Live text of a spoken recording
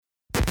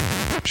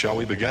Shall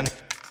we begin?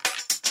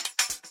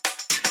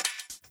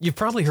 You've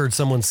probably heard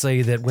someone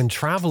say that when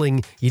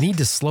traveling, you need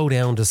to slow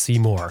down to see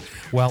more.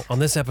 Well, on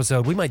this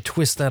episode, we might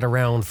twist that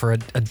around for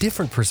a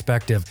different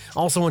perspective.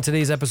 Also, on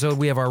today's episode,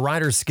 we have our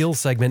rider's skills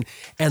segment,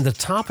 and the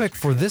topic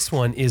for this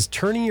one is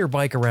turning your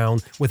bike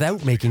around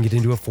without making it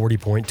into a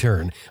 40-point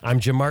turn. I'm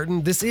Jim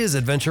Martin. This is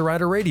Adventure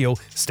Rider Radio.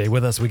 Stay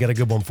with us. We got a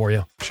good one for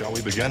you. Shall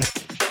we begin?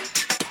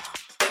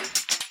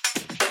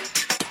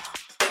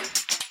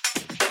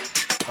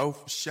 Oh,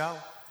 for sure.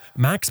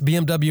 Max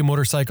BMW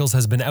Motorcycles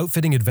has been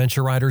outfitting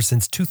adventure riders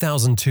since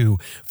 2002.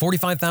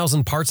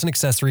 45,000 parts and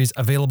accessories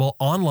available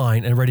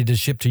online and ready to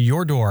ship to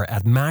your door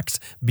at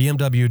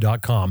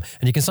maxbmw.com.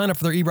 And you can sign up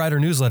for their e-rider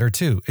newsletter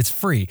too. It's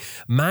free.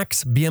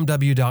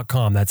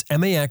 maxbmw.com. That's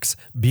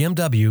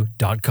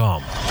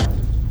maxbmw.com.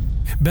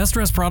 Best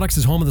Dressed Products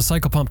is home of the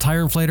Cycle Pump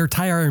Tire Inflator,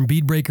 Tire Iron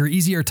Bead Breaker,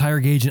 Easy Air Tire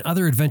Gauge, and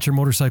other adventure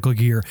motorcycle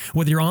gear.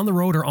 Whether you're on the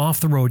road or off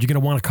the road, you're going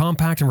to want a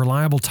compact and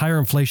reliable tire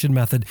inflation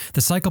method.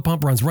 The Cycle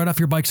Pump runs right off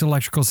your bike's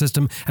electrical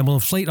system and will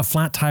inflate a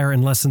flat tire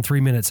in less than 3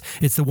 minutes.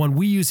 It's the one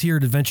we use here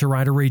at Adventure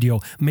Rider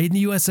Radio. Made in the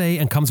USA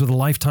and comes with a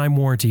lifetime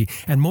warranty.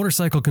 And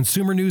Motorcycle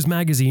Consumer News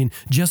Magazine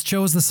just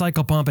chose the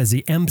Cycle Pump as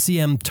the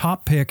MCM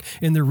top pick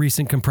in their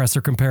recent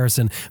compressor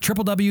comparison.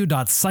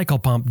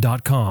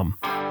 www.cyclepump.com.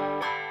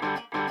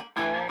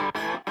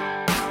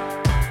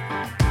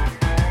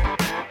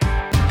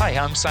 Hi,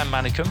 I'm Sam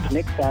Manicum.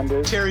 Nick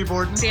Sanders. Terry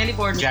Borden. Sandy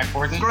Borden. Jack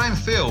Borden. Graham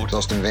Field.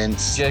 Dustin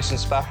Vince. Jason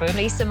Spafford.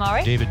 Lisa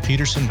Murray. David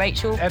Peterson.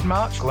 Rachel. Ed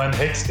March. Glenn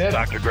Hickstead.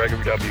 Dr.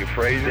 Gregory W.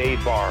 Fraser.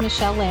 Dave Barr.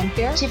 Michelle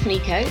Lamphere. Tiffany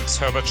Coates.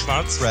 Herbert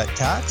Schwartz. Brett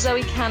Cox.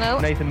 Zoe Cano.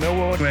 Nathan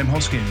Millward. Graham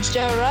Hoskins.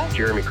 Joe Rush.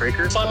 Jeremy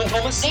Craker. Simon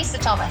Thomas. Lisa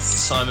Thomas.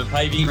 Simon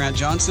Pavey. Grant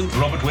Johnson.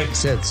 Robert Wick.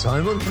 Seth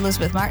Simon.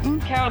 Elizabeth Martin.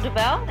 Carol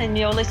DeVal, and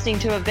you're listening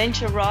to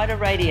Adventure Rider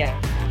Radio.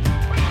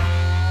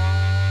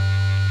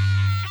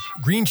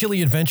 Green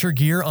Chili Adventure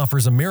Gear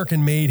offers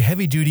American-made,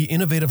 heavy-duty,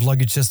 innovative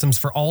luggage systems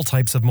for all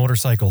types of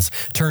motorcycles.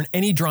 Turn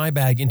any dry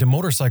bag into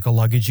motorcycle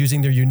luggage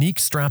using their unique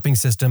strapping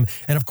system.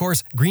 And of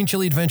course, Green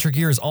Chili Adventure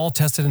Gear is all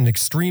tested in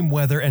extreme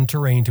weather and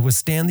terrain to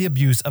withstand the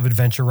abuse of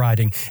adventure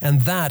riding.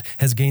 And that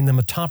has gained them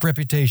a top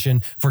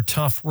reputation for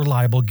tough,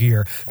 reliable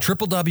gear.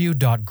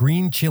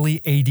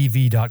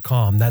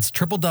 www.greenchiliadv.com. That's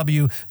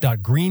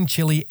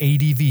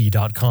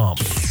www.greenchiliadv.com.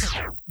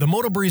 The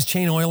MotoBreeze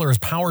chain oiler is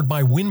powered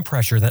by wind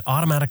pressure that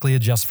automatically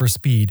adjusts for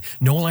speed.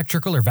 No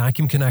electrical or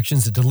vacuum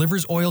connections. It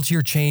delivers oil to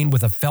your chain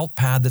with a felt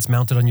pad that's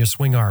mounted on your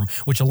swing arm,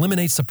 which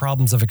eliminates the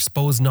problems of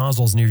exposed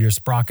nozzles near your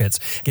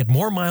sprockets. Get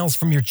more miles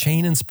from your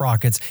chain and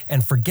sprockets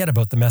and forget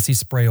about the messy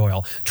spray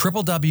oil.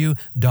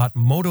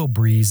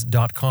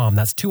 www.motobreeze.com.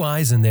 That's 2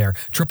 I's in there.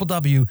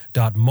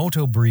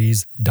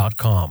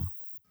 www.motobreeze.com.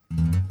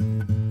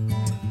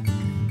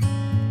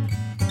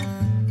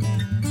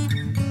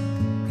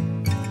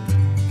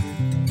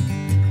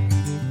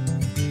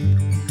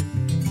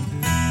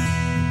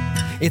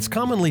 It's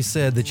commonly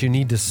said that you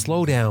need to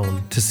slow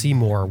down to see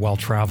more while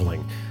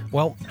traveling.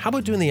 Well, how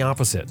about doing the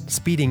opposite,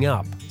 speeding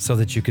up so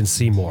that you can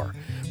see more?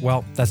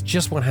 Well, that's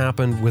just what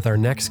happened with our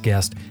next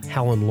guest,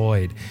 Helen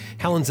Lloyd.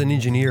 Helen's an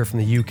engineer from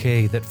the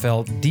UK that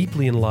fell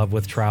deeply in love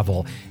with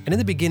travel. And in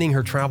the beginning,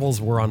 her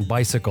travels were on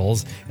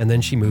bicycles, and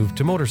then she moved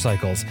to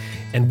motorcycles.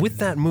 And with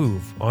that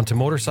move onto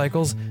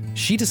motorcycles,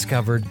 she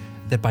discovered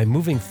that by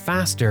moving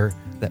faster,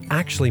 that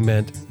actually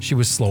meant she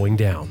was slowing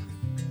down.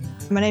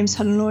 My name's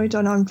Helen Lloyd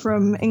and I'm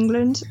from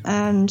England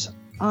and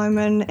I'm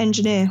an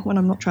engineer when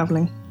I'm not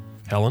travelling.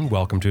 Helen,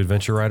 welcome to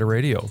Adventure Rider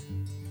Radio.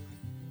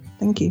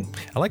 Thank you.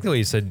 I like the way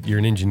you said you're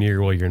an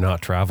engineer while you're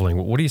not traveling.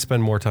 What do you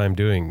spend more time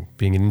doing,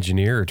 being an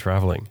engineer or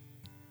traveling?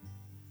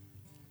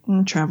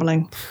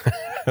 Traveling.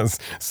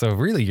 So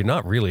really, you're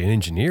not really an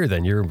engineer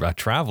then. You're a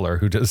traveler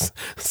who does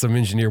some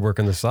engineer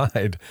work on the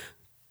side.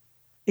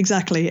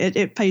 Exactly.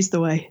 It pays the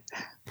way.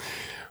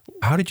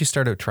 How did you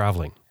start out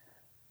traveling?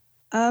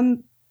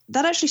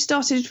 That actually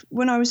started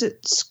when I was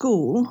at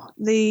school.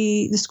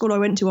 The school I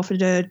went to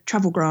offered a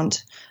travel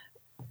grant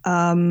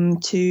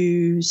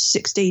to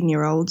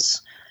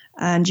 16-year-olds,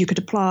 and you could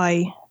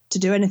apply to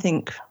do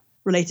anything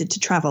related to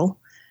travel,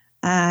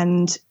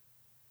 and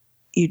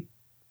you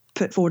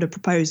put forward a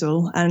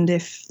proposal, and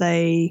if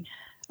they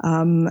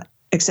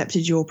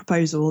accepted your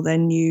proposal,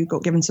 then you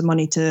got given some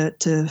money to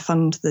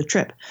fund the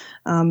trip.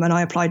 And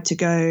I applied to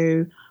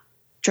go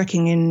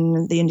trekking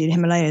in the Indian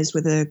Himalayas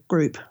with a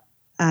group.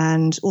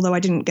 And although I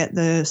didn't get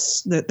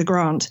the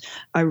grant,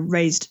 I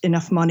raised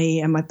enough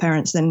money and my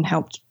parents then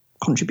helped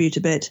contribute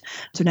a bit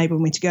to enable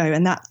me to go.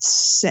 And that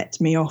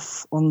set me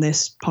off on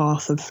this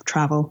path of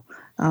travel.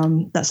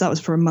 That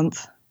was for a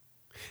month.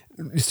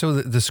 So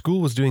the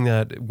school was doing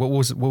that. What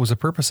was the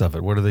purpose of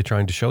it? What are they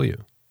trying to show you?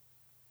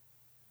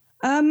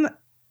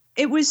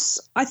 It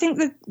was, I think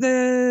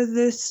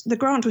the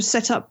grant was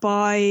set up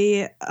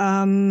by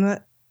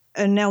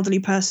an elderly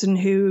person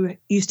who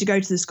used to go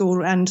to the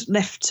school and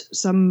left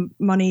some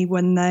money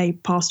when they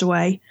passed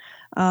away.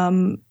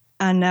 And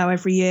now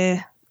every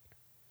year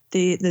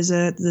there's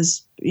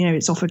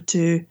it's offered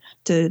to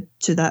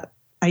that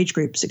age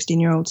group,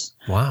 16-year-olds.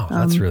 Wow,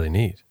 that's really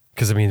neat.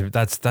 Because I mean,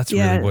 that's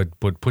really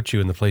what put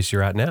you in the place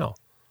you're at now.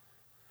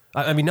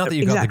 I mean, not that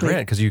you got the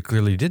grant, because you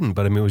clearly didn't,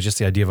 but I mean, it was just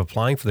the idea of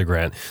applying for the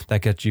grant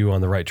that got you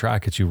on the right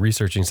track, gets you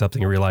researching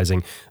something and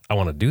realizing, I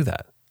want to do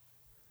that.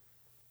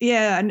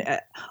 Yeah, and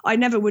I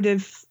never would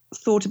have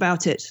thought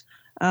about it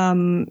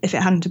if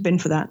it hadn't have been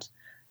for that.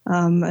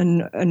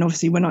 And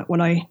obviously,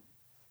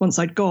 once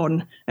I'd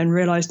gone and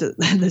realized that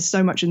there's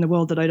so much in the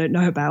world that I don't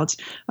know about,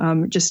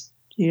 just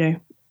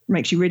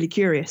makes you really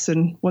curious.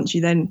 And once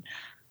you've done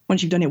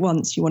it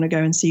once, you want to go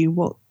and see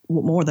what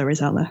more there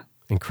is out there.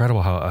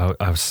 Incredible how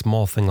a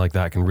small thing like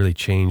that can really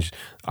change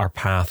our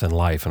path in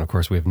life. And of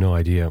course, we have no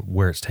idea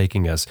where it's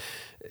taking us.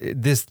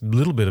 This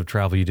little bit of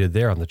travel you did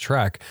there on the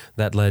trek,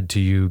 that led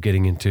to you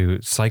getting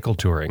into cycle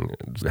touring.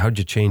 How did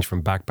you change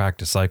from backpack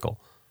to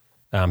cycle?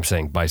 I'm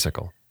saying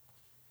bicycle.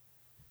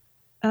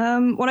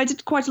 Well, I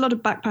did quite a lot of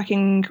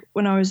backpacking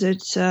when I was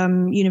at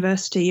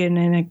university and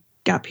in a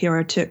gap year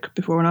I took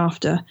before and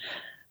after.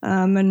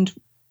 And it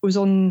was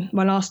on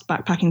my last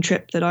backpacking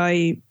trip that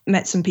I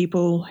met some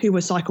people who were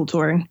cycle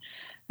touring.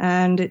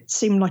 And it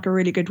seemed like a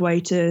really good way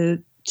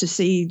to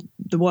see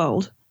the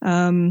world.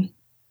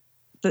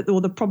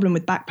 The problem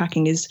with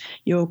backpacking is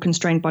you're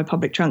constrained by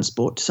public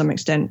transport to some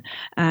extent,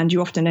 and you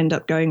often end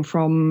up going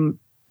from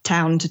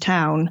town to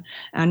town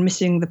and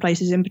missing the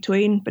places in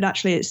between. But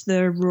actually, it's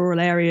the rural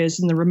areas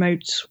and the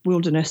remote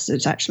wilderness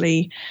that's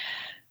actually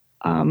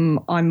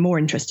I'm more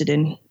interested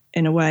in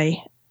a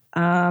way.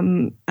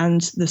 And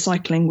the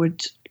cycling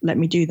would let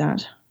me do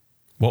that.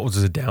 What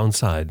was the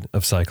downside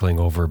of cycling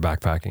over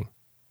backpacking?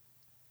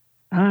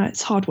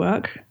 It's hard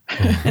work.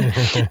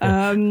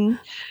 To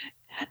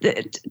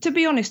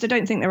be honest, I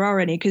don't think there are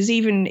any, because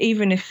even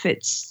if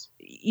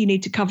you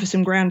need to cover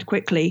some ground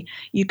quickly,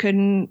 you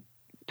can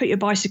put your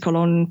bicycle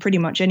on pretty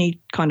much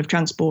any kind of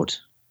transport,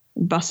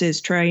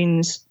 buses,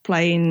 trains,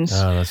 planes.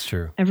 Oh, that's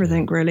true.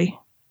 Everything, really.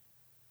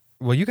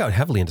 Well, you got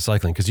heavily into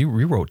cycling because you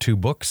rewrote 2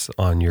 books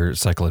on your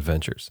cycle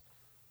adventures.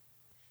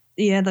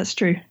 Yeah, that's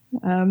true.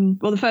 Well,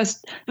 the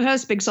first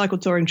big cycle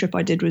touring trip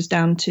I did was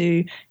down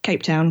to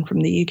Cape Town from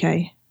the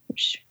UK,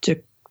 which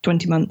took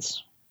 20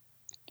 months.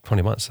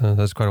 20 months.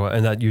 That's quite a while.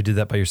 And that you did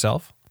that by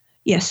yourself?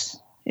 Yes.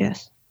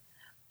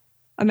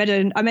 I met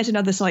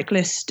another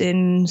cyclist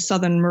in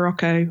southern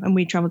Morocco, and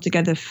we travelled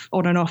together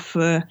on and off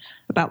for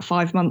about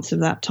 5 months of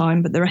that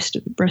time. But the rest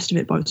of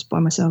it was by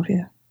myself.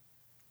 Yeah.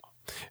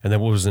 And then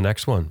what was the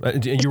next one?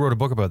 You wrote a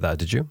book about that,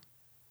 did you?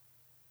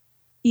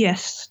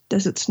 Yes,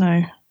 Desert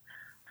Snow.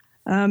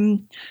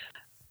 The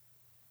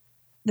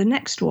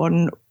next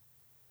one.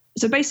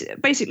 So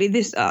basically,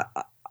 this.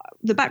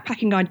 The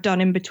backpacking I'd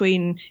done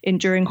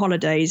during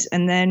holidays,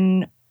 and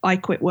then I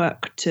quit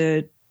work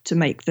to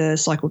make the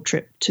cycle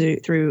trip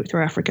through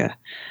Africa,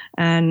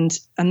 and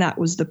that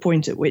was the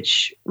point at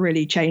which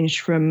really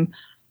changed from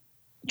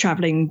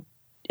traveling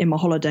in my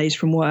holidays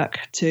from work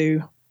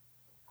to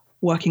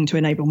working to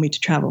enable me to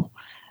travel.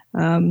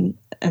 And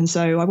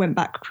so I went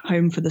back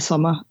home for the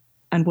summer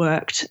and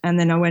worked, and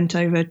then I went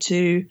over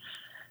to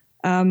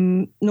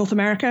North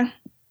America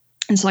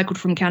and cycled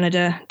from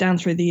Canada down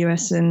through the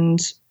US and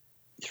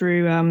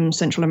through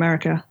Central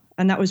America,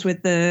 and that was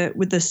with the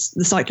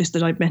cyclist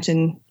that I'd met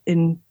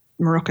in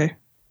Morocco.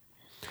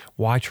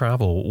 Why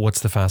travel?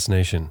 What's the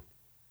fascination?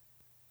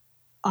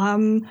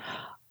 I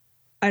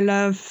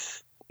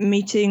love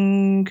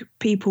meeting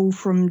people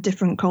from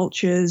different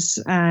cultures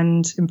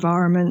and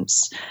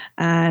environments,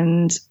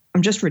 and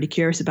I'm just really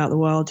curious about the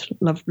world.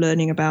 Love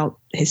learning about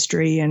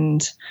history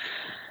and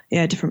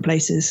different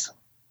places.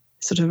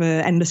 Sort of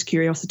an endless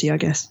curiosity, I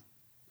guess.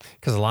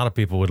 Because a lot of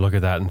people would look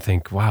at that and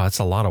think, wow, it's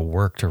a lot of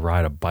work to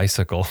ride a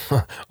bicycle,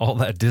 all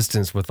that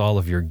distance with all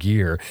of your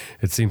gear.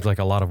 It seems like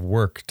a lot of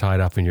work tied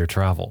up in your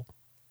travel.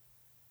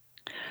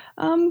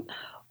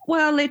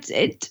 Well,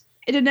 it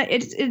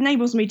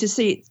enables me to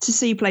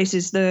see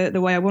places the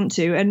way I want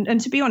to.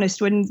 And to be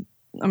honest, when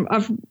none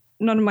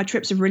of my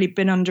trips have really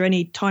been under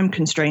any time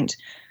constraint.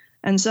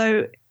 And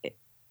so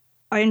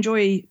I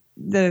enjoy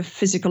the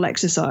physical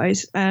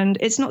exercise, and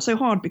it's not so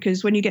hard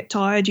because when you get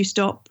tired, you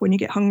stop. When you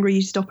get hungry,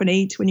 you stop and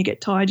eat. When you get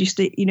tired,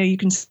 you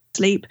can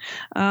sleep.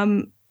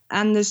 And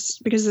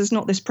because there's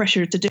not this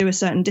pressure to do a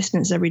certain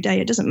distance every day.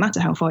 It doesn't matter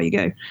how far you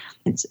go.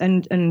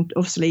 And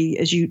obviously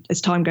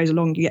as time goes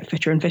along, you get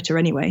fitter and fitter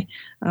anyway.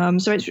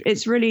 So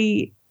it's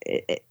really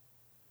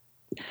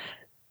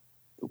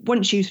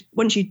once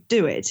you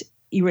do it,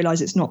 you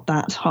realize it's not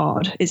that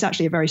hard. It's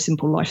actually a very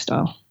simple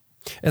lifestyle.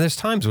 And there's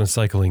times when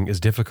cycling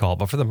is difficult,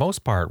 but for the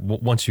most part,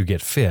 once you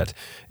get fit,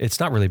 it's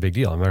not really a big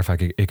deal. As a matter of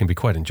fact, it can be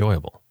quite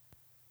enjoyable.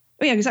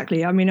 Oh, yeah,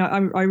 exactly. I mean,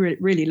 I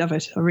really love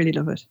it. I really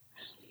love it.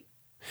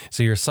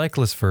 So you're a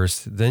cyclist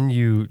first, then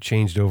you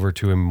changed over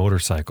to a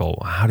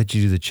motorcycle. How did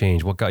you do the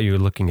change? What got you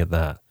looking at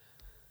that?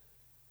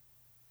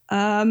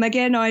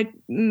 Again, I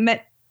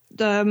met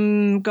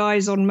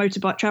guys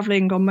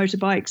traveling on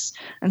motorbikes,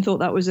 and thought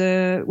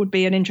that would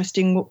be an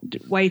interesting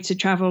way to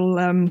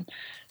travel.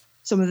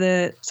 Some of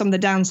the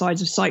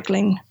downsides of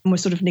cycling were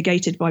sort of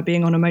negated by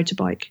being on a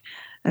motorbike.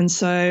 And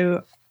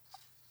so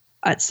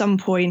at some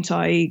point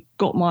I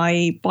got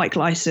my bike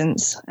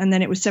license, and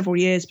then it was several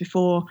years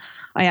before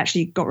I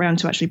actually got around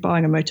to actually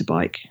buying a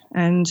motorbike.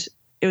 And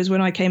it was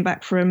when I came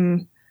back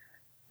when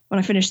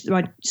I finished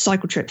my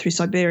cycle trip through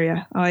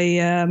Siberia.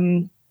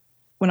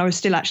 When I was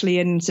still actually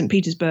in St.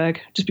 Petersburg,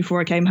 just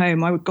before I came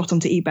home, I got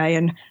onto eBay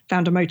and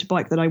found a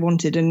motorbike that I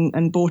wanted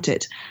and bought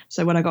it.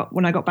 So when I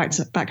got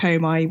back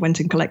home, I went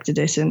and collected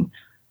it. And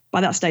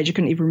by that stage, I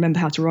couldn't even remember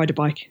how to ride a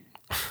bike.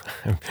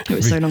 It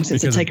was so long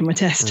since I'd taken my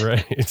test.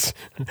 Right.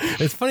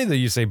 It's funny that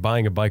you say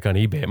buying a bike on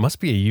eBay. It must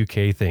be a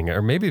UK thing,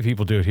 or maybe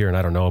people do it here and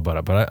I don't know about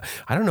it, but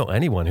I don't know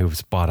anyone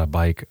who's bought a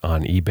bike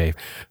on eBay.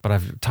 But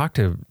I've talked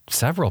to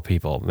several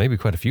people, maybe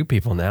quite a few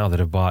people now that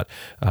have bought,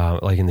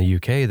 like in the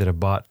UK, that have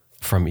bought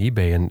from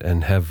eBay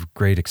and have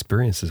great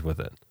experiences with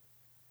it.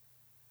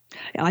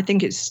 I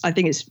think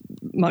it's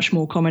much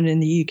more common in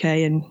the UK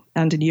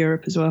and in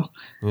Europe as well.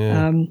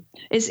 Yeah.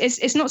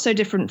 It's not so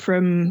different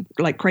from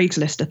like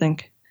Craigslist, I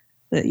think,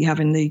 that you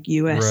have in the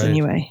US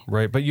anyway.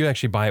 Right, but you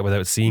actually buy it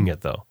without seeing it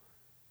though.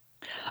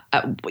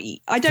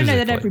 I don't know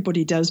that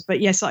everybody does, but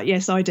yes,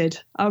 I did.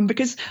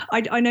 Because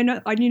I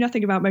knew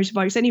nothing about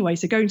motorbikes anyway.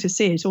 So going to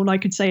see it, all I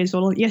could say is,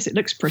 well, yes, it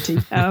looks pretty.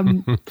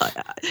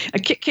 I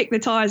kicked the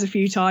tires a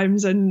few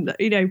times, and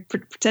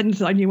pretend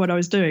that I knew what I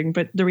was doing.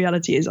 But the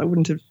reality is, I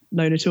wouldn't have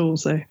known at all.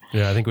 So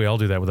yeah, I think we all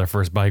do that with our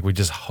first bike. We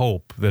just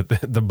hope that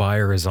the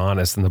buyer is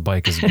honest and the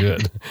bike is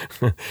good.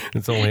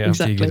 It's only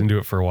after you get into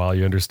it for a while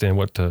you understand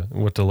what to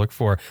look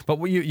for. But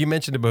what you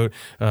mentioned about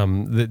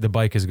the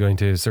bike is going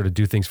to sort of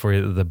do things for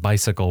you that the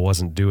bicycle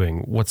wasn't doing.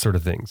 What sort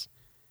of things?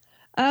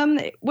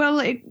 Well,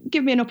 it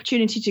gave me an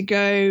opportunity to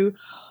go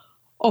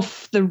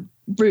off the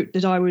route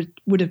that I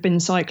would have been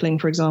cycling,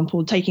 for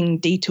example, taking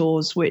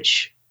detours,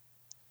 which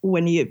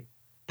when you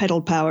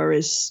pedal power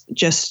is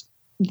just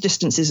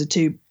distances are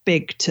too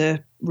big to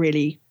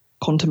really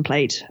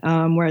contemplate,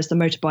 whereas the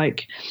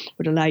motorbike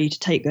would allow you to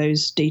take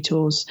those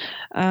detours.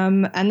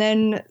 And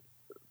then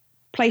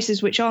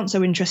places which aren't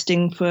so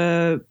interesting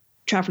for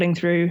traveling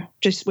through,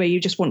 just where you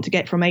just want to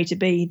get from A to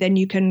B, then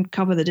you can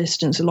cover the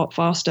distance a lot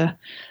faster.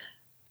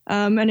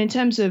 And in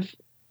terms of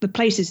the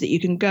places that you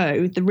can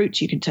go, the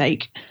routes you can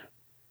take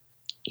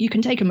a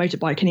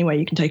motorbike anyway.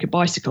 You can take a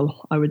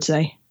bicycle, I would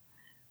say.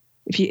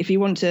 If you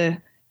want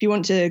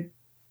to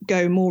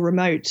go more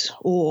remote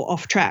or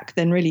off track,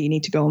 then really you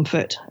need to go on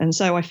foot. And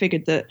so I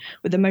figured that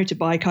with a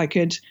motorbike, I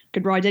could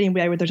ride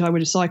anywhere that I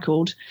would have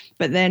cycled.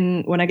 But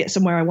then when I get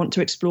somewhere I want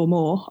to explore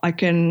more, I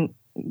can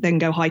then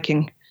go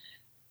hiking.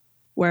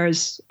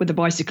 Whereas with a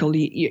bicycle,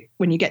 you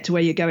when you get to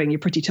where you're going, you're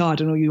pretty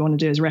tired and all you want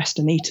to do is rest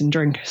and eat and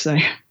drink. So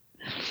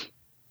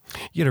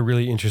you had a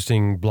really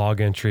interesting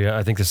blog entry.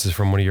 I think this is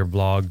from one of your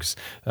blogs,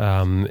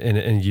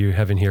 and you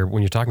have in here,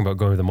 when you're talking about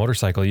going with a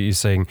motorcycle, you're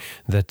saying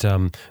that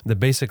that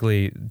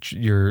basically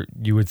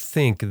you would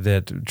think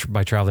that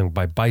by traveling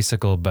by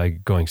bicycle, by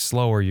going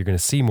slower, you're going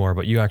to see more,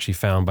 but you actually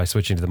found by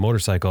switching to the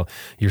motorcycle,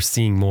 you're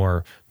seeing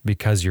more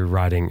because you're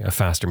riding a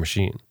faster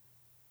machine.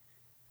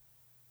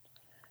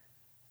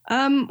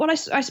 Well,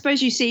 I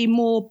suppose you see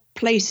more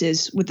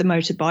places with the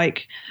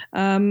motorbike.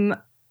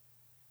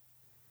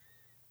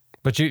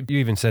 But you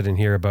even said in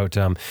here about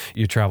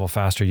you travel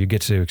faster, you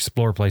get to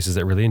explore places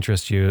that really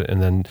interest you,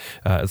 and then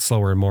it's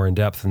slower and more in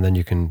depth, and then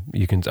you can.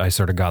 I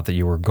sort of got that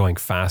you were going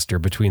faster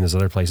between those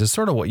other places.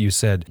 Sort of what you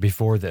said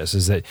before this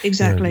is that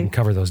exactly you can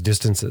cover those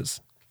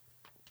distances.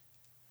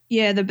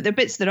 Yeah, the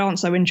bits that aren't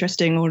so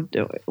interesting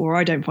or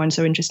I don't find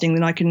so interesting,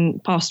 then I can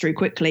pass through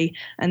quickly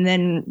and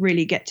then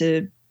really get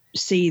to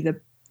see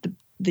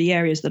the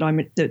areas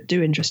that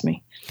do interest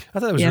me. I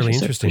thought that was really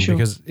interesting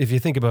because if you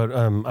think about,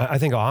 I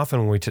think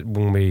often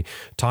when we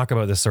talk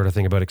about this sort of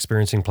thing about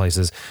experiencing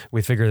places,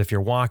 we figure that if you're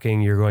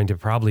walking, you're going to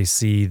probably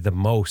see the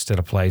most at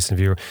a place. And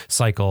if you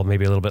cycle,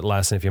 maybe a little bit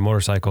less. And if you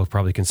motorcycle,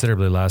 probably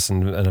considerably less.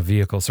 And a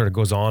vehicle sort of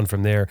goes on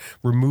from there,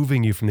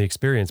 removing you from the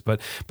experience. But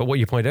what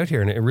you point out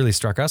here, and it really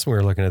struck us when we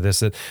were looking at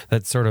this,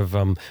 that sort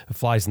of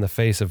flies in the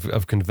face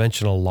of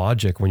conventional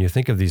logic when you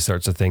think of these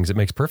sorts of things. It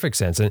makes perfect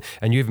sense.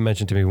 And you even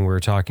mentioned to me when we were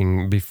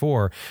talking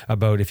before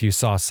about if you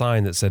saw a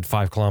sign that said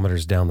 5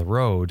 kilometers down the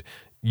road,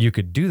 you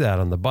could do that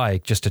on the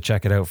bike just to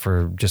check it out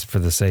for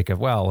the sake of,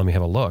 well, let me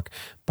have a look.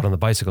 But on the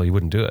bicycle, you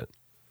wouldn't do it.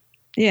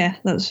 Yeah,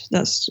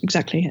 that's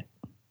exactly it.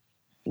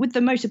 With the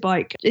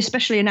motorbike,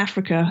 especially in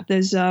Africa,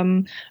 there's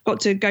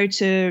got to go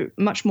to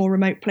much more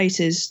remote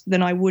places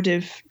than I would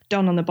have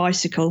done on the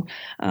bicycle.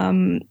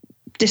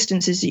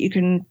 Distances that you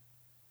can,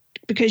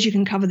 because you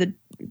can cover the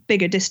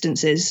bigger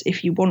distances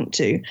if you want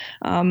to.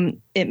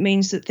 It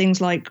means that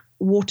things like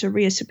water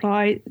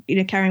resupply,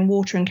 carrying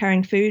water and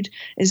carrying food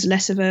is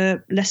less of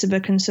a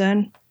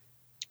concern.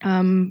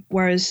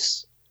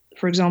 Whereas,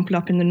 for example,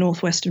 up in the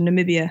northwest of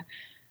Namibia,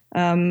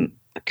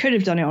 I could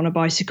have done it on a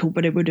bicycle,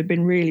 but it would have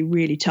been really,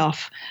 really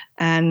tough,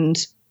 and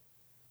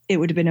it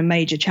would have been a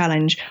major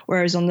challenge.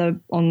 Whereas on the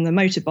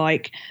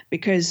motorbike,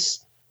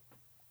 because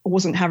I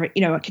wasn't having,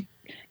 I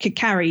could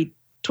carry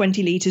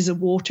 20 litres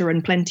of water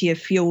and plenty of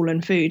fuel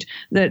and food,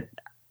 that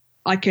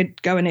I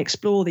could go and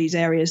explore these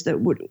areas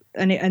that would,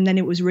 and then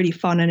it was really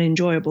fun and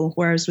enjoyable.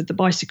 Whereas with the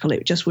bicycle,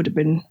 it just would have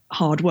been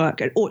hard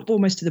work,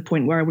 almost to the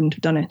point where I wouldn't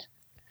have done it.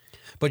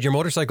 But your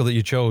motorcycle that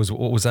you chose,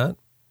 what was that?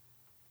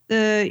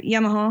 The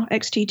Yamaha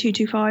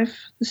XT225,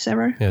 the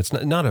Cero. Yeah, it's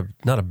not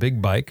a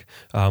big bike,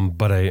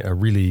 but a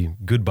really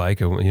good bike.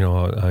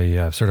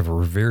 A sort of a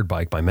revered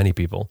bike by many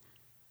people.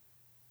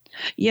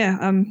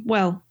 Yeah.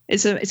 Well,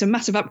 it's a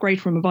massive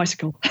upgrade from a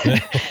bicycle.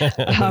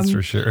 That's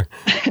for sure.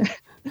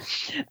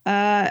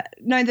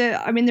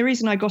 The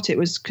reason I got it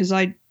was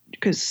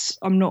because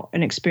I'm not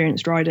an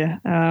experienced rider.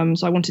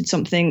 So I wanted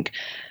something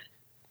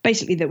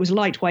basically that was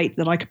lightweight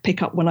that I could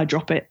pick up when I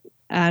drop it,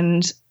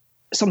 and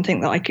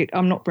something that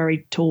I'm not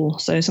very tall,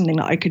 so something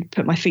that I could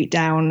put my feet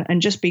down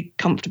and just be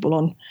comfortable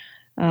on,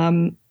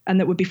 and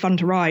that would be fun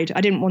to ride.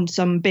 I didn't want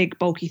some big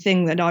bulky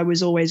thing that I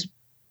was always,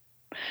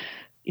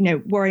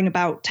 worrying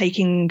about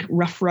taking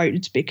rough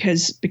roads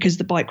because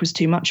the bike was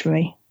too much for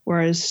me.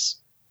 Whereas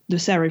the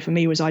Cero for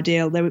me was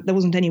ideal. There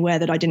wasn't anywhere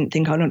that I didn't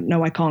think,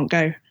 I can't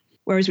go.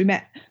 Whereas in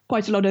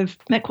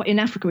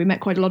Africa, we met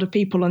quite a lot of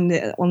people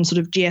on sort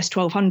of GS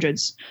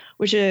 1200s,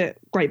 which are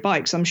great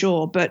bikes, I'm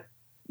sure, but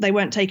they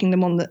weren't taking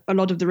them on a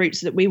lot of the routes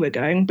that we were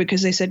going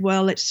because they said,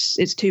 well,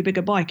 it's too big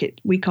a bike.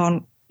 We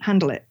can't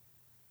handle it,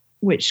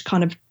 which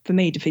kind of, for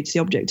me, defeats the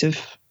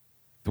objective.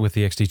 With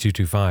the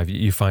XT225,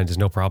 you find there's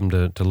no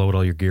problem to load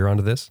all your gear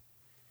onto this?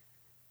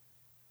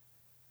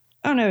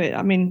 Oh,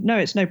 no. No,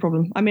 it's no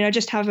problem. I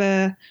just had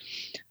a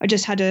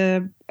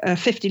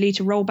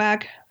 50-litre roll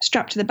bag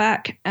strapped to the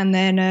back, and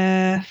then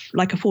a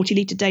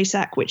 40-litre day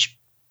sack, which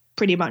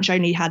pretty much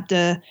only had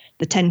the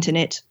tent in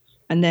it,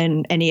 and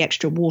then any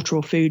extra water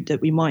or food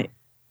that we might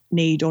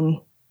need on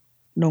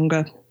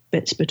longer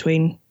bits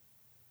between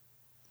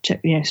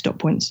stop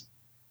points.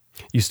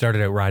 You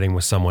started out riding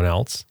with someone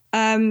else?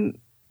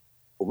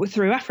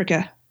 Through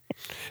Africa.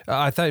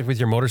 I thought with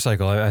your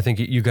motorcycle, I think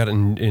you got it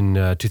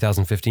in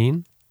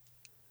 2015?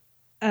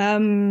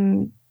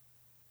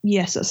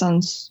 Yes, that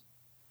sounds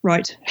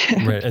right.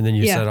 Right, and then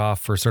you set off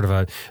for sort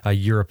of a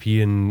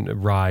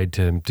European ride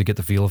to get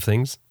the feel of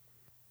things?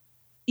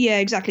 Yeah,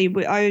 exactly.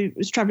 I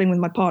was traveling with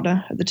my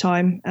partner at the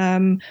time.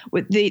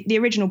 The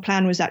original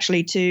plan was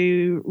actually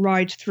to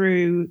ride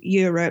through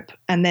Europe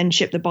and then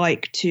ship the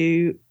bike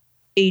to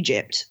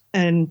Egypt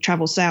and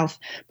travel south.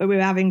 But we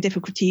were having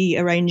difficulty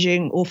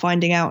arranging or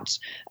finding out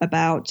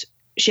about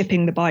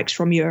shipping the bikes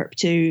from Europe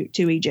to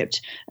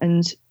Egypt.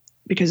 And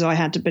because I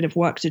had a bit of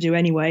work to do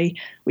anyway,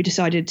 we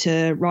decided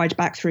to ride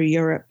back through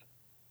Europe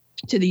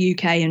to the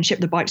UK and ship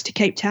the bikes to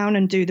Cape Town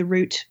and do the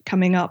route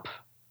coming up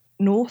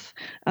north.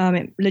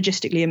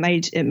 Logistically,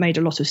 it made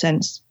a lot of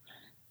sense.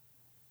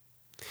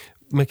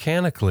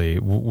 Mechanically,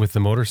 with the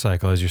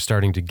motorcycle, as you're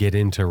starting to get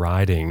into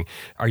riding,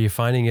 are you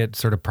finding it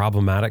sort of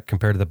problematic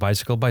compared to the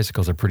bicycle?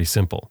 Bicycles are pretty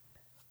simple.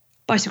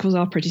 Bicycles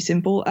are pretty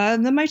simple.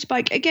 The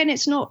motorbike, again,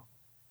 it's not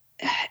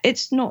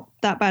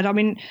that bad.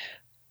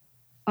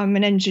 I'm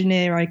an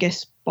engineer, I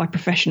guess, by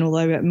profession,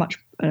 although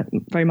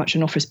very much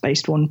an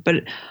office-based one.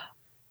 But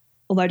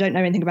although I don't know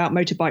anything about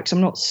motorbikes,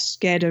 I'm not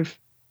scared of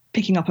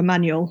picking up a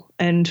manual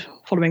and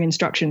following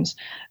instructions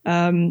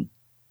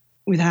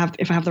if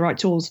I have the right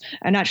tools.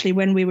 And actually,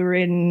 when we were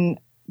in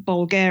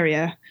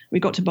Bulgaria, we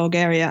got to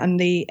Bulgaria and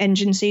the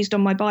engine seized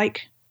on my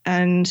bike.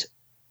 And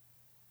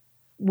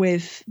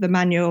with the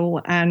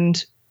manual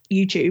and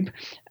YouTube,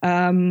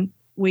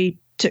 we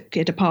took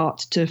it apart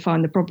to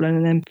find the problem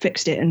and then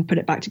fixed it and put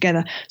it back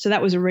together. So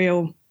that was a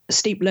real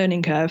steep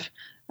learning curve.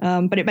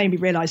 But it made me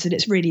realize that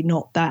it's really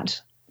not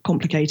that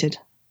complicated.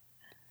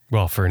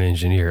 Well, for an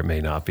engineer, it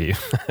may not be.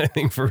 I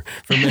think for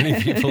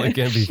many people, it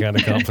can be kind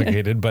of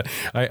complicated. But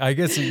I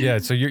guess, yeah,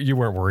 so you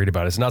weren't worried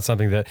about it. It's not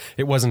something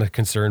it wasn't a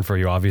concern for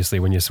you, obviously,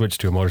 when you switched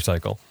to a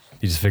motorcycle.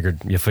 You just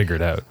figured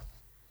it out.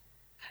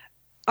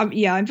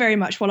 I'm very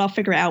much, I'll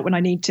figure it out when I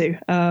need to.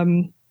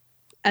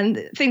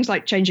 And things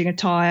like changing a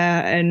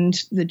tire and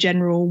the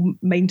general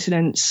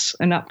maintenance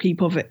and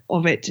upkeep of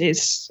it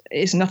is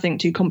nothing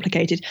too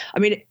complicated.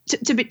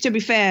 To be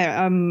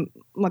fair,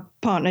 my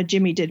partner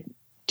Jimmy did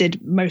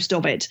most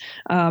of it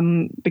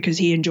because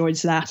he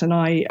enjoys that, and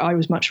I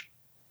was much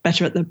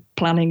better at the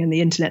planning and the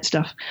internet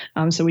stuff.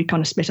 So we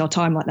kind of split our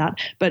time like that.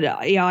 But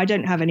I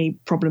don't have any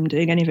problem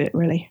doing any of it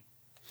really.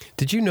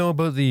 Did you know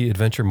about the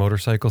adventure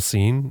motorcycle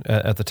scene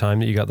at the time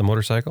that you got the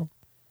motorcycle?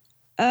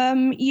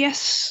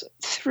 Yes,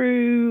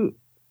 from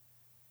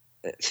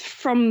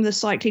the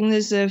cycling.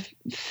 There's a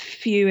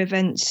few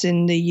events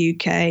in the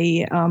UK.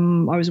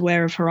 I was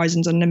aware of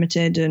Horizons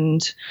Unlimited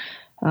and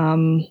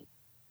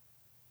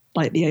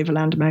like the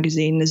Overland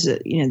magazine. There's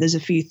a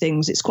few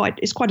things. It's quite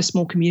a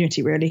small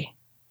community, really.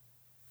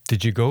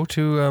 Did you go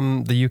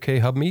to the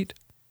UK Hub Meet?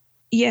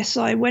 Yes,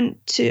 I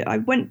went to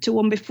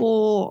one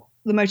before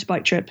the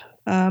motorbike trip.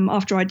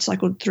 After I'd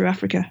cycled through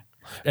Africa.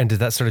 And did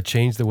that sort of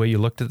change the way you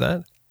looked at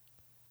that?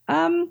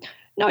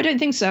 No, I don't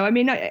think so.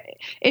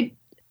 The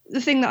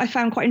thing that I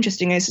found quite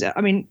interesting is,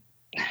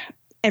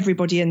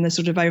 everybody in the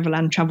sort of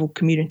overland travel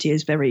community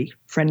is very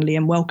friendly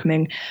and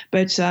welcoming,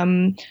 but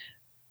from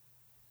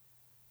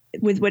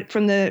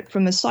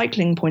the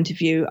cycling point of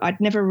view,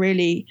 I'd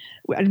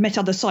met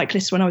other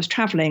cyclists when I was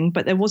traveling,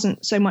 but there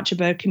wasn't so much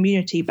of a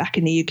community back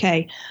in the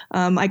UK.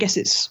 I guess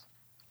it's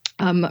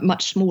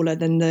much smaller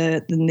than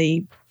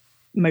the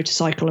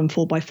motorcycle and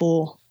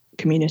 4x4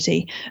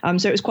 community.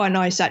 So it was quite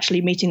nice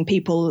actually meeting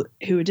people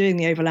who are doing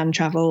the overland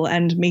travel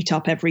and meet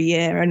up every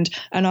year. And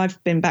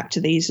I've been back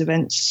to these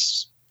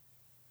events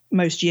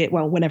most year,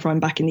 well, whenever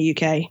I'm back in the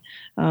UK.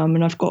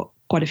 And I've got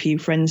quite a few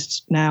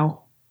friends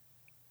now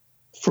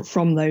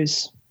from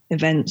those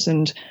events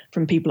and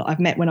from people that I've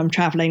met when I'm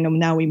traveling, and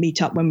now we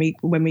meet up when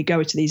we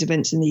go to these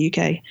events in the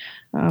UK.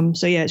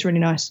 So yeah, it's really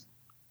nice.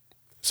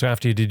 So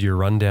after you did your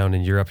rundown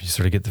in Europe, you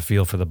sort of get the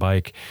feel for the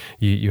bike.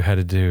 You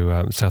headed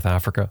to South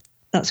Africa.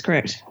 That's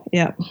correct.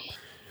 Yeah.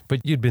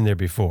 But you'd been there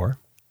before.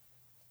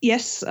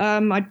 Yes,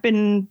 I'd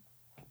been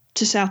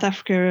to South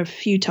Africa a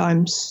few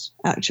times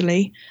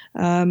actually.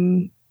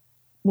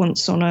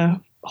 Once on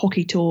a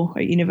hockey tour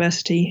at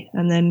university,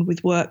 and then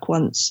with work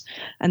once,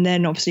 and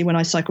then obviously when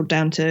I cycled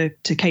down to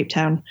Cape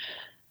Town.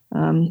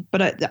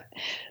 But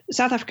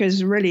South Africa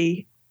is a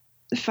really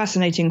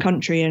fascinating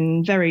country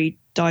and very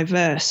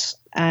diverse,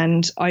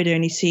 and I'd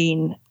only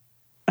seen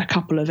a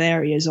couple of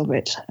areas of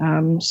it.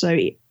 So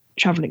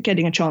traveling,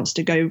 getting a chance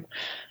to go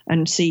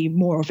and see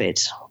more of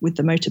it with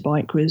the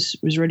motorbike was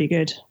really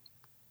good.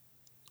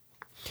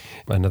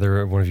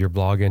 Another one of your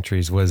blog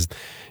entries was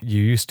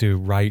you used to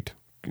write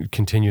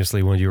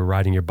continuously when you were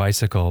riding your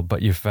bicycle,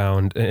 but you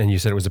found, and you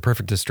said it was a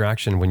perfect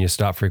distraction when you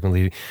stopped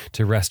frequently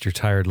to rest your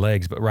tired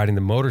legs, but riding the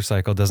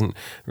motorcycle doesn't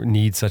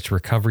need such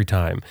recovery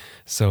time.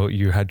 So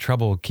you had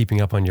trouble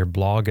keeping up on your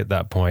blog at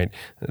that point.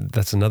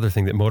 That's another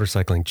thing that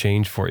motorcycling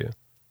changed for you.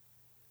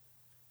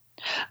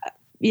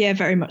 Yeah,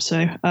 very much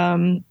so.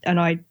 And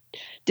I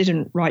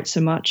didn't write so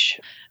much.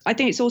 I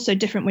think it's also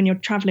different when you're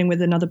traveling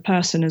with another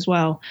person as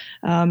well,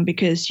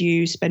 because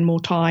you spend more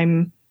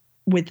time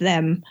with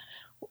them,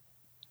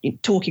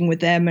 talking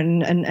with them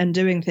and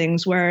doing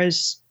things.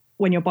 Whereas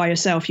when you're by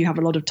yourself, you have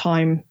a lot of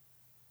time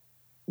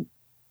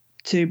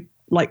to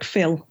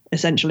fill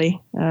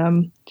essentially.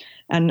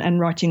 And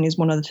writing is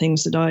one of the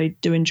things that I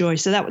do enjoy.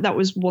 So that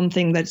was one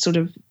thing that sort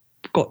of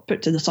got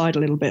put to the side a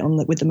little bit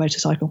with the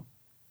motorcycle.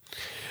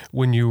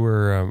 When you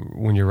were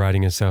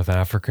riding in South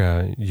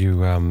Africa,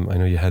 you I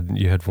know you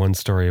had one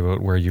story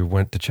about where you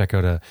went to check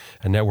out a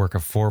network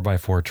of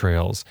 4x4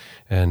 trails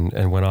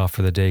and went off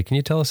for the day. Can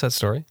you tell us that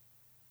story?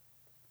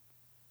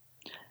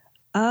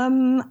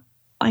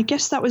 I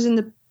guess that was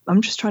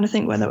I'm just trying to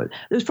think where that was.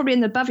 It was probably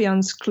in the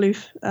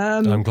Baviaanskloof.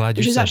 I'm glad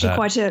you said that.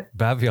 Quite a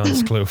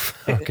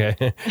Baviaanskloof.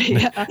 Okay.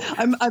 Yeah,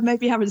 I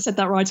maybe haven't said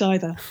that right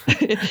either.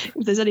 If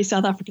there's any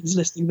South Africans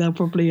listening, they'll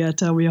probably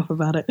tell me off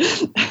about it.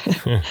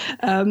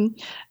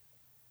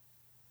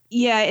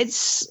 Yeah,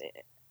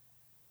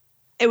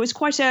 it was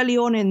quite early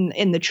on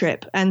in the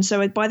trip, and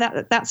so by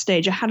that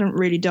stage, I hadn't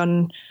really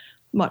done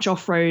much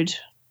off-road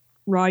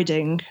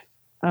riding.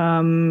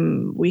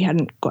 We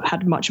hadn't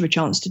had much of a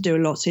chance to do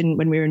a lot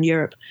when we were in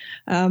Europe.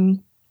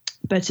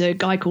 But a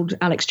guy called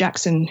Alex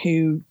Jackson,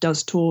 who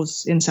does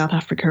tours in South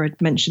Africa,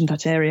 had mentioned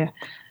that area.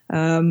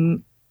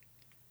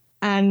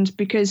 And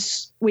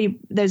because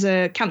there's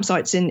a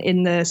campsites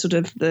in the sort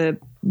of the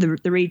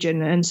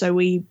region, and so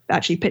we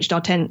actually pitched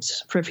our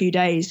tents for a few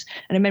days,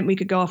 and it meant we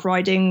could go off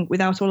riding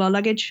without all our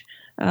luggage.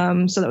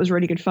 So that was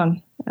really good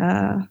fun.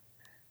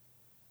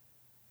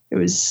 It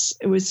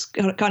was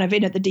kind of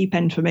in at the deep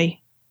end for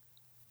me.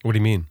 What do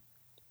you mean?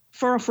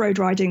 For off-road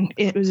riding,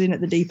 it was in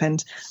at the deep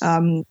end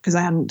because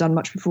I hadn't done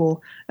much before.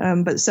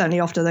 But certainly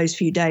after those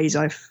few days,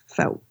 I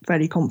felt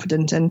fairly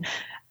confident. And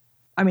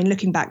I mean,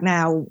 looking back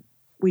now,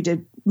 we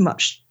did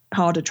much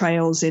harder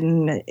trails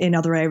in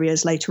other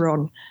areas later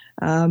on.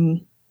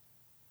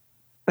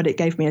 But it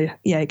gave me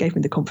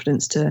the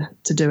confidence to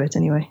do it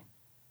anyway.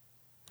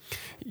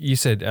 You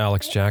said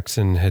Alex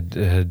Jackson had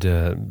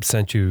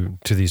sent you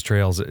to these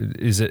trails.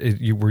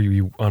 Were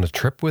you on a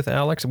trip with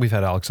Alex? We've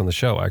had Alex on the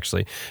show,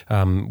 actually.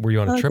 Were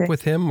you on a trip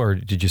with him, or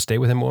did you stay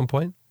with him at one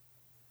point?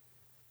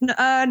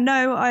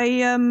 No, I've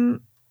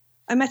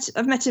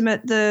met him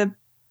at the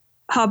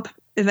Hub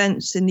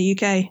events in the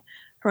UK,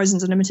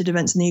 Horizons Unlimited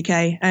events in the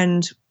UK,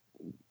 and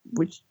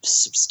we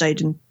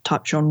stayed in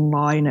touch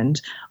online. And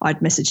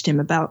I'd messaged him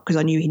because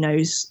I knew he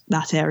knows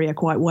that area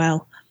quite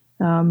well.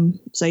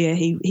 So yeah,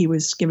 he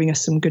was giving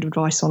us some good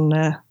advice on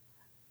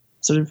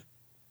sort of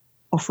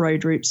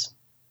off-road routes.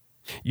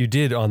 You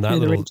did on that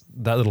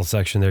little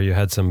section there. You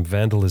had some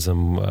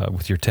vandalism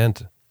with your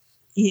tent.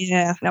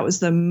 Yeah, that was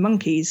the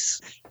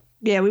monkeys.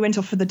 Yeah, we went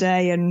off for the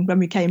day, and when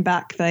we came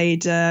back,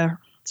 they'd sort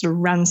of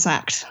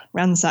ransacked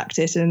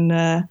it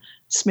and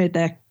smeared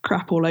their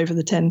crap all over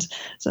the tent.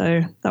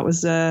 So that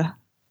was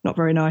not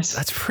very nice.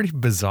 That's pretty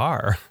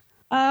bizarre.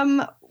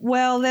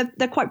 Well,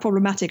 they're quite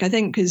problematic, I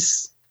think,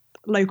 because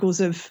locals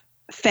have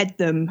fed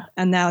them,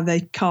 and now they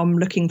come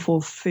looking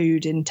for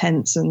food in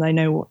tents, and they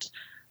know what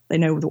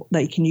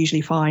they can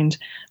usually find.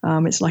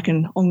 It's like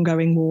an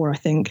ongoing war, I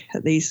think,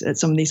 at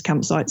some of these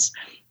campsites,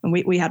 and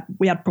we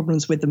had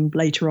problems with them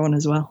later on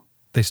as well.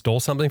 They stole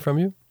something from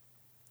you?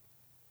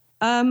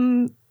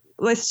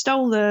 They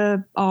stole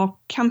our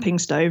camping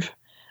stove.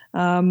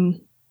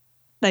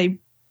 They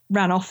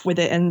ran off with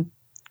it and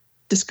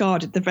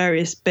discarded the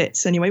various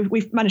bits. Anyway,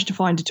 we've managed to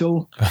find it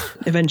all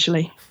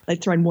eventually.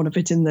 They'd thrown one of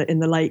it in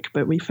the lake,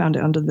 but we found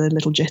it under the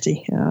little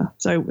jetty.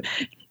 So,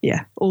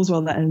 yeah, all's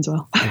well that ends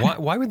well.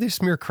 Why would they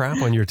smear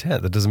crap on your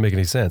tent? That doesn't make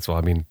any sense. Well,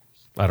 I mean,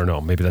 I don't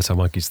know. Maybe that's how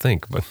monkeys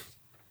think, but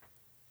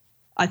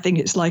I think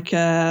it's like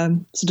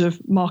sort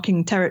of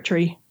marking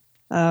territory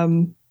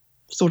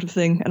sort of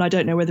thing. And I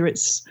don't know whether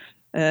it's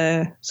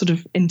sort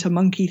of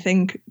inter-monkey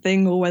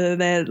thing or whether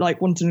they're like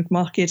wanting to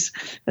mark it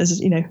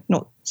as,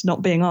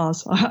 not being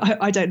ours.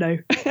 I don't know.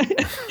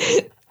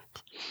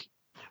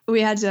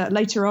 We had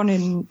later on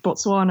in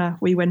Botswana,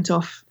 we went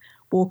off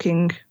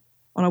walking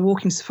on a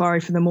walking safari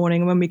for the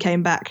morning. And when we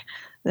came back,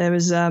 there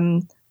was a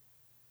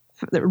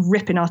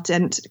rip in our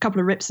tent, a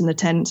couple of rips in the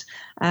tent,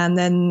 and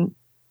then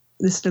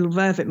this little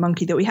vervet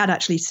monkey that we had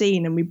actually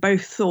seen. And we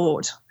both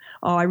thought,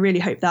 oh, I really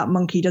hope that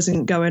monkey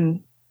doesn't go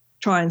and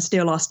try and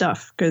steal our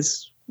stuff,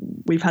 because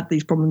we've had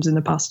these problems in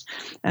the past.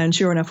 And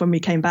sure enough, when we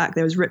came back,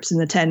 there was rips in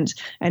the tent.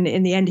 And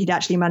in the end, he'd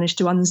actually managed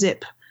to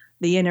unzip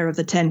the inner of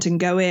the tent and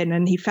go in.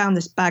 And he found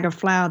this bag of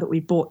flour that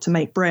we bought to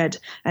make bread.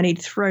 And he'd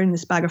thrown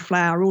this bag of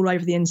flour all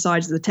over the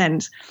insides of the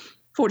tent.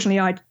 Fortunately,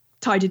 I'd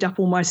tidied up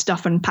all my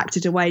stuff and packed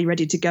it away,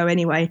 ready to go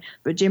anyway.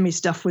 But Jimmy's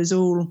stuff was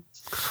all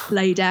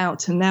laid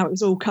out, and now it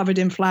was all covered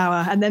in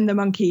flour. And then the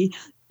monkey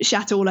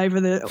shat all over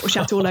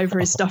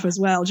his stuff as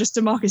well, just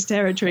to mark his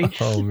territory.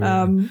 Oh,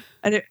 man.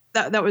 And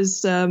that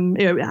was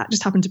it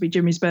just happened to be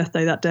Jimmy's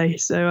birthday that day.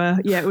 So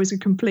it was a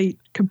complete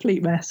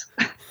mess.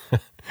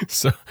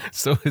 So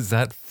is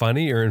that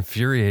funny or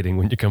infuriating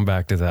when you come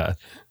back to that?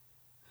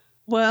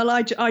 Well,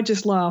 I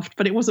just laughed,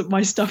 but it wasn't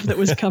my stuff that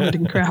was covered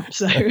in crap.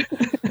 So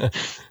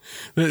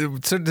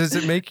does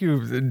it make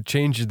you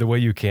change the way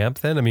you camp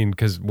then? I mean,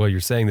 because while you're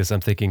saying this,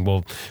 I'm thinking,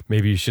 well,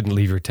 maybe you shouldn't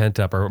leave your tent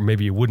up, or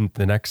maybe you wouldn't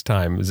the next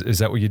time. Is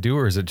that what you do,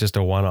 or is it just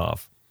a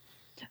one-off?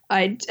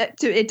 It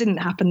didn't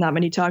happen that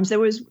many times. There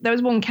was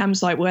one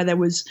campsite where there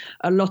was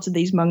a lot of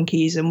these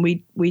monkeys, and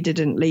we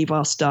didn't leave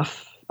our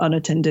stuff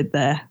unattended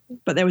there.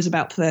 But there was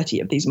about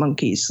 30 of these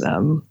monkeys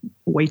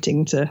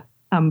waiting to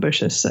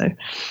ambush us. So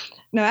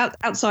no,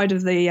 outside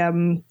of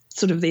the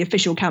sort of the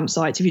official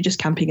campsites, if you're just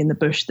camping in the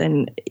bush,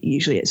 then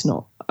usually it's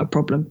not a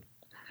problem.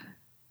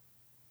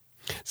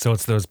 So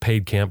it's those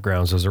paid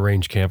campgrounds, those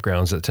arranged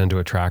campgrounds that tend to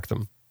attract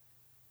them.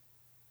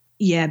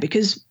 Yeah,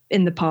 because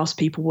in the past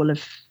people will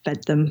have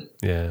fed them,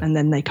 and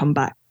then they come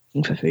back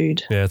for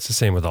food. Yeah, it's the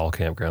same with all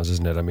campgrounds,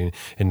 isn't it? I mean,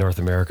 in North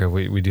America,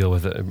 we deal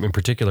with, in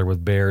particular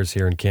with bears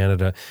here in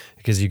Canada,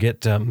 because you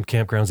get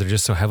campgrounds that are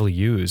just so heavily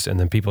used, and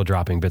then people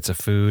dropping bits of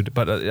food.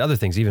 But other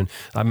things, even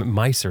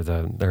mice are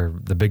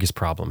the biggest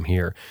problem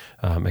here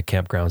at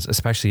campgrounds,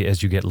 especially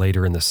as you get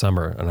later in the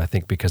summer. And I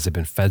think because they've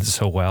been fed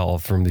so well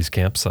from these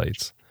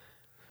campsites.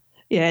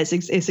 Yeah, it's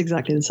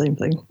exactly the same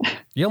thing.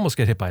 You almost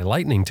get hit by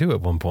lightning too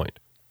at one point.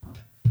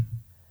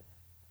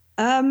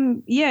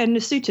 In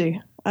Lesotho.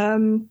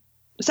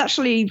 It's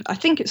actually, I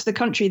think it's the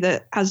country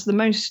that has the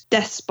most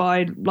deaths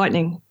by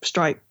lightning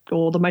strike,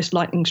 or the most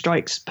lightning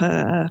strikes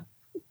per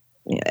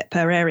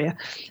area.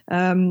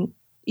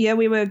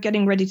 We were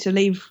getting ready to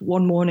leave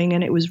one morning,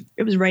 and it was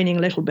raining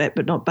a little bit,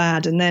 but not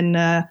bad. And then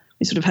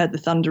we sort of heard the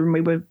thunder, and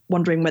we were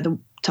wondering whether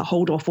to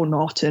hold off or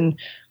not. And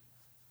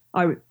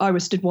I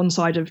was stood one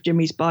side of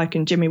Jimmy's bike,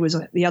 and Jimmy was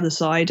at the other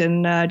side.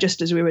 And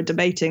just as we were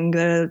debating,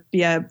 the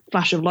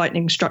flash of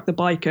lightning struck the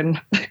bike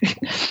and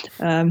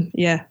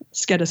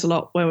scared us a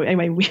lot. Well,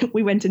 anyway,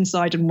 we went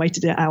inside and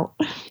waited it out.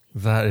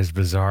 That is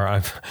bizarre.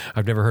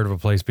 I've never heard of a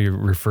place be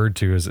referred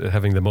to as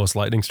having the most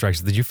lightning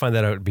strikes. Did you find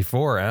that out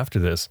before or after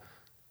this?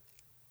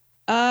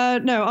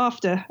 No,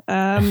 after.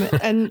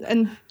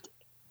 And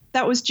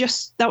that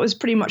was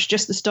pretty much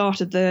just the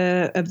start of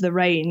the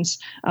rains.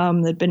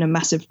 There'd been a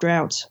massive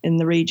drought in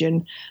the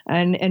region,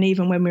 and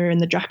even when we were in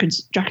the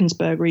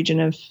Drakensberg region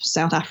of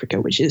South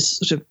Africa, which is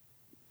sort of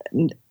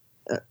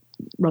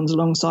runs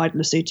alongside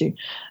Lesotho,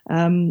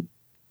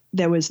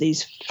 there was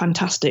these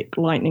fantastic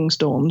lightning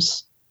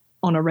storms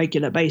on a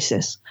regular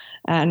basis,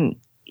 and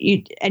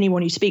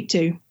anyone you speak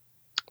to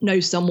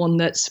knows someone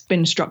that's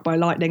been struck by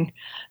lightning.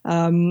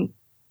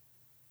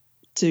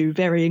 To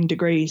varying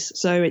degrees,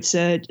 so it's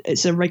a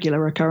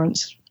regular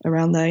occurrence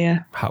around there. Yeah.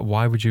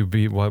 Why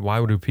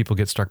would people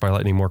get struck by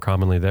lightning more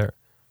commonly there?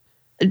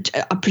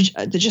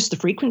 Just the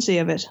frequency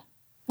of it.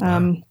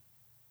 No,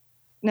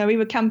 we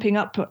were camping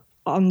up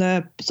on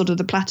the sort of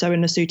the plateau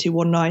in Lesotho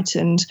one night,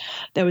 and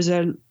there was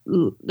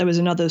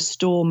another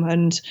storm,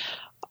 and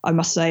I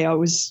must say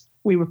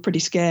we were pretty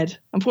scared.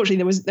 Unfortunately,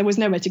 there was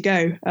nowhere to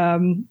go,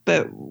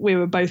 but we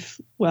were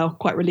both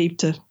quite relieved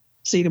to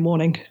see the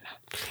morning.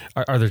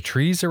 Are there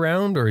trees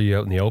around, or are you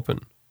out in the open?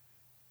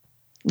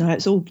 No,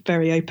 it's all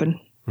very open.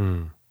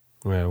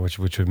 Yeah, which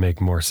would make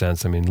more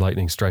sense. I mean,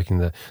 lightning striking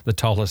the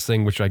tallest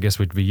thing, which I guess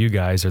would be you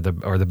guys, or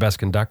the best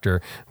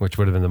conductor, which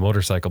would have been the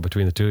motorcycle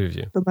between the two of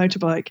you. The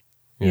motorbike.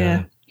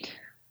 Yeah.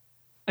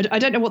 I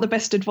don't know what the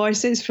best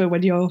advice is for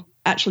when you're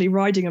actually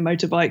riding a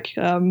motorbike.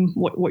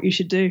 What you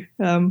should do.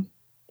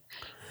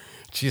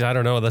 Geez, I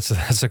don't know.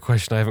 That's a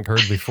question I haven't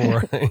heard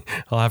before.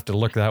 I'll have to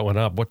look that one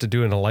up. What to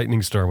do in a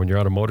lightning storm when you're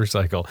on a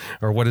motorcycle,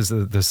 or what is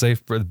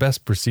the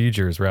best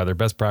procedures,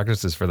 best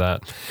practices for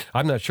that?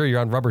 I'm not sure. You're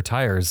on rubber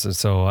tires,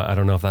 so I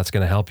don't know if that's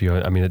going to help you.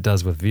 I mean, it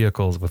does with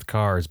vehicles, with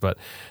cars, but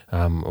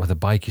with a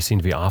bike, you seem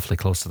to be awfully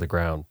close to the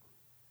ground.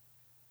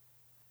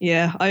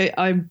 Yeah,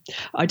 I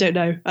don't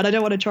know, and I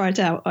don't want to try it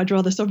out. I'd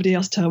rather somebody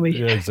else tell me.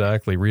 Yeah,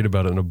 exactly. Read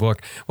about it in a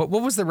book. What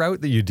was the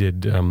route that you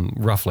did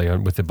roughly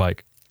with the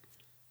bike?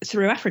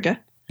 Through Africa?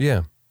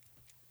 Yeah.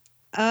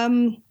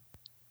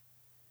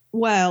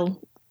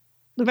 Well,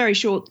 the very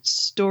short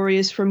story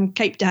is from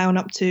Cape Town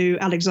up to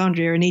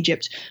Alexandria in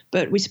Egypt,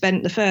 but we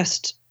spent the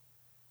first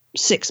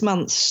 6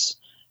 months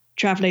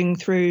traveling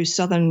through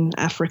southern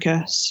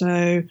Africa,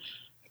 so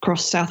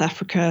across South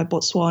Africa,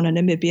 Botswana,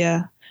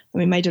 Namibia, and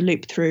we made a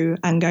loop through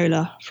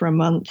Angola for a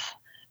month.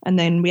 And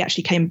then we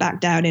actually came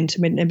back down into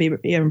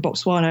Namibia and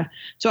Botswana.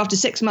 So after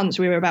 6 months,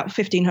 we were about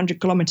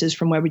 1,500 kilometers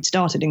from where we'd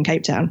started in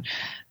Cape Town.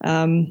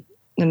 And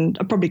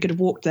I probably could have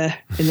walked there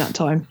in that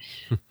time.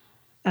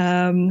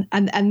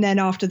 And then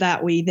after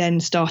that, we then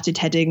started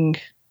heading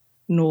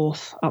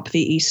north up the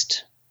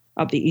east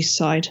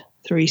side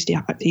through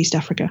East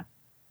Africa.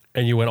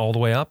 And you went all the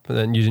way up, and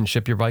then you didn't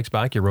ship your bikes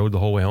back? You rode the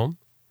whole way home?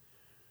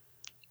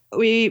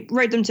 We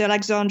rode them to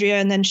Alexandria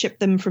and then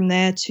shipped them from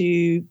there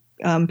to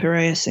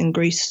Piraeus in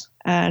Greece,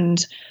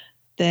 and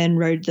then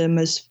rode them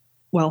as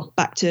well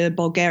back to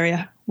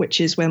Bulgaria,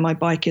 which is where my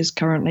bike is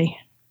currently.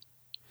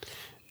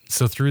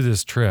 So through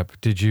this trip,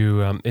 did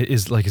you,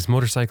 is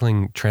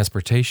motorcycling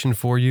transportation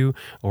for you,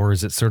 or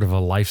is it sort of a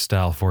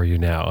lifestyle for you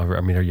now?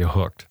 I mean, are you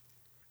hooked?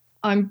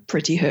 I'm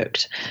pretty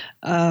hooked.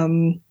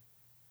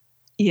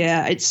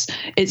 Yeah, it's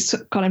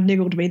kind of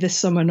niggled me this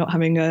summer not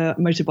having a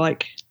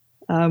motorbike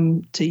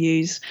to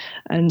use,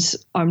 and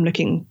I'm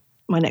looking.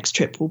 My next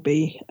trip will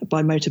be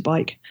by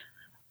motorbike.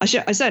 I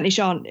certainly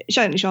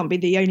shan't be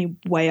the only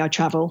way I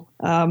travel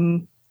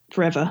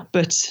forever,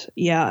 but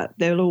yeah,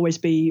 there'll always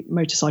be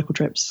motorcycle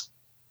trips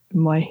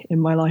in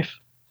my life.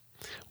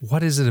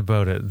 What is it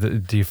about it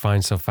that do you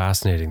find so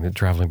fascinating, that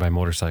traveling by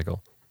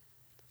motorcycle?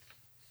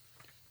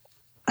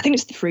 I think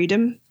it's the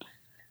freedom,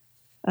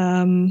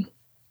 being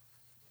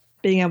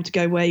able to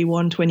go where you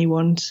want, when you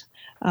want,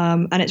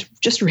 and it's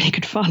just really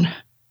good fun.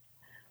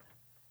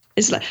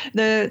 It's like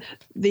the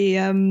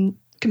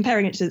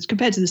compared to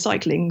the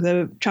cycling,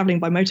 the traveling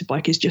by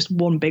motorbike is just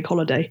one big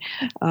holiday.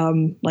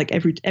 Like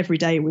every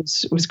day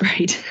was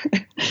great.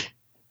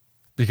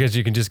 Because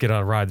you can just get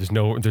on a ride. There's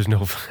no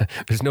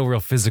real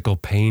physical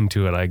pain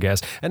to it, I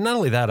guess. And not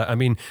only that, I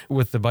mean,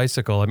 with the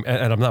bicycle, and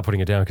I'm not putting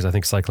it down because I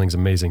think cycling's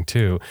amazing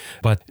too,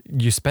 but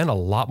you spend a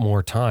lot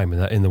more time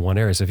in the one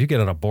area. So if you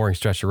get on a boring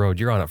stretch of road,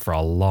 you're on it for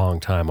a long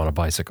time on a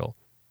bicycle.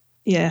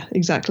 Yeah,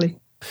 exactly.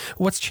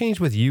 What's changed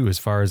with you as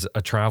far as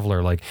a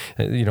traveler? Like,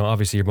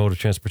 obviously your mode of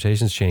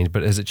transportation's changed,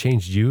 but has it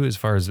changed you as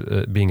far as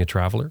being a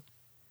traveler?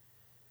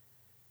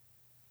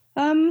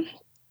 I'm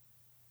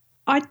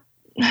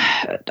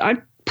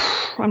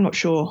not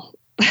sure.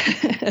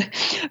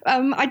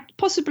 I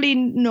possibly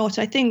not.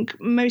 I think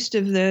most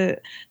of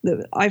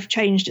I've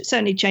changed. It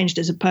certainly changed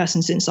as a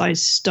person since I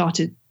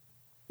started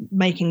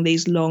making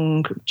these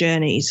long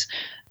journeys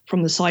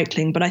from the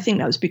cycling. But I think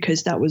that was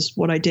because that was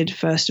what I did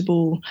first of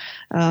all.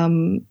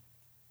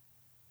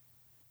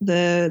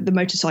 The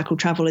motorcycle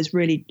travel is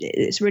really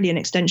an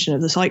extension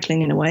of the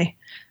cycling in a way.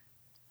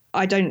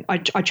 I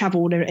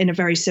travel in a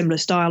very similar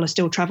style. I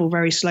still travel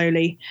very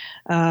slowly.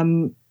 A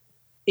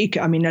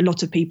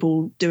lot of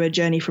people do a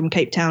journey from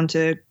Cape Town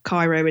to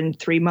Cairo in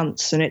 3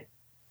 months, and it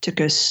took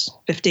us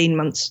 15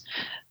 months.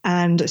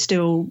 And I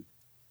still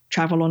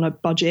travel on a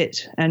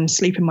budget and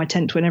sleep in my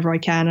tent whenever I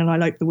can, and I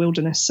like the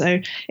wilderness. So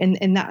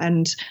in that,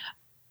 and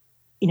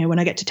when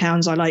I get to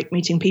towns, I like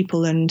meeting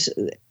people, and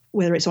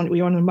whether it's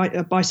you're on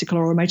a bicycle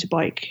or a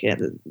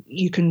motorbike,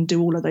 you can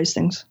do all of those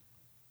things.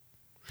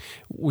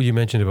 Well, you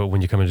mentioned about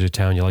when you come into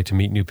town, you like to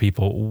meet new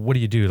people. What do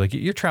you do? Like,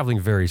 you're traveling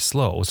very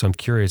slow, so I'm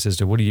curious as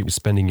to what are you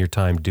spending your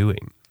time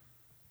doing?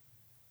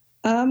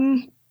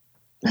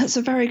 That's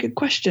a very good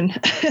question.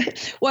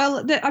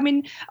 Well,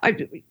 traveling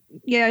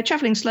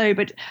slow,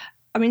 but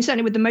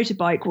certainly with the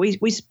motorbike, we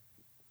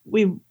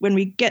when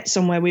we get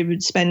somewhere, we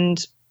would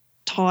spend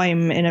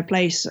time in a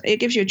place. It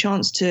gives you a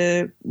chance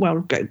to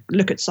go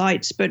look at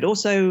sites, but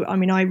also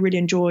I really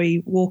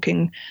enjoy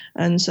walking,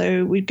 and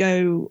so we'd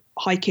go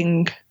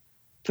hiking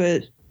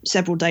for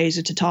several days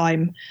at a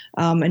time,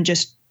 and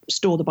just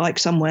store the bike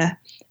somewhere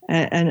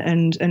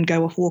and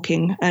go off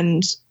walking.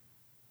 And so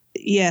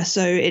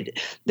the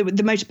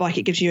motorbike,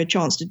 it gives you a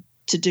chance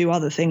to do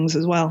other things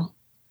as well.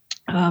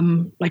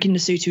 Like in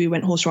Lesotho, we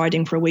went horse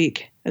riding for a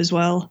week as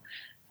well.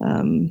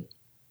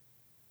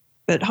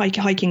 But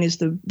hiking is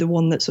the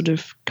one that sort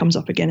of comes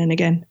up again and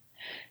again.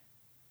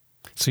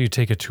 So you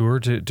take a tour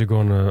to go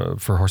on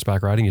for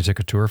horseback riding? You took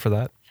a tour for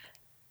that?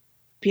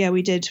 Yeah,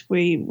 we did.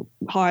 We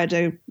hired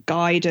a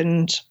guide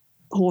and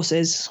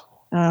horses,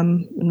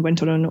 and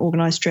went on an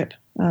organised trip.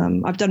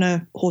 I've done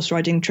a horse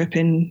riding trip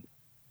in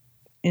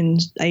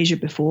Asia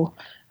before,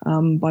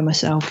 by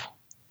myself,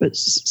 but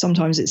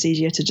sometimes it's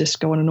easier to just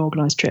go on an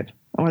organised trip.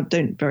 I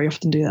don't very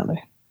often do that though.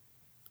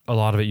 A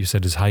lot of it, you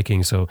said, is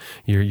hiking. So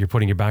you're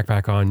putting your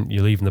backpack on,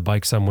 you're leaving the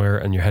bike somewhere,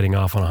 and you're heading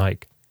off on a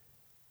hike.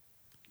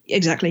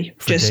 Exactly.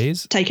 For just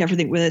days? Take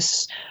everything with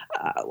us,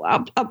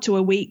 up to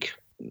a week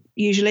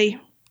usually.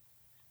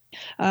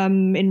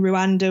 In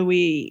Rwanda,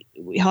 we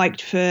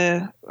hiked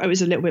for, it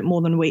was a little bit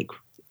more than a week.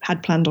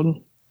 Had planned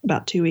on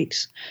about 2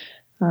 weeks.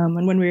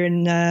 And when we were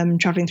in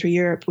traveling through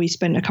Europe, we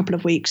spent a couple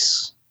of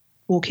weeks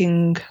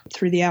walking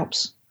through the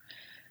Alps.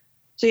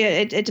 So yeah,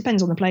 it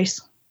depends on the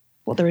place,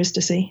 what there is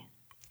to see.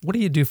 What do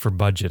you do for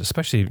budget?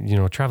 Especially,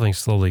 traveling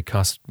slowly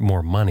costs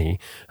more money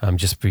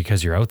just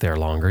because you're out there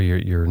longer.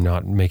 You're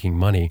not making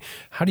money.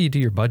 How do you do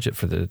your budget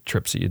for the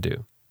trips that you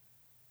do?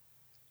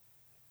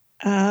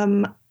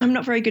 I'm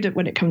not very good at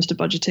when it comes to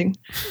budgeting.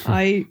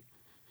 I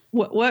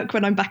work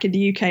when I'm back in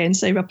the UK and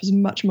save up as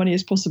much money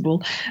as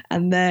possible.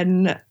 And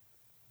then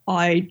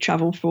I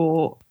travel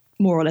for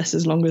more or less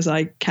as long as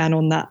I can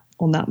on that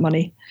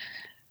money.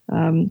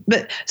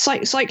 But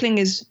cycling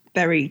is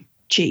very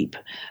cheap.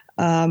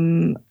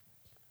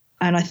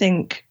 And I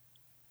think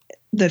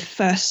the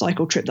first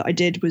cycle trip that I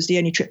did was the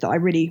only trip that I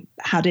really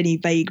had any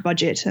vague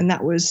budget. And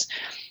that was,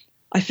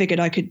 I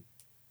figured I could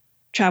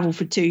travel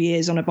for 2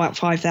 years on about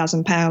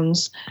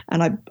 £5,000.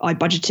 And I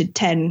budgeted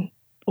 10,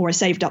 or I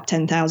saved up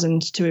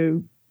 10,000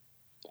 to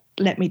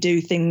let me do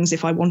things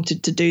if I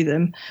wanted to do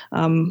them.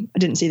 I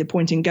didn't see the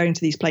point in going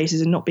to these places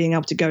and not being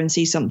able to go and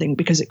see something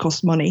because it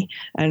costs money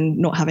and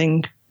not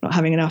having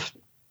enough.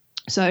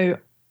 So,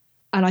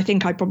 and I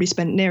think I probably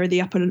spent nearer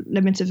the upper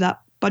limit of that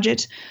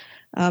budget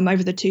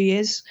over the 2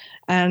 years.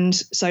 And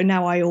so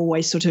now I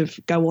always sort of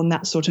go on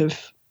that sort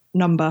of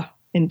number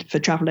for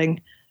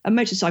traveling. And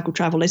motorcycle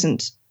travel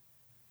isn't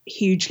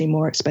hugely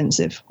more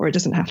expensive, or it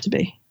doesn't have to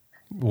be.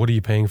 What are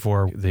you paying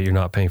for that you're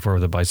not paying for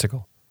with a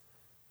bicycle?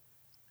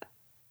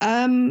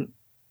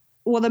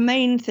 Well, the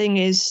main thing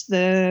is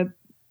the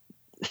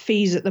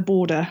fees at the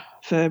border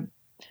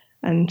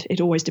and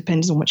it always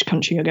depends on which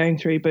country you're going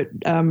through, but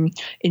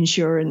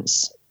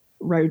insurance,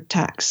 road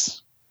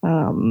tax,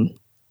 and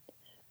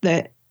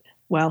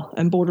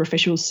border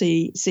officials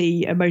see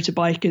a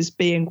motorbike as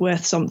being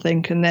worth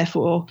something, and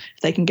therefore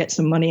if they can get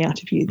some money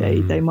out of you,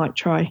 they might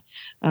try.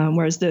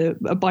 Whereas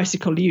a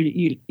bicycle,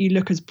 you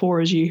look as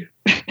poor as you,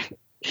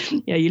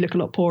 you look a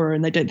lot poorer,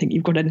 and they don't think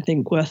you've got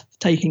anything worth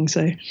taking.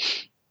 So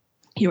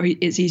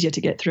it's easier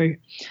to get through.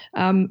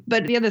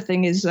 But the other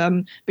thing is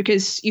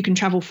because you can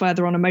travel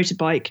further on a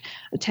motorbike,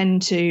 I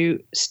tend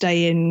to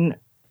stay in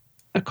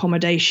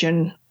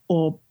accommodation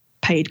or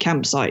paid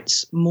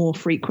campsites more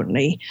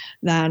frequently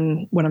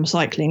than when I'm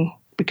cycling,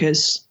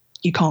 because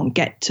you can't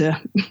get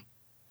to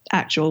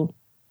actual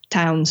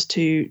towns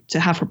to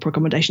have proper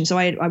accommodation. So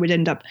I would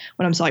end up,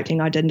 when I'm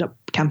cycling, I'd end up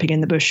camping in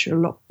the bush a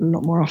lot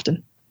more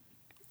often.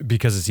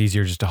 Because it's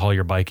easier just to haul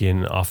your bike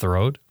in off the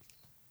road?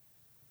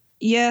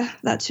 Yeah,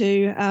 that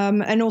too.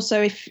 And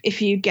also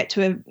if you get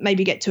to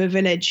a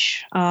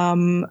village,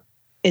 I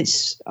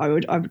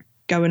would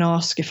go and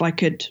ask if I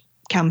could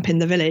camp in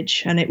the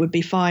village, and it would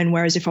be fine.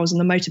 Whereas if I was on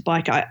the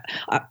motorbike,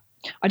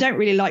 I don't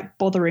really like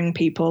bothering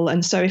people,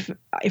 and so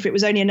if it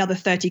was only another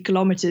 30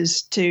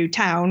 kilometers to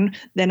town,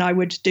 then I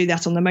would do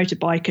that on the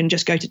motorbike and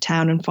just go to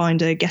town and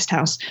find a guest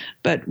house.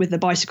 But with the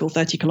bicycle,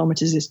 30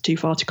 kilometers is too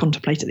far to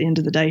contemplate at the end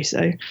of the day.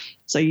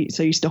 So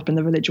you stop in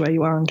the village where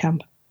you are and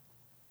camp.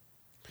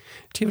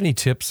 Do you have any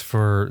tips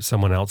for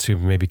someone else who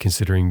may be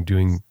considering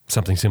doing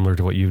something similar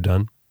to what you've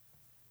done?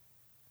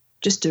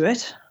 Just do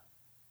it.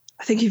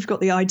 I think you've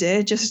got the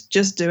idea.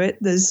 Just do it.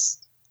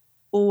 There's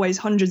always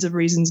hundreds of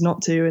reasons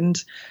not to,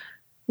 and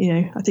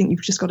I think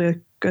you've just got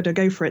to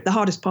go for it. The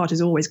hardest part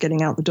is always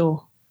getting out the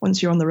door.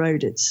 Once you're on the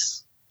road,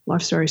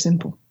 life's very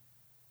simple.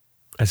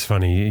 It's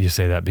funny you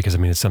say that, because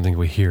it's something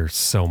we hear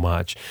so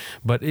much.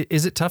 But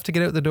is it tough to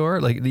get out the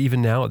door? Like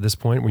even now at this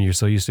point when you're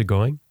so used to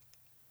going?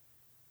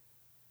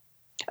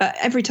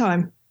 Every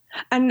time.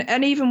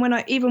 And even when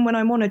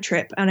I'm on a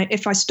trip, and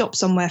if I stop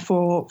somewhere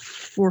for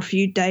a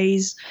few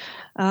days,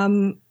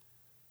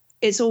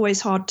 it's always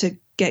hard to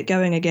get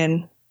going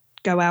again,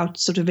 go out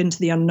sort of into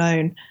the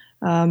unknown.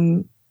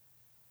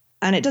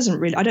 And it doesn't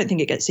really, I don't think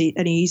it gets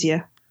any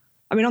easier.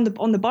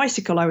 On the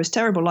bicycle, I was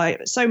terrible.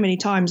 Like so many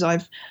times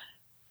I've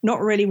not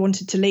really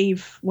wanted to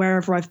leave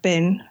wherever I've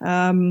been,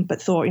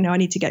 but thought, I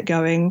need to get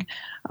going,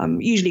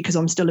 usually because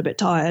I'm still a bit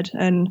tired.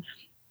 And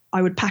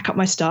I would pack up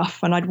my stuff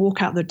and I'd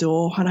walk out the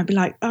door and I'd be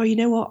like, oh, you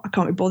know what? I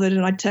can't be bothered.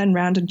 And I'd turn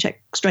around and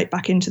check straight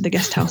back into the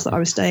guest house that I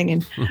was staying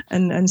in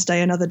and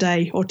stay another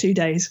day or 2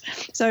 days.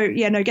 So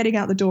getting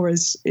out the door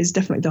is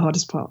definitely the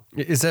hardest part.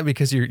 Is that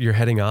because you're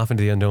heading off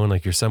into the unknown?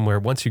 Like you're somewhere,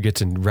 once you get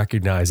to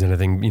recognize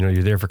anything,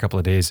 you're there for a couple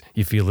of days,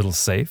 you feel a little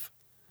safe?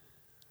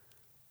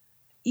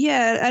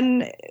 Yeah,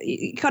 and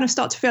you kind of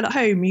start to feel at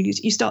home.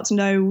 You start to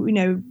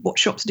know, what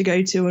shops to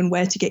go to and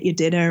where to get your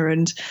dinner,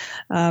 and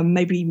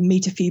maybe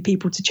meet a few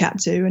people to chat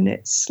to, and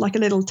it's like a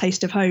little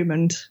taste of home.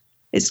 And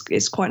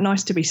it's quite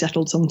nice to be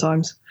settled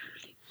sometimes.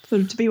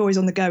 So to be always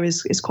on the go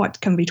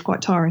can be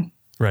quite tiring.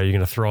 Right, you're going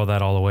to throw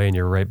that all away, and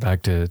you're right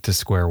back to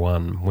square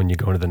one when you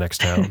go into the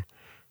next town.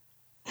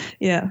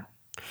 Yeah.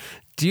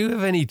 Do you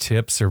have any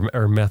tips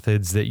or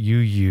methods that you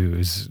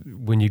use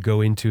when you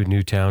go into a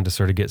new town to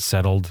sort of get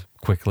settled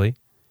quickly?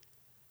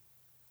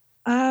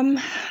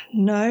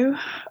 No,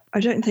 I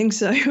don't think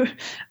so.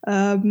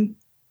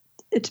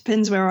 It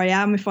depends where I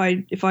am, if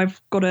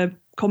I've got a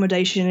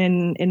accommodation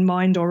in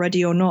mind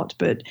already or not.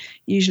 But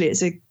usually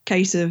it's a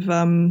case of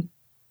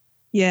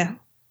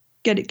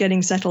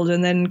getting settled,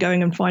 and then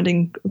going and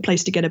finding a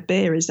place to get a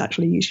beer is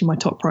actually usually my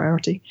top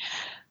priority.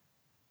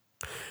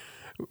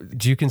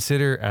 Do you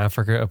consider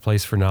Africa a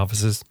place for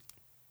novices?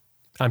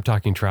 I'm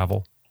talking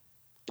travel.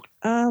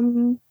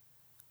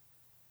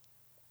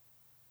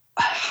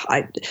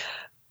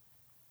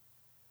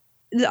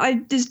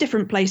 There's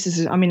different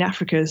places. I mean,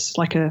 Africa is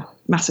like a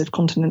massive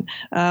continent.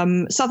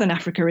 Southern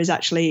Africa is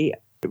actually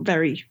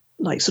very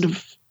like sort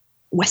of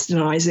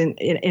westernized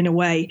in a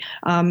way.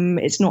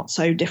 It's not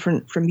so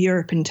different from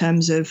Europe in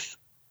terms of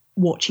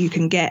what you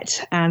can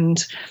get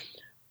and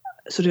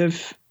sort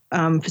of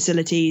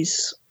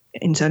facilities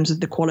in terms of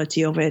the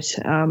quality of it.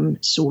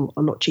 It's all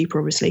a lot cheaper,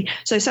 obviously.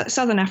 So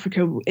Southern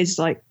Africa is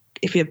like,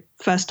 if your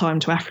first time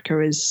to Africa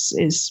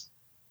is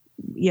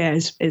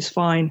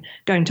fine.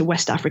 Going to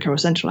West Africa or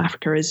Central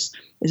Africa is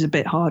a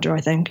bit harder, I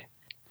think.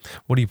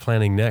 What are you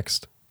planning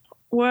next?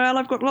 Well,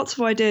 I've got lots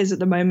of ideas at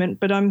the moment,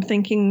 but I'm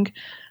thinking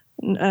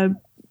a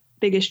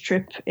biggest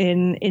trip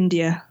in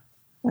India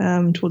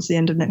towards the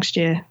end of next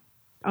year.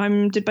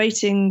 I'm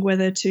debating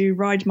whether to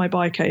ride my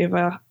bike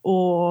over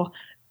or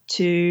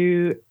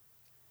to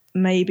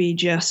maybe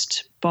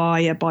just buy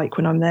a bike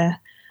when I'm there.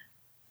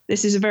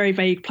 This is a very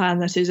vague plan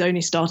that is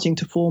only starting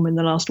to form in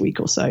the last week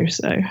or so.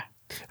 So,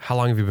 how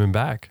long have you been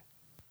back?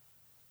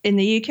 In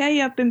the UK,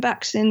 I've been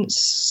back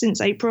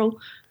since April.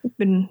 I've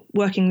been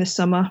working this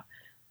summer.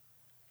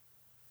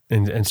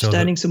 And so just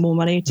earning some more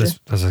money. As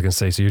I was going to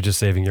say, so you're just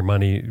saving your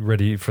money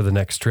ready for the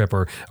next trip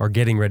or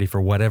getting ready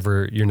for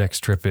whatever your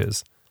next trip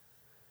is.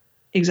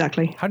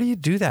 Exactly. How do you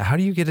do that? How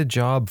do you get a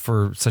job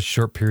for such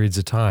short periods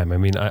of time? I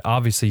mean,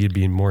 obviously you'd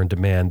be more in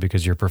demand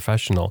because you're a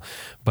professional,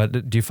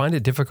 but do you find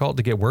it difficult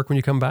to get work when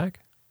you come back?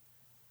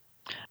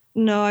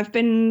 No, I've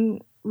been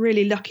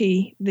really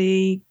lucky.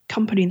 The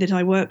company that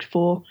I worked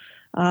for,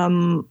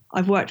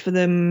 I've worked for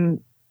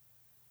them.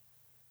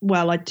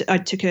 Well, I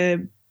took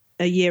a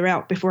year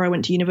out before I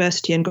went to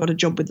university and got a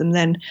job with them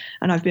then,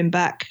 and I've been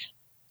back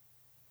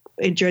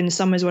during the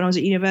summers when I was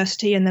at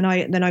university, and then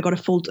I got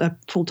a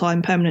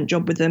full-time permanent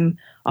job with them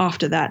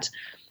after that.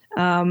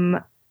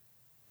 And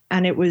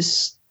it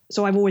was,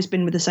 so I've always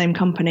been with the same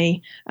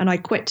company, and I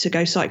quit to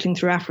go cycling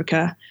through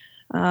Africa.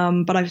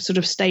 But I've sort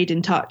of stayed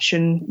in touch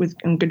and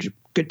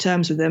good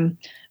terms with them.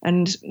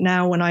 And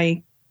now when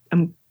I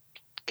am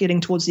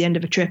getting towards the end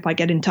of a trip, I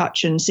get in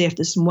touch and see if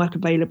there's some work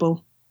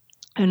available.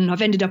 And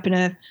I've ended up in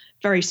a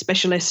very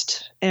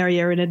specialist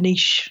area in a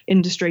niche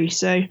industry.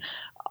 So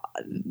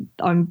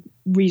I'm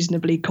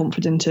reasonably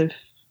confident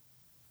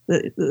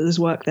that there's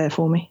work there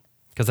for me.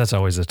 Because that's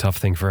always a tough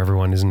thing for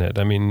everyone, isn't it?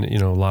 I mean,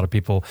 a lot of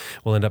people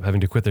will end up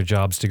having to quit their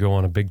jobs to go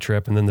on a big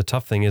trip. And then the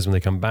tough thing is when they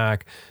come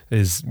back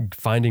is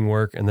finding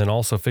work and then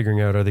also figuring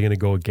out, are they going to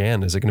go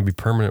again? Is it going to be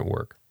permanent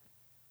work?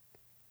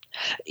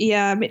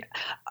 Yeah,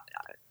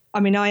 I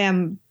mean, I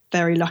am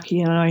very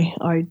lucky, and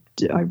I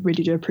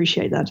really do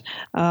appreciate that.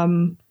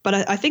 But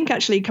I think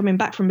actually coming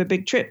back from a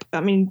big trip,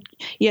 I mean,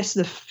 yes,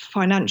 the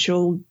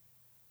financial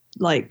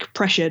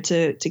pressure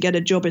to get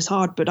a job is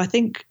hard, but I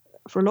think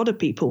for a lot of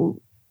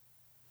people,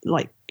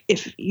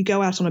 if you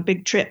go out on a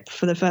big trip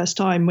for the first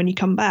time, when you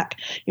come back,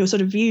 your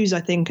sort of views,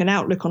 I think, and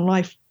outlook on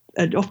life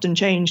are often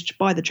changed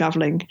by the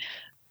traveling.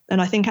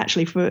 And I think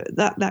actually for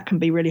that can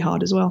be really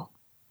hard as well.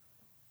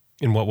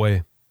 In what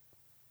way?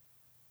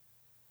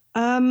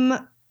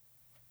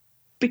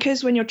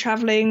 Because when you're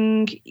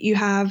traveling, you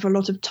have a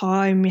lot of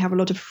time, you have a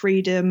lot of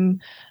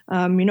freedom.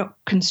 You're not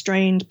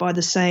constrained by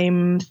the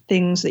same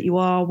things that you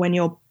are when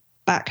you're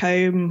back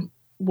home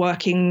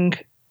working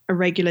a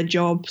regular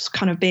job,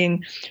 kind of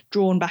being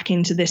drawn back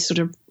into this sort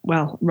of,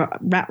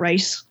 rat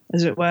race,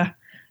 as it were.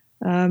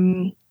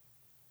 And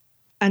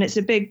it's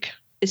a big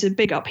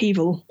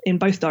upheaval in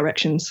both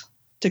directions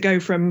to go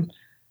from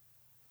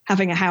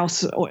having a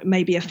house or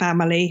maybe a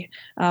family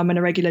and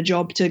a regular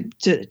job to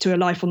a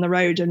life on the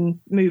road and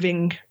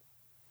moving,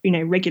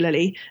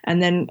 regularly.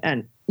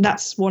 And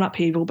that's one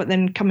upheaval, but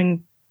then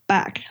coming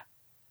back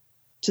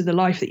to the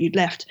life that you'd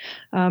left,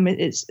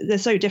 they're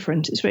so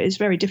different. It's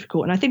very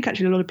difficult. And I think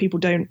actually a lot of people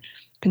don't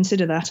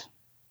consider that.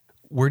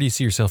 Where do you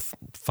see yourself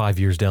 5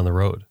 years down the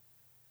road?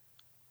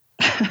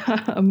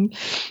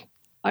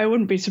 I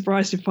wouldn't be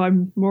surprised if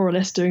I'm more or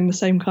less doing the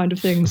same kind of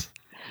things.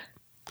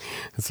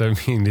 So,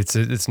 I mean,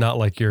 it's not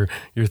like you're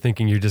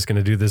thinking you're just going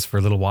to do this for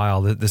a little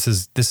while. This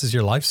is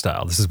your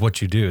lifestyle. This is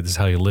what you do. This is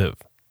how you live.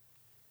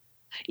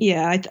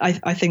 Yeah,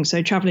 I think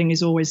so. Traveling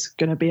is always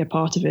going to be a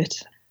part of it.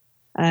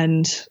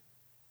 And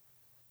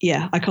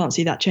yeah, I can't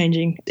see that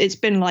changing. It's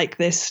been like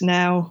this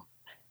now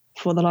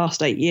for the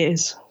last 8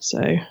 years. So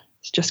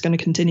it's just going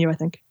to continue, I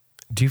think.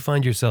 Do you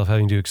find yourself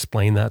having to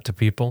explain that to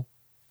people?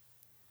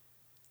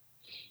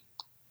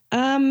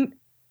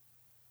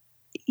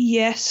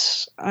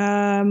 Yes.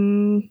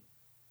 My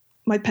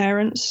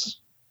parents,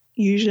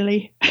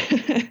 usually.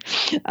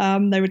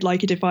 They would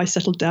like it if I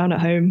settled down at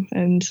home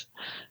and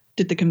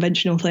did the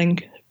conventional thing.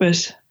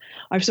 But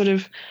I've sort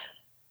of,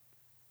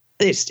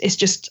 it's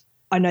just,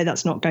 I know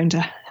that's not going to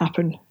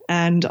happen.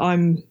 And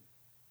I'm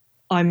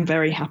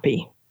very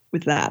happy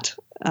with that.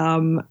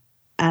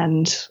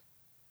 And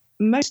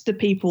most of the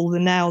people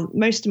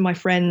most of my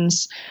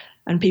friends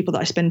and people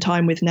that I spend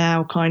time with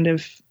now kind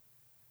of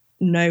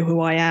know who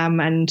I am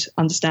and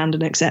understand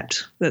and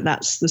accept that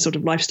that's the sort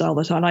of lifestyle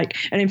that I like.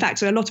 And in fact,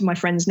 so a lot of my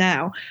friends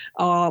now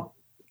are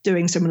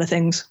doing similar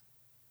things.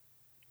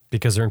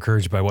 Because they're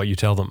encouraged by what you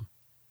tell them.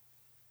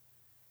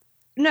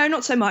 No,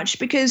 not so much,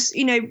 because,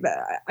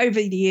 over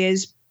the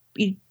years,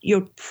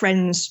 your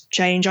friends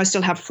change. I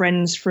still have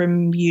friends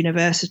from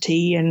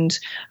university and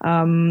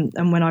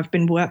when I've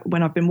been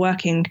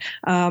working,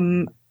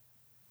 and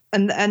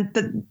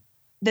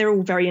they're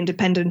all very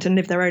independent and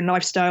live their own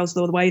lifestyles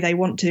the way they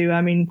want to.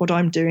 I mean, what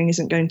I'm doing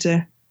isn't going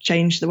to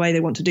change the way they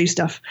want to do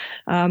stuff,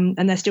 and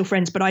they're still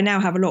friends. But I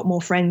now have a lot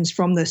more friends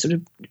from the sort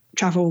of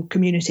travel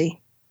community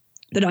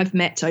that I've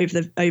met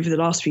over the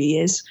last few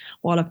years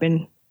while I've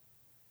been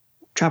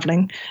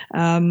traveling,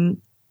 and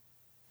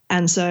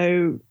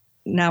so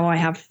now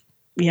I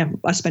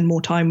spend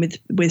more time with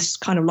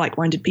kind of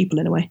like-minded people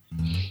in a way.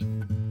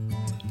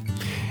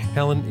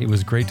 Helen, it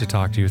was great to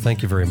talk to you.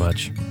 Thank you very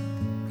much.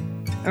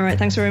 All right,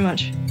 thanks very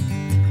much.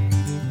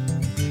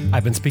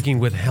 I've been speaking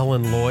with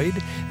Helen Lloyd,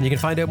 and you can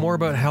find out more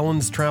about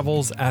Helen's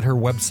travels at her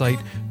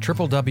website,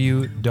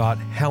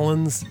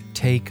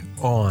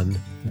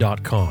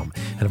 www.helenstakeon.com.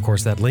 And of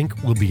course, that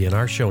link will be in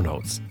our show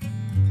notes.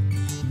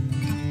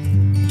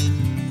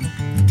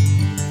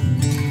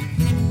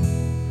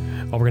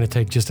 Well, we're going to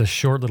take just a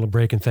short little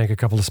break and thank a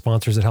couple of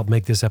sponsors that helped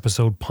make this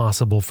episode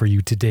possible for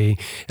you today.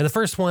 And the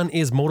first one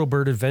is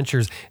Motobird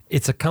Adventures.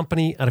 It's a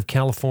company out of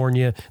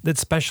California that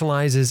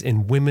specializes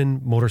in women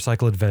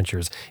motorcycle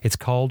adventures. It's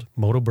called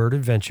Motobird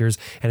Adventures,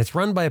 and it's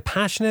run by a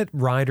passionate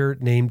rider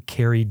named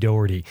Carrie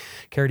Doherty.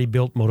 Carrie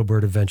built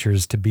Motobird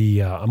Adventures to be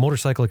a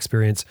motorcycle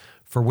experience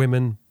for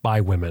women by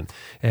women.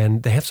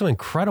 And they have some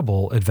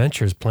incredible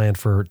adventures planned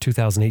for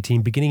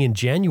 2018, beginning in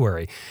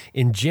January.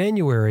 In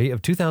January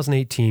of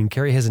 2018,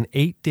 Carrie has an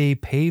 8-day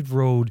paved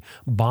road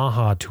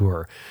Baja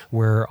tour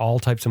where all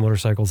types of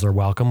motorcycles are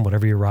welcome.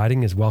 Whatever you're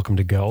riding is welcome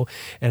to go.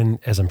 And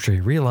as I'm sure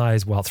you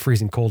realize, while it's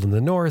freezing cold in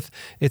the north,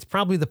 it's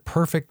probably the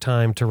perfect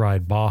time to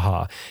ride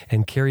Baja.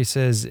 And Carrie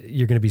says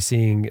you're going to be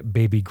seeing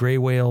baby gray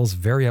whales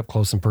very up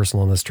close and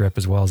personal on this trip,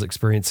 as well as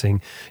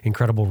experiencing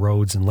incredible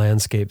roads and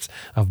landscapes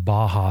of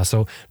Baja.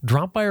 So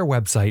drop by our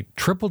website,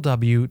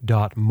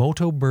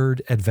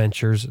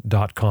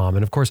 www.motobirdadventures.com.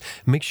 And of course,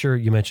 make sure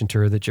you mention to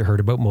her that you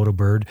heard about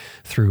Motobird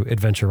through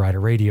Adventure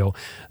Rider Radio.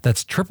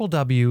 That's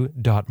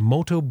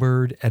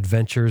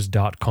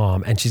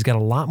www.motobirdadventures.com. And she's got a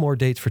lot more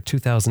dates for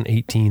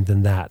 2018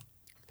 than that.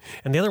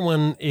 And the other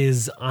one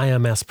is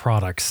IMS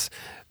Products,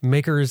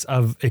 makers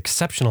of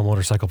exceptional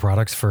motorcycle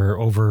products for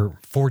over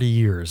 40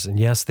 years. And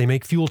yes, they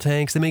make fuel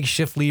tanks, they make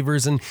shift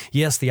levers, and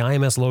yes, the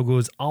IMS logo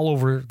is all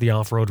over the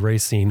off-road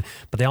race scene,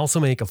 but they also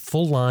make a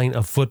full line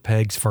of foot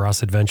pegs for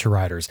us adventure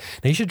riders.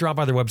 Now you should drop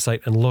by their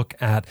website and look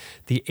at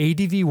the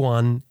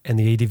ADV1 and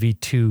the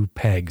ADV2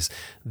 pegs.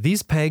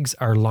 These pegs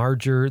are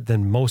larger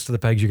than most of the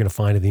pegs you're going to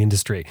find in the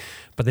industry,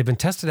 but they've been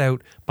tested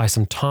out by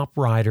some top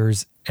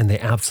riders and they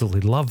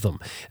absolutely love them.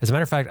 As a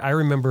matter of fact, I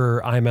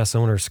remember IMS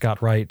owner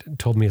Scott Wright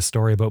told me a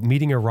story about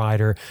meeting a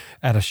rider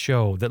at a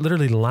show that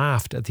literally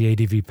laughed at the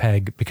ADV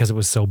peg because it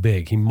was so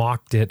big. He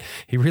mocked it.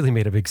 He really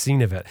made a big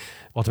scene of it.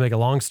 Well, to make a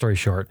long story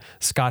short,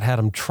 Scott had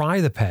him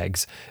try the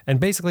pegs, and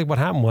basically what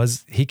happened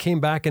was he came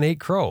back and ate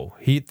crow.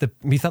 He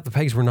thought the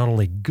pegs were not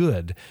only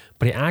good,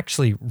 but he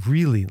actually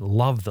really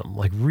loved them,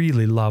 like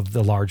really loved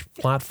the large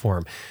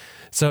platform.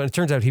 So it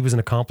turns out he was an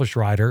accomplished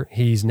rider.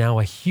 He's now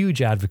a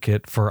huge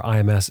advocate for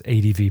IMS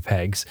ADV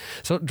pegs.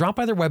 So drop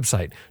by their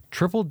website,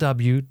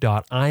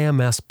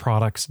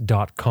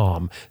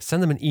 www.imsproducts.com.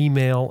 Send them an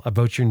email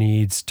about your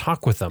needs,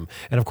 talk with them.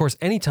 And of course,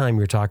 anytime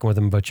you're talking with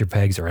them about your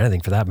pegs or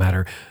anything for that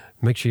matter,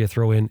 make sure you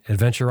throw in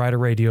Adventure Rider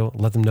Radio.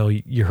 Let them know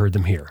you heard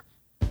them here.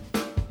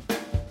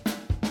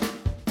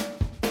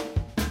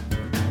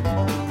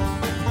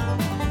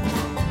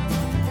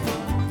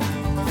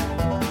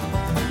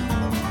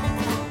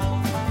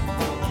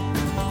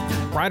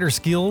 Rider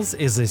Skills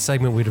is a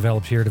segment we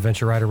developed here at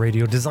Adventure Rider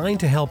Radio designed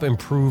to help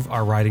improve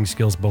our riding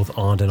skills both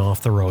on and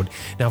off the road.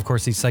 Now, of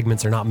course, these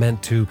segments are not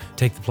meant to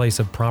take the place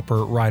of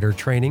proper rider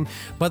training,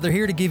 but they're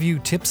here to give you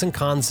tips and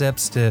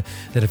concepts that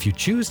if you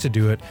choose to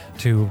do it,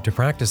 to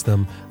practice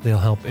them, they'll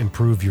help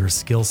improve your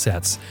skill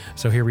sets.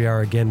 So here we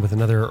are again with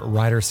another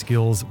Rider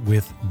Skills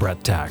with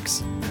Brett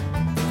Tax.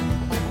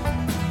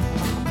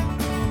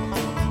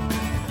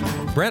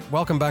 Brett,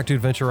 welcome back to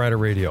Adventure Rider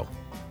Radio.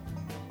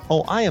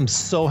 Oh, I am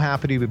so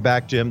happy to be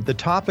back, Jim. The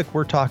topic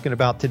we're talking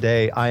about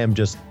today, I am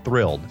just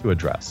thrilled to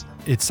address.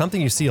 it's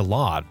something you see a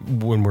lot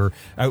when we're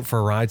out for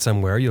a ride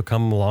somewhere. You'll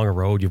come along a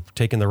road, you've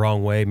taken the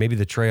wrong way, maybe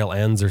the trail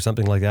ends or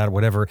something like that, or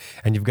whatever,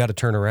 and you've got to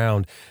turn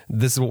around.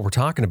 This is what we're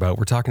talking about.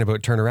 We're talking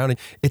about turn around.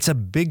 It's a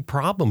big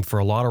problem for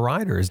a lot of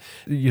riders.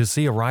 You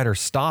see a rider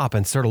stop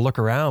and sort of look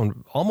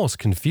around almost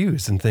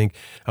confused and think,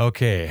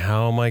 okay,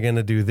 how am I going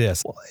to do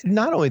this? Well,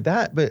 not only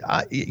that, but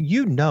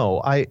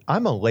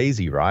I'm a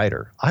lazy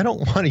rider. I don't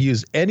want to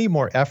use any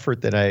more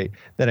effort than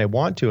I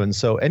want to. And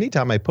so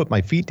anytime I put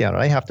my feet down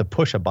and I have to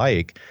push a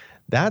bike,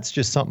 that's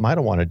just something I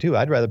don't want to do.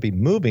 I'd rather be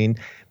moving.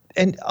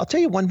 And I'll tell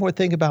you one more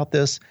thing about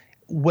this.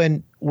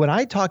 When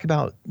I talk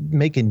about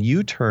making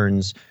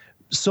U-turns,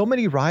 so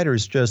many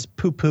riders just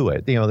poo-poo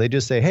it. They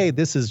just say, hey,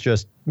 this is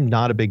just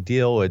not a big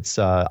deal. It's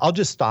I'll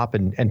just stop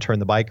and turn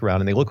the bike around.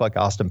 And they look like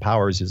Austin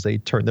Powers as they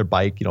turn their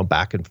bike,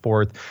 back and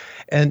forth.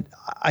 And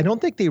I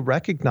don't think they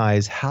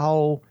recognize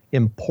how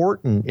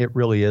important it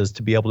really is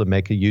to be able to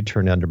make a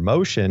U-turn under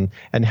motion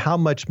and how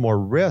much more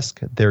risk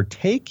they're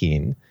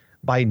taking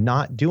by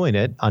not doing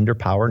it under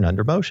power and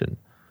under motion.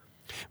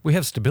 We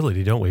have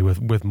stability, don't we?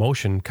 With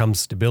motion comes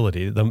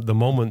stability. The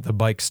moment the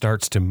bike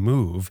starts to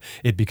move,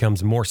 it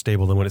becomes more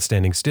stable than when it's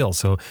standing still.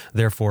 So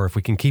therefore, if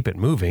we can keep it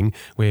moving,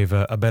 we have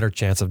a better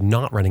chance of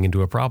not running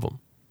into a problem.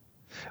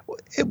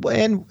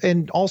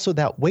 And also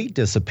that weight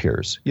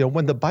disappears.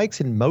 When the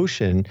bike's in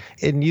motion,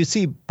 and you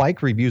see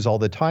bike reviews all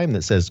the time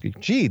that says,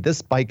 gee,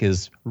 this bike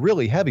is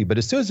really heavy. But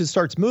as soon as it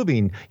starts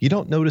moving, you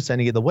don't notice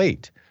any of the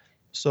weight.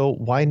 So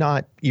why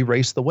not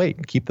erase the weight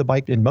and keep the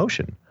bike in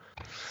motion?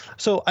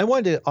 So I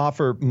wanted to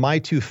offer my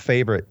two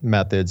favorite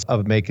methods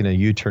of making a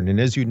U-turn. And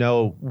as you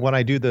know, when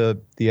I do the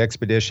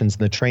expeditions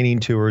and the training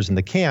tours and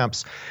the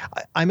camps,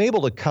 I'm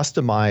able to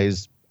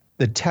customize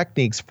the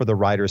techniques for the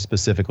rider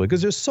specifically,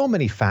 because there's so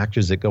many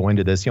factors that go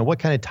into this. What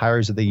kind of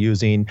tires are they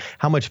using?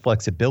 How much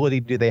flexibility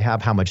do they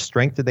have? How much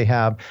strength do they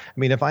have? I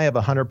mean, if I have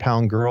a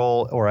 100-pound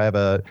girl or I have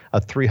a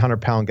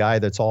 300-pound guy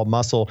that's all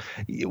muscle,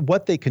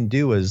 what they can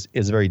do is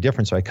very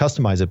different. So I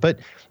customize it. But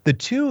the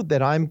two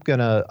that I'm going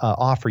to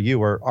offer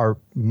you are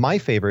my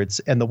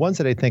favorites and the ones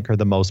that I think are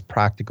the most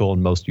practical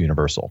and most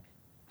universal.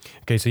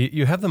 Okay, so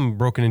you have them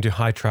broken into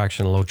high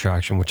traction and low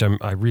traction, which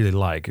I really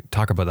like.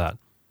 Talk about that.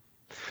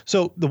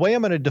 So the way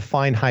I'm going to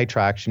define high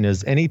traction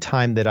is any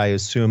time that I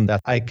assume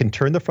that I can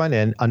turn the front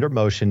end under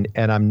motion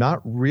and I'm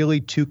not really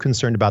too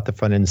concerned about the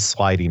front end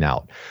sliding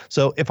out.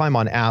 So if I'm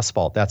on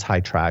asphalt, that's high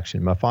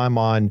traction. If I'm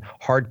on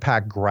hard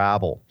packed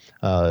gravel,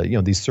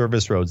 these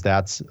service roads,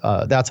 that's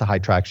a high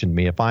traction to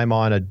me. If I'm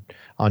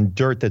on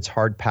dirt that's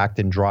hard packed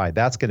and dry,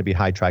 that's going to be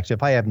high traction.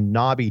 If I have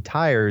knobby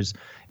tires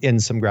in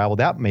some gravel,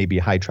 that may be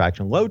high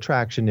traction. Low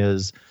traction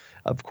is,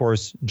 of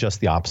course, just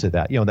the opposite of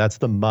that. That's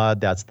the mud,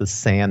 that's the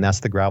sand,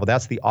 that's the gravel,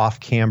 that's the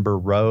off-camber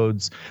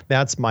roads.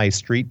 That's my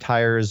street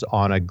tires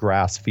on a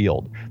grass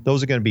field.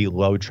 Those are going to be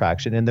low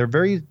traction. And they're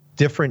very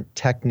different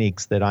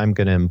techniques that I'm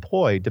going to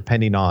employ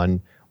depending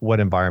on what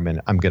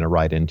environment I'm going to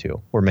ride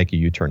into or make a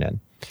U-turn in.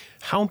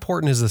 How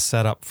important is the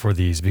setup for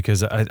these?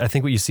 Because I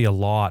think what you see a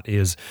lot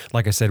is,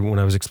 like I said when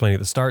I was explaining at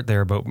the start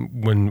there, but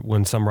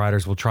when some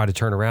riders will try to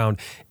turn around,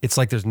 it's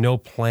like there's no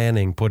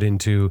planning put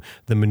into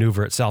the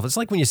maneuver itself. It's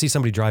like when you see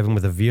somebody driving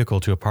with a vehicle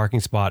to a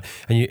parking spot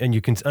and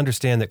you can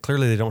understand that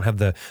clearly they don't have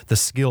the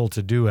skill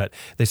to do it.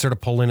 They sort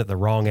of pull in at the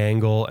wrong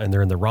angle and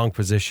they're in the wrong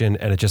position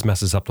and it just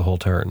messes up the whole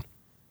turn.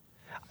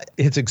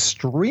 It's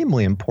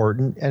extremely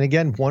important. And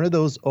again, one of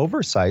those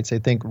oversights I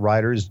think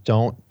riders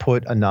don't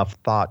put enough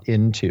thought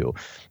into.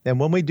 And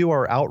when we do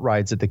our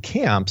outrides at the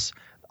camps,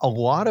 a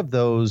lot of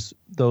those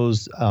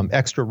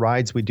extra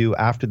rides we do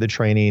after the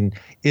training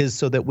is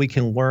so that we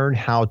can learn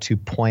how to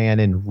plan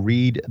and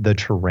read the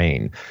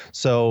terrain.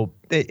 So,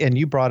 and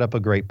you brought up a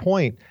great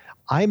point.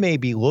 I may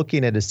be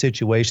looking at a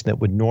situation that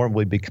would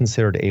normally be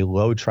considered a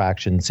low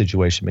traction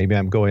situation. Maybe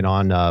I'm going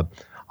on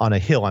a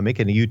hill. I'm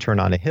making a U-turn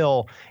on a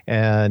hill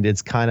and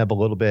it's kind of a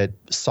little bit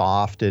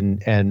soft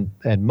and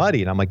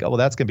muddy. And I'm like, oh, well,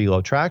 that's going to be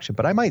low traction.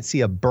 But I might see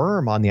a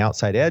berm on the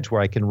outside edge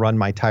where I can run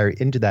my tire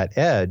into that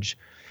edge.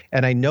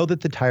 And I know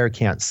that the tire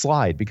can't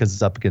slide because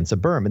it's up against a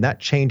berm, and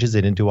that changes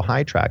it into a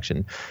high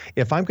traction.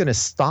 If I'm going to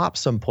stop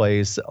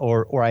someplace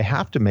or I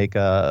have to make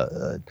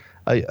a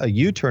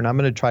U-turn, I'm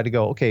going to try to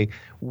go, okay,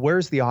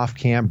 where's the off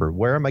camber?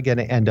 Where am I going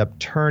to end up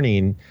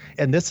turning?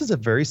 And this is a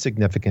very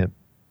significant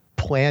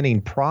planning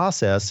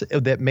process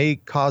that may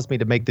cause me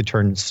to make the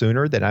turn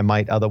sooner than I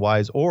might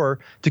otherwise, or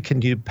to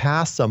continue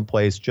past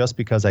someplace just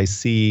because I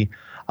see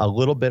a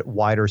little bit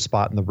wider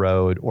spot in the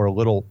road or a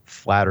little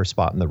flatter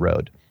spot in the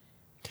road.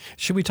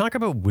 Should we talk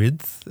about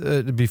width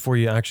before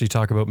you actually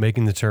talk about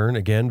making the turn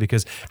again?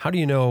 Because how do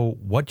you know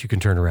what you can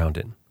turn around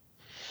in?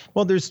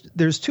 Well,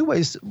 there's two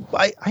ways.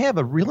 I have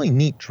a really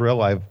neat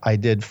drill I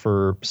did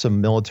for some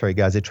military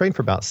guys. I trained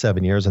for about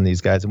 7 years on these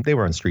guys, and they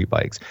were on street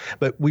bikes.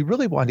 But we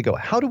really wanted to go,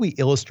 how do we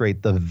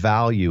illustrate the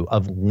value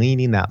of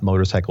leaning that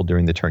motorcycle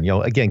during the turn?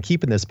 Again,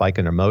 keeping this bike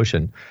under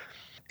motion.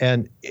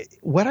 And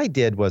what I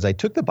did was I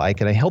took the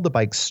bike and I held the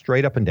bike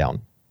straight up and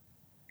down.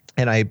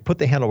 and I put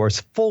the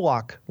handlebars full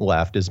lock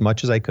left as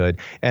much as I could,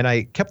 and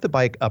I kept the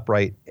bike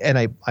upright, and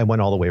I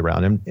went all the way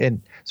around.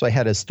 And so I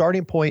had a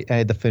starting point and I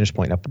had the finish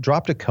point. I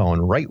dropped a cone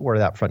right where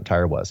that front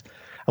tire was.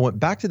 I went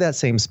back to that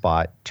same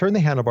spot, turned the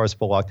handlebars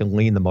full locked, and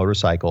leaned the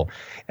motorcycle.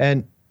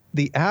 And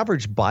the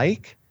average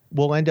bike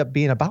will end up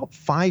being about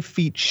 5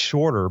 feet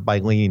shorter by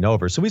leaning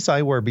over. So we saw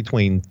anywhere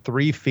between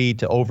 3 feet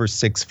to over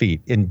 6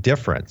 feet in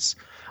difference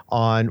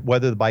on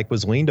whether the bike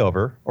was leaned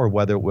over or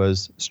whether it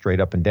was straight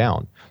up and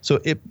down. So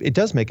it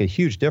does make a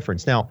huge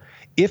difference. Now,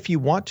 if you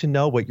want to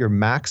know what your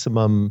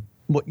maximum,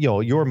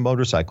 your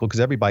motorcycle, because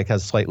every bike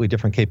has slightly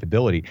different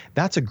capability,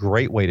 that's a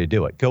great way to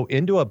do it. Go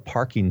into a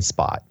parking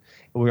spot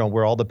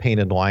where all the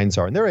painted lines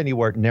are. And they're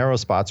anywhere, narrow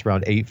spots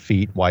around 8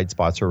 feet, wide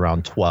spots are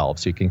around 12.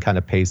 So you can kind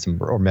of pace them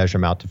or measure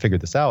them out to figure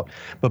this out.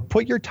 But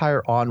put your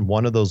tire on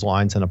one of those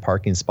lines in a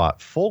parking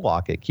spot, full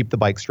lock it, keep the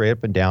bike straight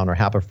up and down, or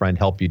have a friend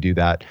help you do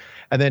that.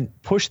 And then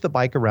push the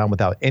bike around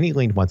without any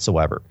lean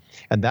whatsoever.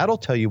 And that'll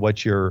tell you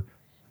what your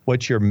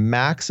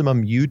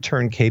maximum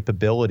U-turn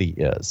capability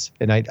is.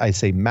 And I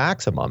say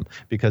maximum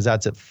because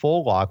that's at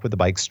full lock with the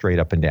bike straight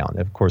up and down.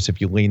 Of course,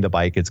 if you lean the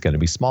bike, it's going to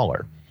be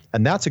smaller.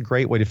 And that's a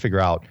great way to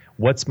figure out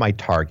what's my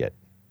target.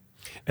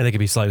 And it can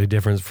be slightly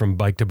different from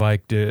bike to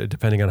bike,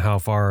 depending on how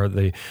far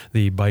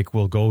the bike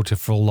will go to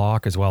full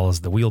lock, as well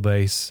as the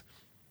wheelbase.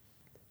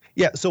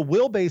 Yeah, so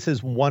wheelbase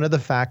is one of the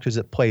factors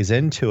that plays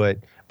into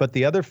it, but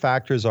the other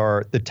factors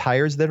are the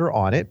tires that are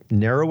on it.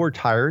 Narrower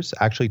tires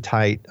actually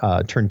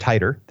turn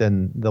tighter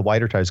than the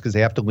wider tires because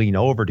they have to lean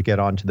over to get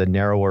onto the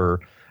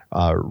narrower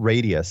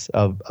radius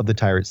of the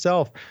tire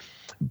itself.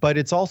 But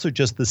it's also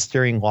just the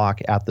steering lock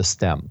at the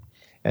stem.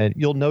 And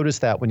you'll notice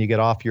that when you get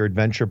off your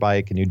adventure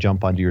bike and you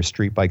jump onto your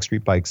street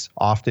bikes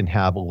often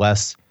have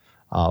less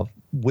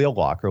wheel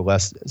lock or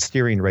less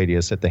steering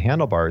radius at the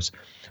handlebars.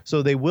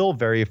 So they will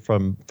vary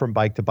from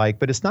bike to bike,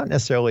 but it's not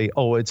necessarily,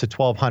 it's a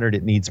 1200,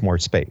 it needs more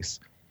space,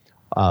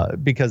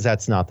 because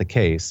that's not the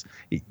case.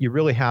 You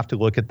really have to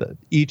look at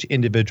each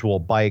individual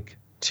bike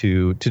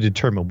to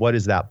determine what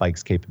is that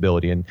bike's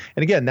capability. And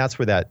again, that's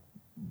where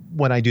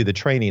when I do the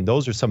training,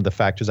 those are some of the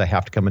factors I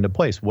have to come into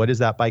place. What is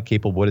that bike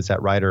capable? What is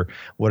that rider?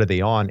 What are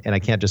they on? And I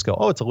can't just go,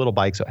 it's a little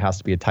bike, so it has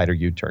to be a tighter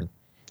U-turn.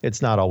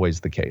 It's not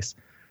always the case.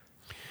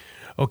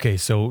 Okay,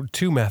 so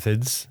 2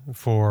 methods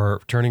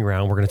for turning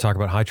around. We're going to talk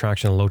about high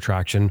traction and low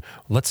traction.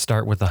 Let's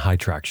start with the high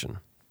traction.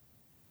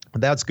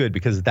 That's good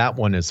because that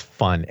one is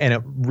fun, and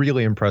it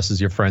really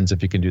impresses your friends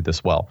if you can do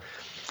this well.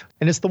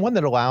 And it's the one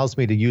that allows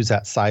me to use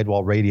that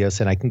sidewall radius,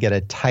 and I can get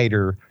a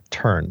tighter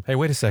turn. Hey,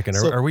 wait a second.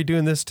 Are we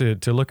doing this to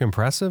look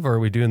impressive, or are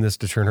we doing this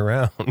to turn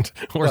around?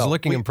 Or is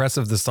looking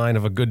impressive the sign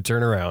of a good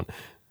turnaround?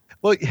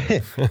 Well,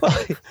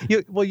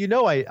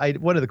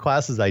 one of the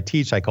classes I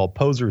teach, I call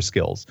poser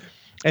skills.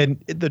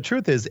 And the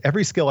truth is,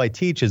 every skill I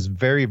teach is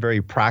very,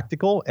 very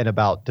practical and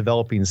about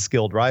developing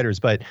skilled riders,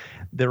 but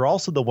they're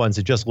also the ones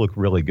that just look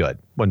really good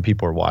when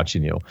people are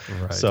watching you.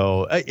 Right.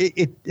 So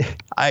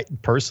I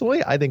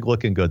personally think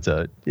looking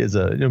good is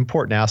an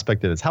important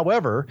aspect of this.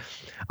 However,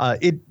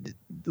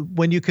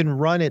 when you can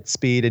run at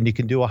speed and you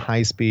can do a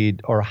high speed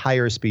or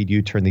higher speed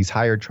U-turn, these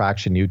higher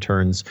traction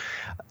U-turns,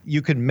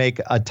 you can make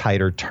a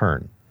tighter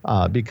turn.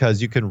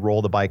 Because you can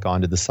roll the bike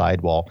onto the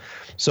sidewall.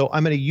 So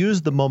I'm going to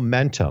use the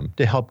momentum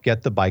to help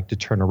get the bike to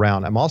turn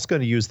around. I'm also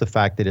going to use the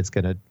fact that it's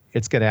going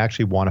to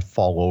actually want to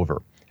fall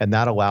over, and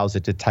that allows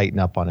it to tighten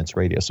up on its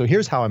radius. So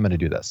here's how I'm going to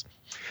do this.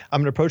 I'm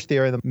going to approach the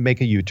area and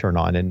make a U-turn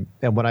on. And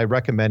what I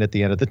recommend at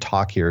the end of the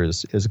talk here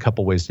is a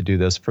couple ways to do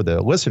this for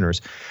the listeners.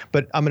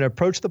 But I'm going to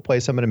approach the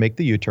place, I'm going to make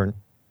the U-turn.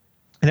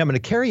 And I'm going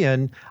to carry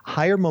in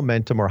higher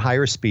momentum or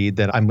higher speed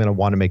than I'm going to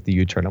want to make the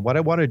U-turn. And what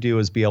I want to do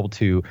is be able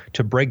to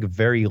brake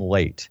very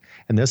late.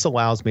 And this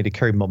allows me to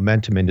carry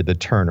momentum into the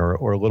turn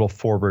or a little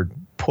forward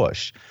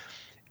push.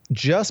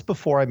 Just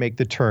before I make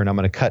the turn, I'm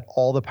going to cut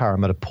all the power.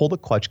 I'm going to pull the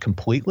clutch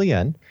completely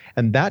in.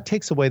 And that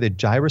takes away the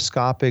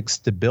gyroscopic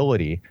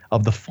stability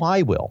of the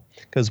flywheel.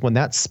 Because when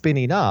that's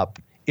spinning up,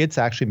 it's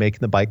actually making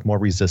the bike more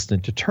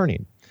resistant to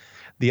turning.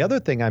 The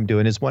other thing I'm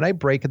doing is when I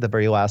brake at the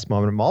very last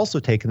moment, I'm also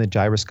taking the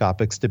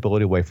gyroscopic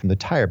stability away from the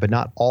tire, but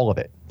not all of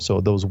it.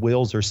 So those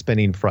wheels are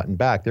spinning front and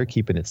back. They're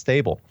keeping it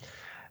stable.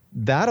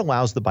 That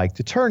allows the bike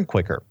to turn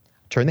quicker.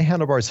 Turn the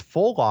handlebars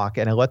full lock,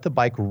 and I let the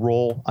bike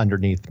roll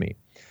underneath me.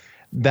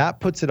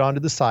 That puts it onto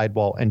the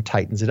sidewall and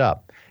tightens it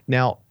up.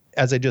 Now,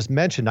 as I just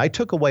mentioned, I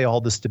took away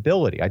all the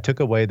stability. I took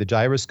away the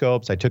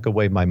gyroscopes. I took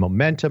away my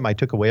momentum. I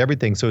took away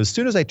everything. So as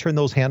soon as I turn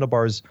those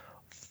handlebars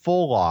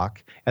full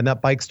lock and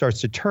that bike starts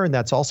to turn,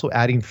 that's also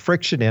adding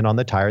friction in on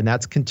the tire, and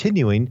that's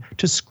continuing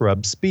to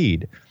scrub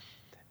speed.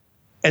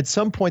 At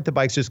some point, the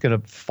bike's just going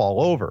to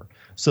fall over.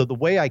 So the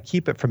way I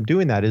keep it from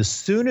doing that is as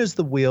soon as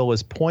the wheel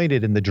is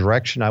pointed in the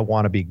direction I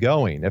want to be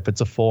going, if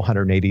it's a full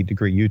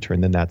 180-degree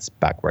U-turn, then that's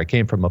back where I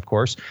came from, of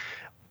course.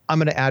 I'm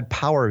going to add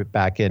power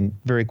back in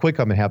very quick.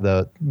 I'm going to have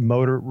the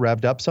motor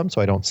revved up some so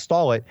I don't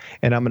stall it.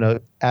 And I'm going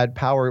to add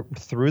power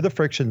through the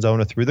friction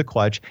zone or through the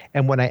clutch.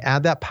 And when I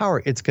add that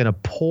power, it's going to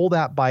pull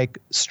that bike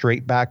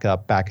straight back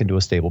up, back into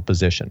a stable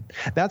position.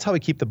 That's how I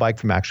keep the bike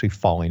from actually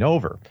falling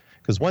over.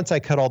 Because once I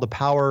cut all the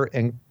power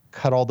and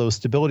cut all those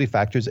stability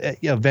factors,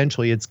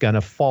 eventually it's going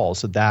to fall.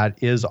 So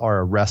that is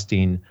our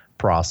resting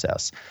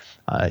process.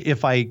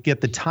 If I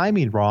get the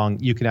timing wrong,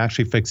 you can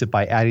actually fix it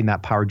by adding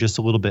that power just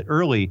a little bit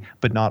early,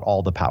 but not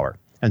all the power.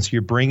 And so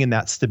you're bringing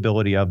that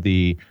stability of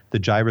the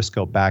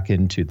gyroscope back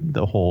into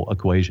the whole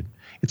equation.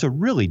 It's a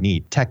really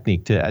neat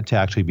technique to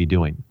actually be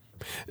doing.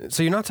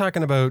 So you're not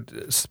talking about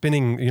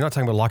spinning, you're not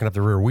talking about locking up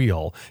the rear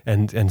wheel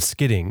and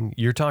skidding.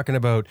 You're talking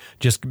about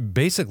just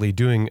basically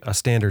doing a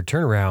standard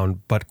turnaround,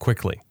 but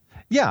quickly.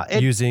 Yeah,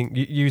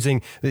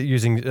 using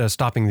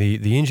stopping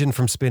the engine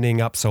from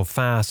spinning up so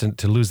fast and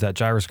to lose that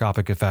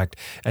gyroscopic effect,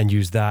 and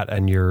use that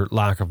and your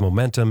lack of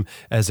momentum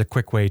as a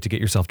quick way to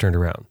get yourself turned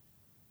around.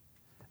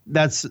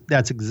 That's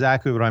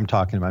exactly what I'm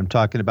talking about. I'm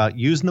talking about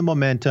using the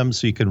momentum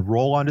so you can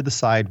roll onto the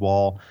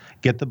sidewall,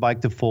 get the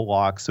bike to full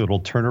lock so it'll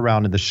turn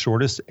around in the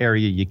shortest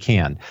area you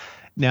can.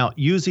 Now,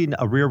 using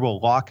a rear wheel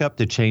lockup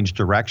to change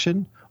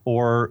direction,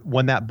 or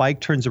when that bike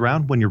turns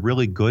around, when you're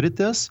really good at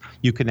this,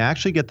 you can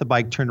actually get the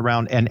bike turned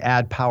around and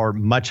add power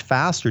much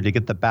faster to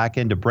get the back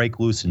end to break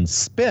loose and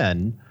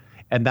spin,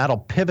 and that'll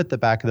pivot the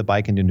back of the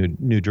bike into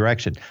new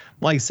direction.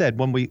 Like I said,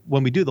 when we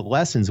do the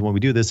lessons and when we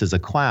do this as a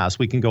class,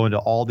 we can go into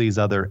all these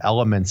other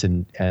elements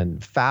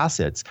and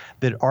facets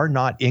that are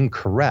not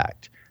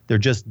incorrect. They're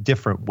just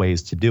different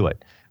ways to do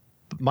it.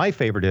 My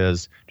favorite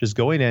is just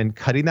going in,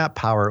 cutting that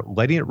power,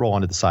 letting it roll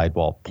onto the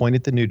sidewall, point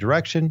it the new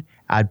direction,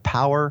 add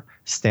power,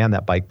 stand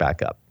that bike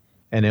back up.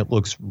 And it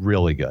looks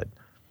really good.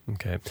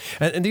 Okay.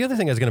 And the other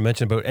thing I was going to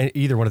mention about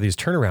either one of these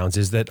turnarounds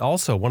is that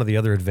also one of the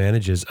other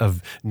advantages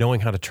of knowing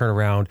how to turn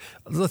around,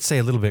 let's say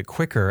a little bit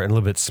quicker and a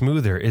little bit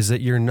smoother, is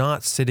that you're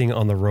not sitting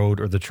on the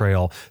road or the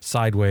trail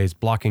sideways,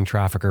 blocking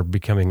traffic or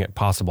becoming a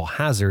possible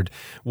hazard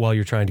while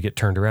you're trying to get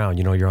turned around.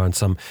 You know, you're on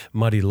some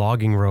muddy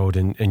logging road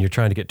and you're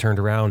trying to get turned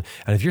around.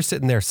 And if you're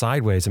sitting there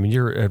sideways, I mean,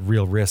 you're at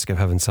real risk of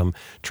having some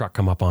truck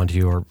come up onto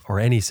you or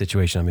any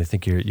situation. I mean, I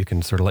think you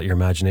can sort of let your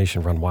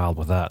imagination run wild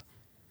with that.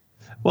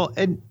 Well,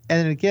 and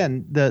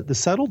again, the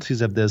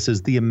subtleties of this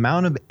is the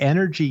amount of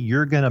energy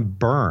you're going to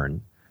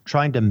burn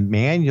trying to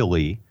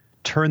manually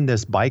turn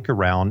this bike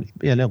around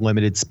in a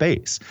limited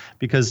space.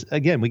 Because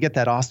again, we get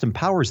that Austin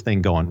Powers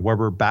thing going where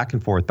we're back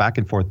and forth, back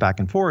and forth,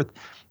 back and forth.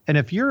 And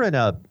if you're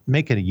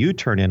making a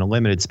U-turn in a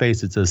limited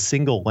space, it's a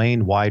single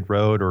lane wide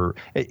road, or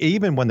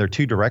even when they're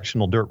two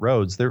directional dirt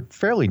roads, they're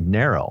fairly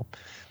narrow.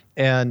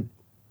 And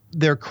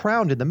they're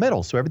crowned in the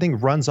middle, so everything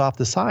runs off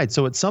the side.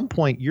 So at some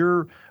point,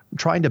 you're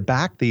trying to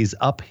back these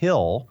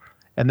uphill,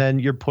 and then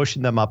you're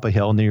pushing them up a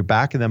hill, and then you're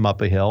backing them up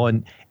a hill.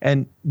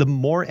 And the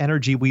more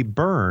energy we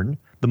burn,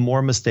 the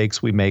more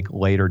mistakes we make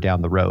later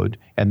down the road.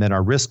 And then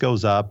our risk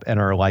goes up, and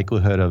our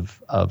likelihood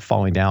of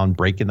falling down,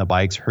 breaking the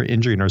bikes, or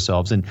injuring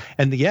ourselves. And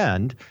in the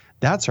end,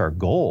 that's our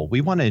goal.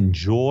 We want to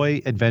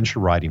enjoy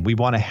adventure riding. We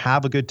want to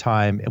have a good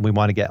time, and we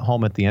want to get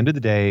home at the end of the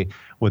day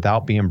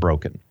without being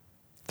broken.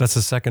 That's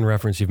the second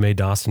reference you've made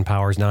to Austin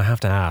Powers. Now I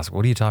have to ask,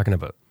 what are you talking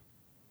about?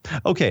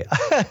 Okay.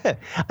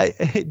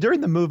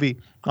 During the movie,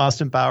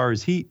 Austin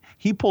Powers, he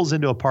pulls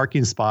into a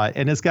parking spot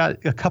and it's got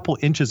a couple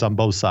inches on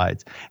both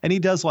sides. And he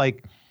does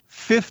like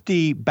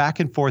 50 back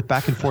and forth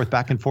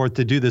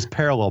to do this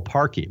parallel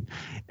parking.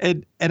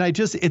 And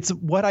it's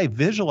what I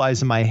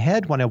visualize in my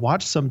head when I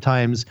watch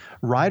sometimes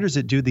riders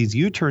that do these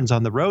U-turns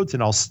on the roads,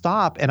 and I'll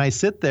stop and I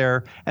sit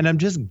there and I'm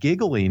just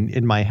giggling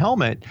in my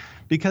helmet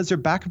because they're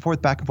back and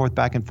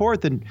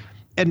forth.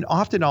 And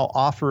often I'll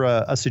offer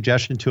a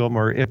suggestion to them,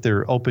 or if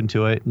they're open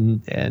to it.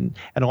 And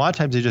a lot of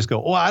times they just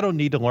go, oh, I don't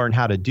need to learn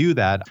how to do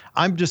that.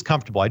 I'm just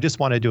comfortable. I just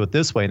want to do it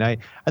this way. And I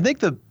think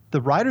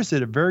the riders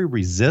that are very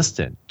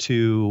resistant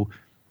to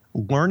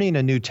learning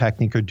a new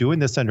technique or doing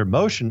this under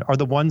motion are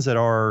the ones that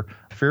are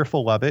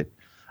fearful of it.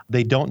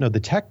 They don't know the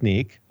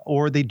technique,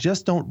 or they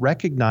just don't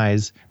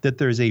recognize that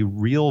there's a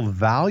real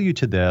value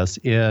to this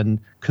in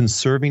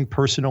conserving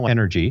personal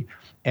energy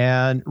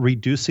and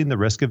reducing the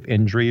risk of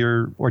injury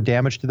or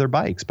damage to their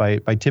bikes by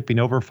tipping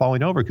over or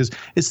falling over. Because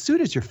as soon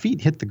as your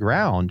feet hit the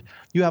ground,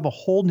 you have a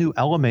whole new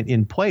element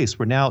in place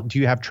where now, do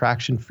you have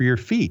traction for your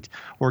feet?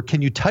 Or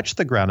can you touch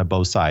the ground on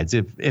both sides?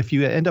 If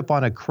you end up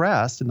on a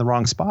crest in the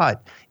wrong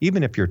spot,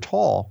 even if you're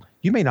tall,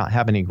 you may not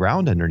have any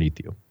ground underneath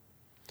you.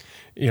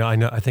 You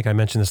know, I think I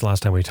mentioned this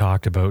last time we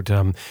talked about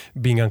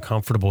being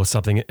uncomfortable with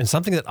something. And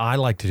something that I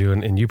like to do,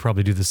 and you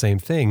probably do the same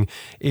thing,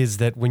 is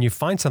that when you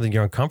find something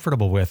you're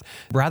uncomfortable with,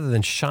 rather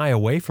than shy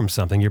away from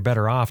something, you're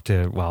better off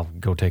to,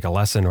 go take a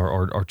lesson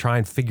or try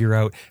and figure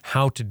out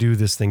how to do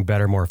this thing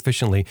better, more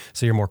efficiently,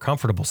 so you're more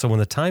comfortable. So when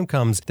the time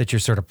comes that you're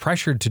sort of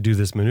pressured to do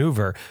this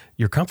maneuver,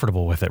 you're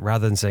comfortable with it,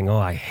 rather than saying, oh,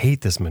 I hate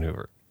this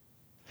maneuver.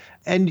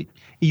 And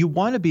you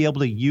want to be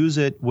able to use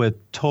it with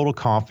total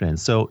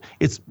confidence. So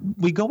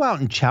we go out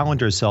and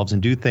challenge ourselves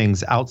and do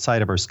things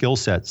outside of our skill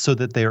sets so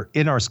that they're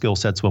in our skill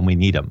sets when we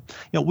need them.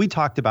 We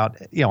talked about,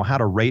 how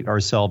to rate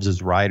ourselves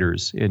as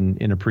riders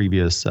in a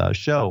previous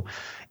show.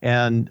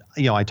 And,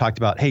 I talked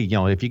about, hey,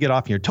 if you get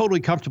off and you're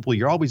totally comfortable,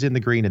 you're always in the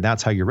green and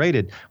that's how you're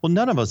rated. Well,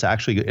 none of us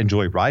actually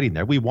enjoy riding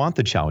there. We want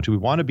the challenge. We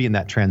want to be in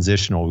that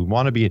transitional. We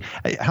want to be,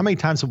 how many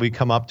times have we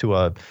come up to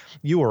a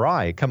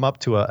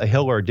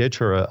hill or a ditch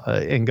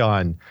and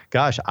gone,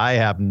 gosh, I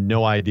have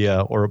no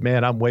idea, or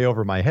man, I'm way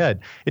over my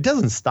head. It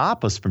doesn't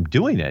stop us from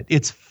doing it.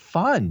 It's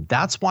fun.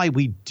 That's why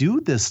we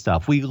do this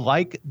stuff. We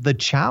like the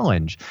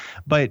challenge,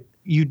 but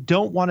you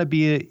don't want to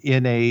be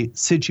in a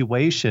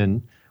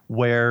situation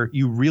where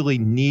you really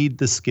need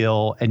the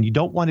skill and you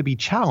don't want to be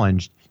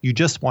challenged. You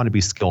just want to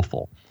be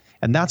skillful.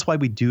 And that's why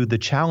we do the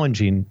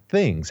challenging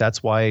things.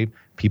 That's why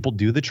people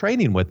do the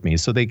training with me,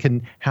 so they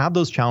can have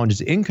those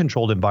challenges in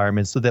controlled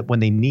environments, so that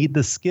when they need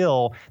the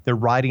skill, they're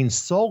riding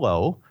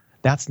solo.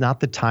 That's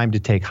not the time to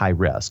take high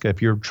risk.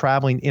 If you're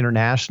traveling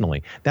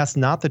internationally, that's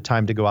not the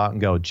time to go out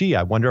and go, gee,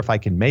 I wonder if I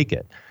can make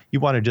it.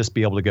 You want to just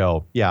be able to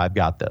go, yeah, I've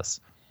got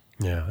this.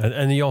 Yeah,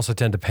 and you also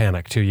tend to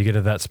panic too. You get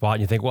to that spot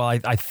and you think, well,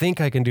 I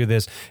think I can do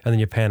this, and then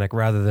you panic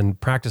rather than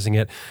practicing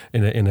it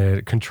in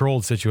a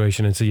controlled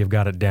situation, and so you've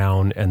got it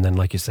down, and then,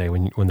 like you say,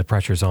 when the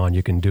pressure's on,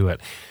 you can do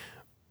it.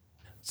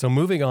 So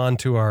moving on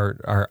to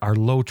our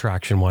low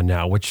traction one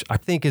now, which I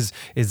think is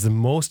the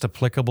most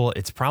applicable.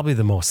 It's probably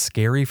the most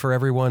scary for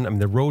everyone. I mean,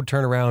 the road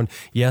turnaround,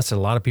 yes, a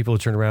lot of people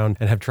turn around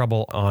and have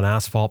trouble on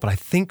asphalt, but I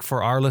think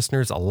for our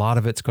listeners, a lot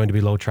of it's going to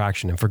be low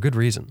traction, and for good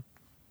reason.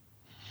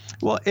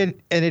 Well,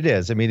 and it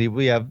is. I mean,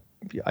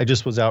 I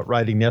just was out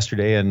riding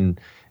yesterday, and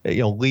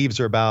leaves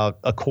are about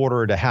a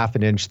quarter to half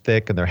an inch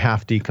thick, and they're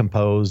half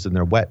decomposed, and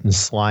they're wet and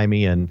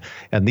slimy, and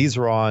these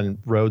are on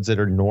roads that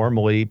are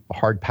normally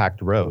hard-packed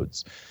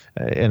roads.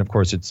 And of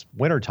course, it's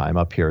wintertime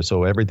up here,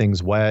 so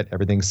everything's wet,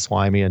 everything's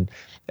slimy, and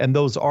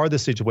those are the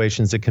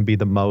situations that can be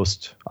the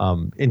most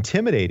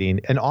intimidating,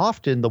 and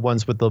often the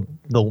ones with the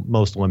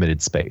most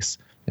limited space.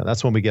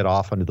 That's when we get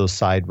off onto those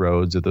side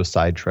roads or those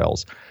side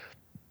trails.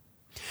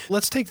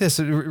 Let's take this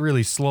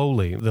really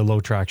slowly, the low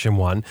traction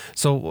one.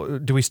 So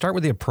do we start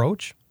with the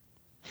approach?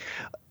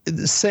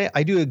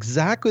 I do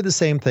exactly the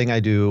same thing I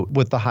do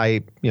with the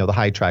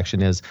high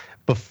traction. Is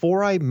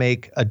before I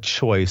make a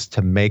choice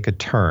to make a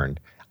turn,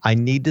 I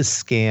need to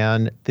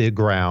scan the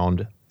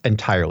ground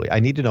entirely. I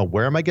need to know,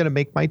 where am I going to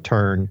make my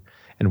turn,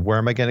 and where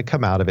am I going to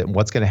come out of it, and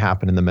what's going to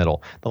happen in the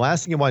middle. The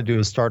last thing you want to do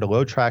is start a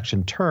low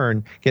traction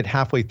turn, get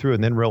halfway through,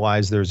 and then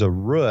realize there's a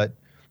root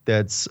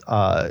that's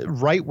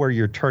right where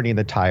you're turning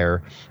the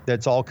tire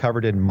that's all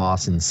covered in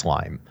moss and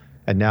slime.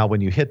 And now when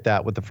you hit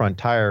that with the front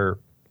tire,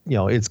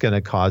 it's going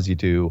to cause you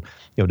to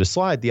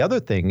slide. The other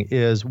thing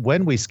is,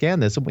 when we scan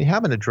this, and we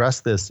haven't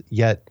addressed this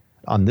yet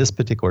on this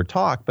particular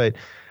talk, but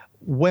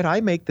when I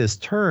make this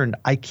turn,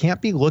 I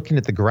can't be looking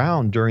at the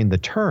ground during the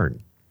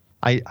turn.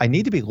 I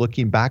need to be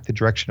looking back the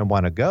direction I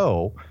want to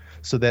go,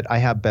 so that I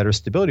have better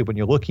stability. When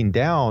you're looking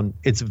down,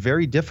 it's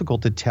very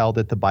difficult to tell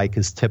that the bike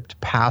is tipped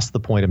past the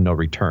point of no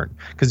return,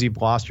 because you've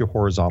lost your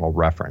horizontal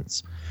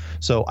reference.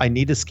 So I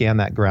need to scan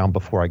that ground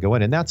before I go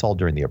in, and that's all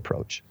during the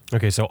approach.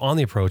 Okay, so on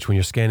the approach, when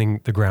you're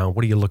scanning the ground,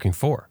 what are you looking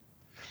for?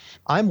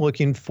 I'm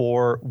looking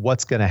for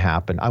what's going to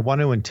happen. I want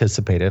to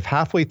anticipate it. If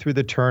halfway through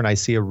the turn I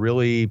see a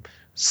really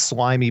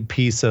slimy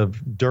piece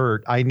of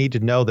dirt, I need to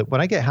know that when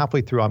I get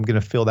halfway through, I'm going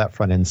to feel that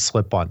front end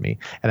slip on me,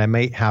 and I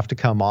may have to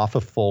come off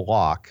a full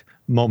lock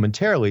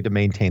momentarily to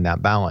maintain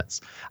that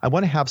balance. I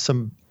want to have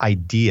some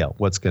idea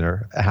what's going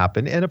to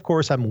happen. And of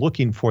course, I'm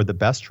looking for the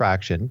best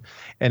traction.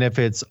 And if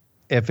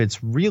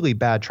it's really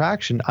bad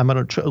traction, I'm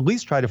going to at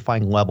least try to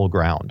find level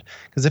ground.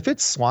 Because if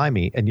it's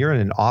slimy and you're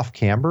in an off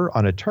camber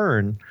on a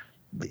turn,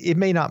 it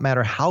may not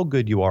matter how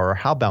good you are or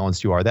how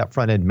balanced you are, that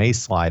front end may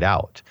slide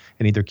out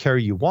and either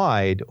carry you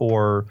wide,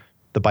 or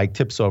the bike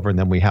tips over, and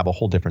then we have a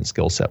whole different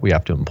skill set we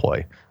have to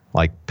employ,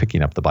 like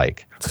picking up the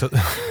bike.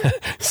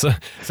 So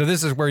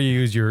this is where you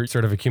use your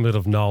sort of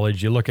accumulative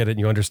knowledge. You look at it and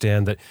you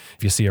understand that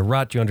if you see a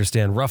rut, you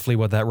understand roughly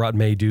what that rut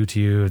may do to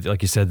you.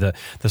 Like you said, the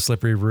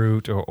slippery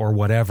root or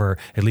whatever,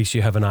 at least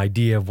you have an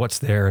idea of what's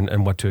there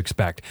and what to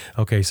expect.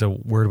 Okay, so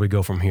where do we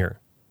go from here?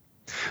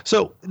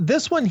 So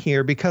this one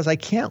here, because I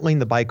can't lean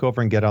the bike over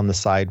and get on the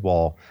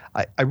sidewall,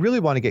 I really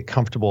want to get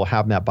comfortable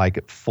having that bike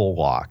at full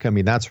lock. I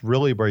mean, that's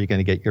really where you're going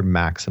to get your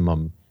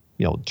maximum,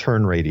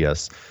 turn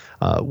radius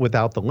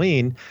without the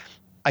lean.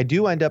 I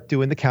do end up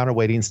doing the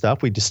counterweighting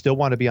stuff. We just still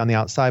want to be on the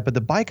outside, but the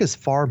bike is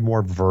far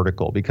more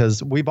vertical,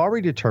 because we've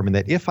already determined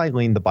that if I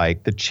lean the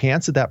bike, the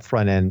chance of that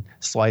front end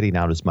sliding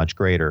out is much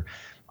greater.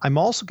 I'm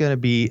also going to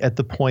be at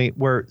the point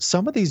where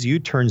some of these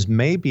U-turns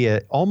may be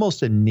at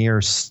almost a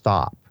near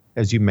stop.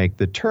 As you make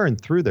the turn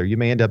through there, you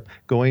may end up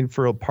going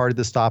for a part of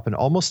the stop and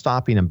almost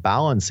stopping and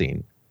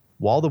balancing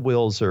while the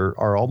wheels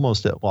are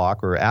almost at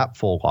lock or at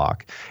full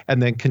lock,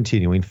 and then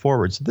continuing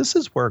forward. So this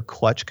is where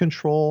clutch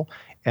control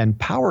and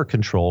power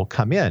control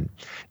come in.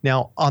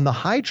 Now, on the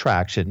high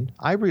traction,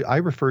 I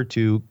refer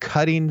to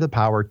cutting the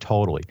power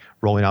totally,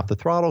 rolling off the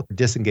throttle,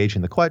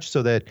 disengaging the clutch,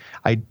 so that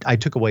I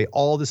took away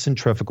all the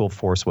centrifugal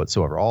force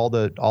whatsoever, all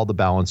the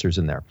balancers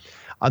in there.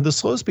 On the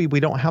slow speed, we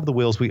don't have the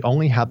wheels. We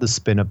only have the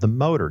spin of the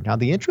motor. Now,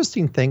 the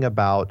interesting thing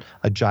about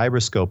a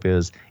gyroscope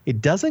is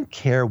it doesn't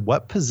care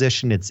what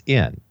position it's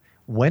in.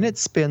 When it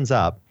spins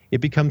up, it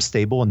becomes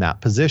stable in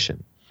that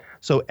position.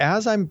 So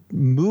as I'm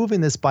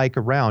moving this bike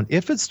around,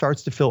 if it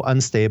starts to feel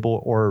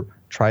unstable or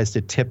tries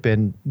to tip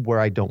in where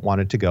I don't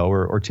want it to go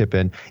or tip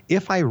in,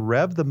 if I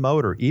rev the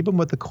motor, even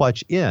with the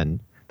clutch in,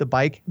 the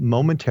bike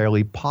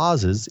momentarily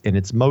pauses in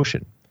its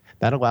motion.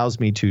 That allows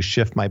me to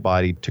shift my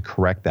body to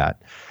correct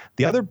that.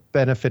 The other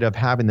benefit of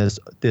having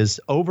this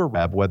over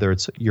rev, whether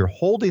it's you're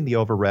holding the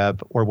over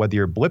rev or whether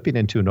you're blipping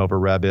into an over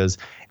rev, is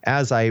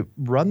as I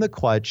run the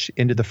clutch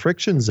into the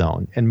friction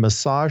zone and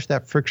massage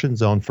that friction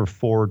zone for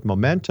forward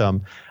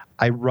momentum,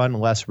 I run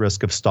less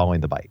risk of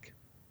stalling the bike.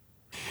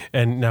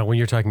 And now when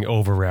you're talking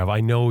over rev, I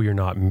know you're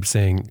not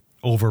saying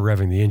over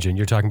revving the engine.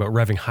 You're talking about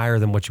revving higher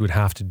than what you would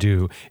have to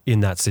do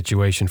in that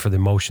situation for the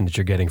motion that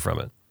you're getting from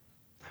it.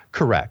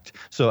 Correct.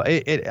 So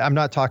I'm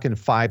not talking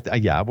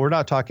we're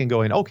not talking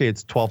going, okay,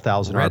 it's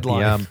 12,000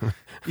 RPM.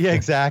 Yeah,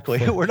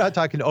 exactly. We're not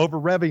talking over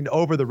revving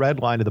over the red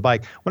line of the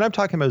bike. What I'm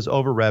talking about is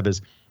over rev is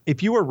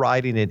if you were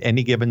riding at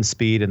any given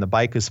speed and the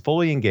bike is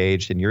fully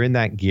engaged and you're in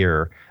that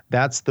gear,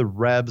 that's the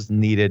revs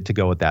needed to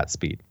go at that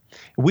speed.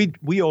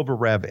 We over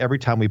rev every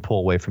time we pull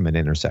away from an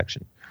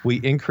intersection. We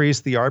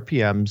increase the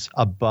RPMs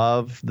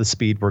above the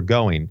speed we're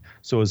going.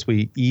 So as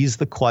we ease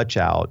the clutch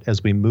out,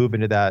 as we move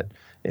into that,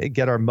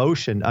 get our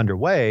motion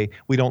underway,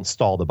 we don't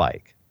stall the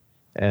bike.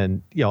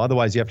 And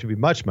otherwise you have to be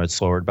much, much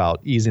slower about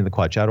easing the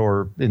clutch out,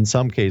 or in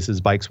some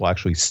cases, bikes will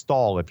actually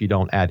stall if you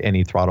don't add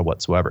any throttle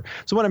whatsoever.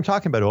 So when I'm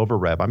talking about over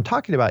rev, I'm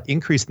talking about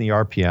increasing the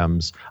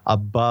RPMs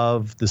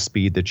above the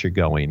speed that you're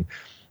going.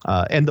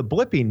 And the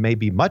blipping may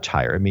be much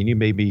higher. I mean, you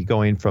may be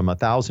going from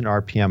 1,000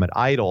 RPM at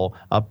idle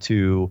up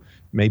to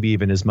maybe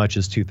even as much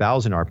as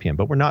 2,000 RPM,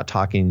 but we're not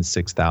talking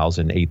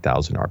 6,000,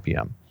 8,000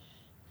 RPM.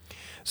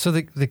 So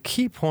the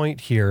key point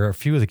here, a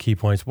few of the key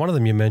points, one of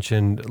them you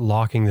mentioned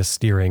locking the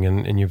steering,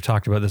 and you've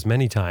talked about this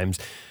many times.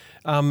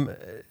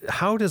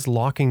 How does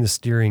locking the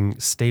steering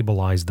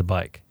stabilize the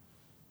bike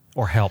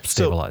or help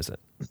stabilize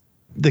it?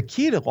 The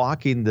key to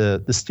locking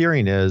the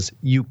steering is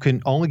you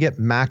can only get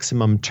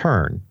maximum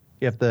turn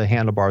if the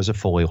handlebars are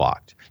fully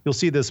locked. You'll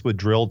see this with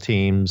drill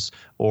teams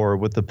or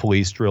with the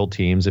police drill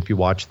teams. If you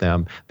watch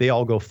them, they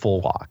all go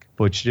full lock,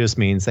 which just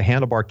means the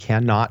handlebar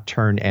cannot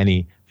turn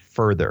any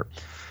further.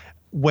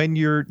 When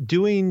you're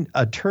doing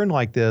a turn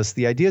like this,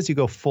 the idea is you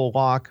go full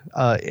lock.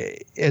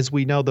 As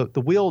we know,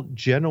 the wheel,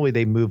 generally,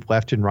 they move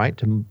left and right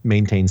to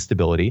maintain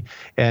stability.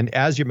 And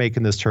as you're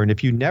making this turn,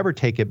 if you never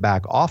take it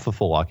back off of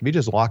full lock, if you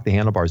just lock the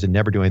handlebars and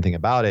never do anything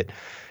about it,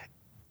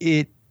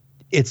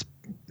 it's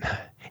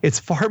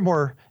far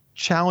more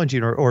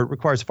challenging or it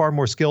requires far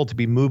more skill to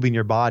be moving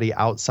your body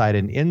outside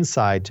and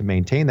inside to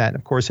maintain that. And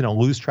of course, in a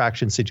loose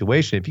traction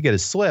situation, if you get a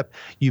slip,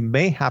 you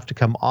may have to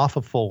come off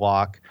of full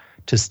lock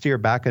to steer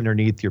back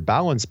underneath your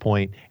balance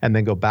point and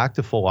then go back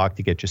to full lock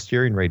to get your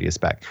steering radius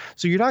back.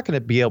 So you're not going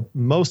to be able,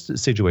 most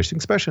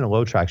situations, especially in a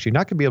low traction, you're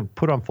not going to be able to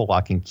put on full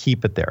lock and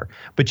keep it there.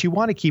 But you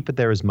want to keep it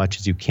there as much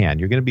as you can.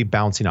 You're going to be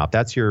bouncing off.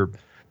 That's your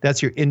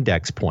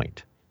index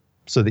point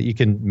so that you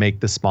can make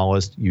the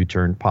smallest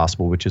U-turn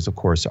possible, which is, of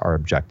course, our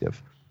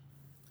objective.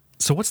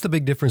 So what's the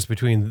big difference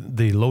between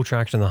the low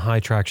traction and the high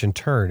traction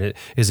turn?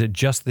 Is it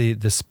just the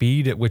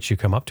speed at which you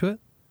come up to it?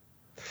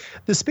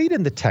 The speed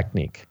and the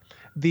technique.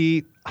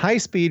 The high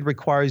speed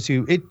requires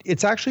you,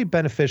 it's actually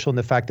beneficial in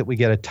the fact that we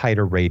get a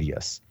tighter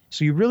radius.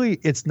 So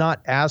it's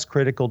not as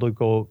critical to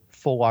go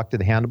full lock to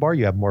the handlebar.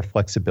 You have more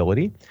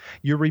flexibility.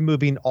 You're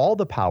removing all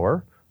the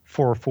power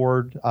for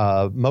forward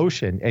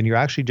motion, and you're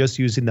actually just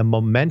using the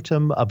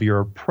momentum of your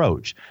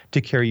approach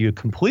to carry you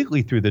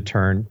completely through the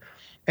turn.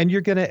 And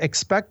you're going to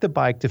expect the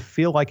bike to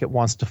feel like it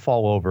wants to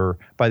fall over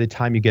by the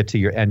time you get to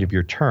your end of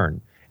your turn.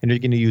 And you're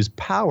going to use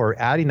power,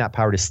 adding that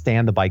power to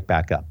stand the bike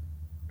back up.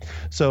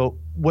 So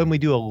when we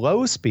do a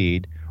low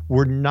speed,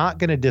 we're not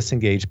going to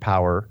disengage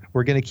power.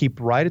 We're going to keep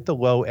right at the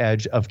low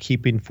edge of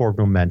keeping forward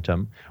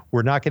momentum.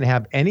 We're not going to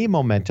have any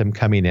momentum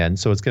coming in.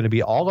 So it's going to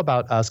be all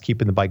about us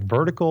keeping the bike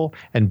vertical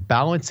and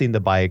balancing the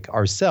bike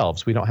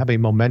ourselves. We don't have any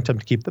momentum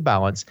to keep the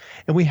balance,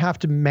 and we have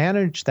to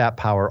manage that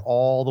power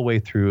all the way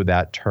through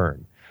that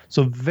turn.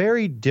 So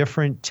very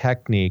different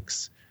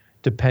techniques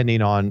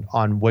depending on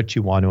what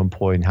you want to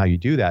employ and how you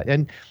do that.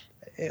 And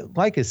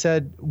like I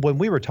said, when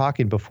we were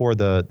talking before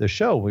the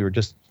show, we were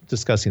just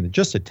discussing it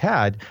just a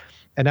tad,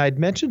 and I'd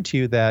mentioned to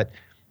you that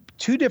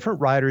two different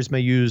riders may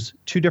use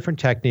two different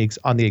techniques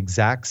on the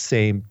exact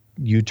same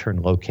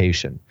U-turn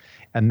location.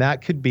 And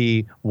that could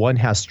be one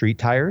has street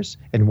tires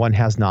and one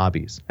has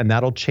knobbies, and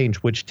that'll change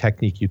which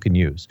technique you can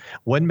use.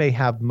 One may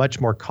have much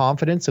more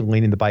confidence in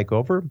leaning the bike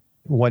over.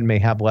 One may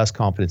have less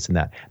confidence in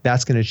that.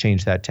 That's going to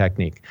change that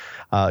technique.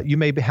 You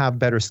may have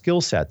better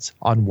skill sets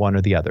on one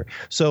or the other.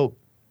 So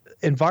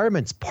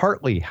environment's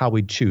partly how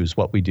we choose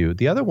what we do.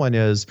 The other one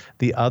is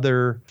the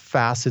other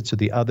facets or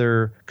the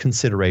other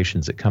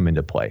considerations that come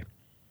into play.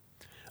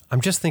 I'm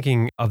just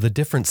thinking of the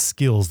different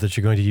skills that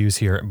you're going to use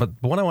here. But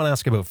what I want to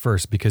ask about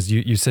first, because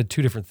you said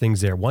two different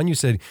things there. One, you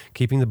said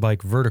keeping the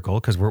bike vertical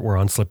because we're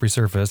on slippery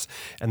surface.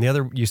 And the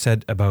other, you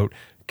said about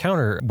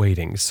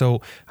counterweighting.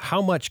 So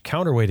how much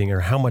counterweighting or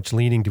how much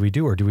leaning do we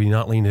do, or do we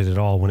not lean it at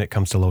all when it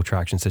comes to low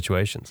traction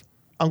situations?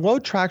 On low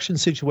traction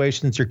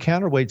situations, your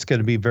counterweight's going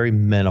to be very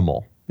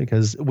minimal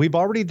because we've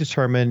already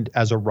determined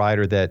as a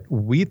rider that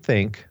we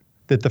think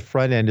that the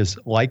front end is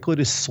likely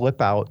to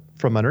slip out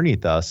from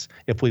underneath us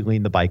if we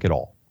lean the bike at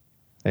all.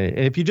 And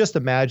if you just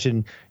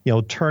imagine,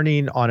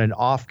 turning on an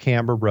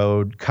off-camber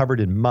road covered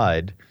in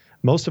mud,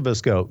 most of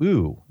us go,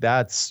 ooh,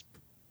 that's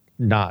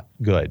not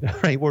good,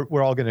 right?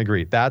 We're all going to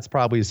agree. That's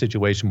probably a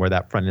situation where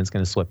that front end's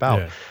going to slip out.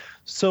 Yeah.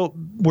 So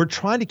we're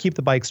trying to keep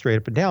the bike straight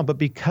up and down, but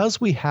because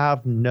we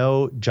have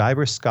no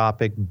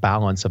gyroscopic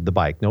balance of the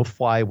bike, no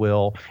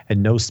flywheel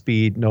and no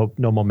speed, no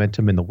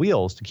momentum in the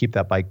wheels to keep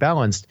that bike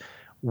balanced,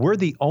 we're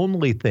the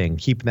only thing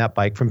keeping that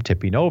bike from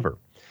tipping over.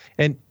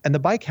 And the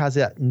bike has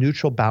that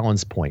neutral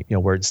balance point,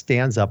 where it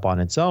stands up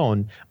on its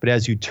own, but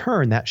as you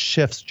turn, that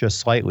shifts just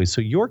slightly. So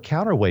your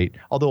counterweight,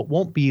 although it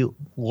won't be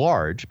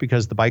large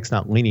because the bike's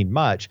not leaning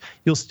much,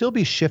 you'll still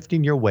be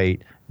shifting your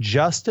weight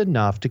just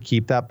enough to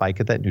keep that bike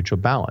at that neutral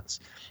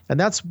balance. And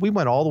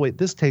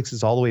this takes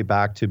us all the way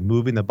back to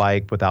moving the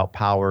bike without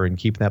power and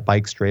keeping that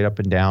bike straight up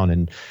and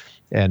down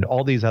and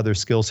all these other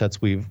skill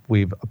sets we've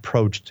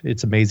approached.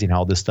 It's amazing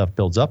how this stuff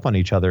builds up on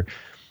each other.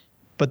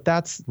 But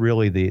that's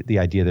really the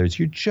idea there is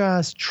you're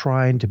just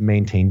trying to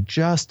maintain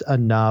just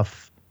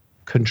enough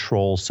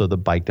control so the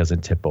bike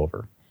doesn't tip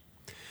over.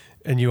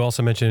 And you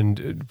also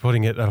mentioned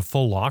putting it at a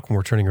full lock when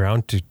we're turning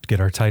around to get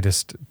our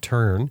tightest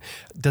turn.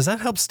 Does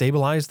that help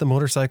stabilize the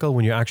motorcycle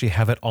when you actually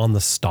have it on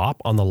the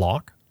stop, on the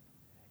lock?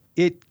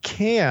 It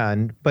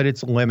can, but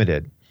it's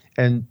limited.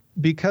 And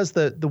because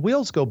the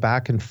wheels go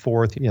back and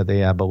forth, they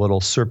have a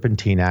little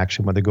serpentine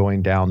action when they're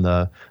going down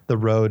the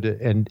road.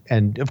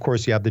 And of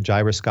course, you have the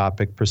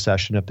gyroscopic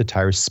precession of the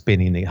tires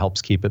spinning that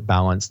helps keep it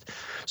balanced.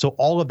 So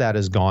all of that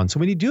is gone. So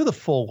when you do the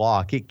full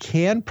lock, it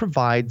can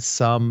provide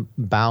some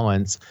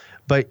balance,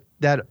 but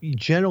that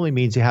generally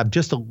means you have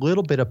just a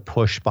little bit of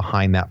push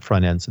behind that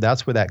front end. So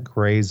that's where that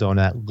gray zone,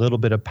 that little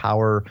bit of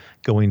power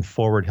going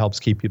forward helps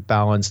keep you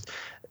balanced.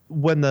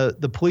 When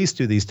the police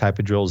do these type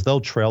of drills, they'll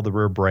trail the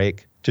rear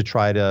brake to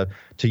try to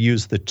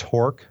use the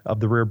torque of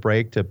the rear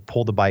brake to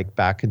pull the bike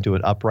back into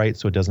an upright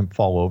so it doesn't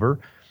fall over.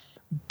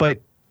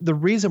 But the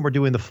reason we're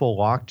doing the full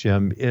lock,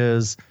 Jim,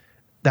 is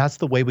that's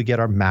the way we get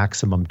our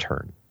maximum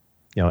turn.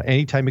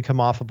 Anytime you come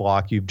off a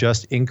block, you've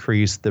just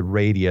increased the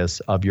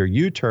radius of your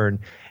U-turn.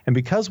 And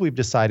because we've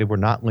decided we're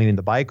not leaning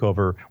the bike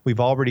over,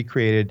 we've already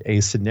created a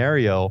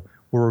scenario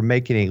where we're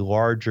making a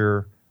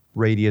larger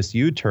radius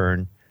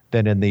U-turn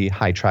than in the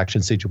high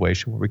traction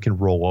situation where we can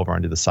roll over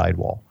onto the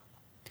sidewall.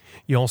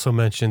 You also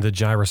mentioned the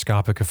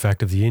gyroscopic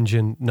effect of the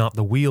engine, not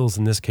the wheels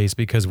in this case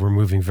because we're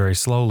moving very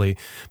slowly,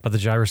 but the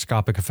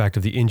gyroscopic effect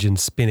of the engine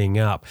spinning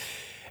up.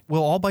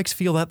 Will all bikes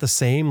feel that the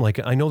same? Like,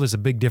 I know there's a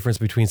big difference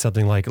between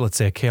something like, let's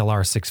say, a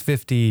KLR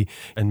 650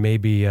 and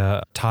maybe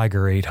a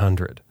Tiger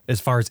 800 as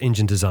far as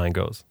engine design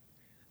goes.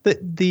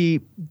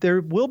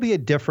 There will be a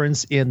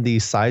difference in the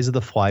size of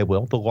the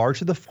flywheel. The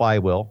larger the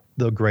flywheel,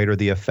 the greater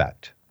the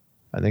effect.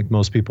 I think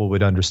most people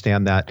would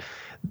understand that.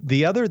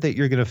 The other that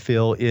you're going to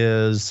feel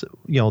is,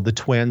 the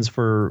twins,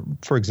 for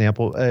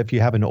example, if you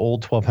have an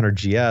old 1200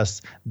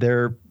 GS,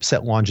 they're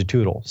set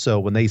longitudinal. So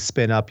when they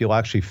spin up, you'll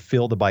actually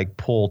feel the bike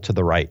pull to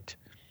the right,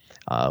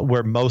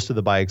 where most of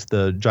the bikes,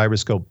 the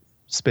gyroscope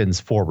spins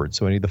forward.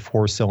 So any of the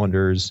 4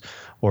 cylinders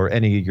or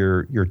any of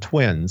your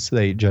twins,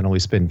 they generally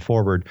spin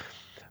forward.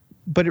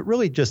 But it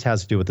really just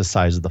has to do with the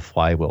size of the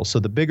flywheel. So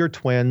the bigger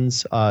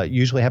twins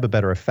usually have a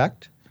better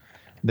effect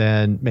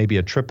than maybe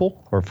a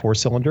triple or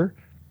 4-cylinder.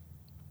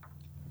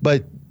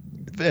 But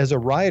as a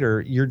rider,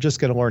 you're just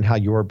going to learn how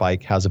your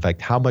bike has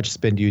effect. How much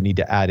spin do you need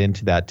to add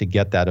into that to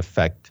get that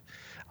effect,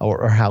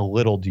 or how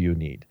little do you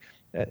need?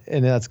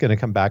 And that's going to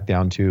come back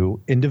down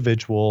to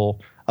individual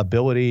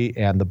ability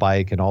and the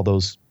bike and all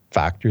those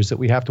factors that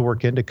we have to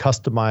work in to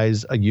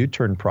customize a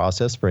U-turn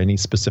process for any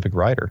specific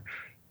rider.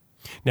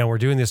 Now we're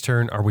doing this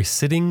turn. Are we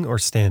sitting or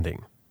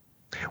standing?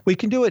 We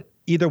can do it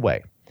either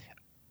way.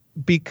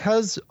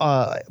 Because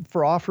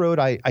for off-road,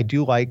 I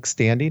do like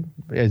standing.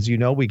 As you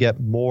know, we get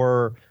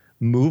more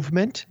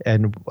movement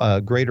and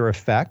greater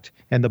effect,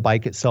 and the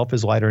bike itself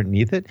is lighter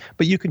underneath it.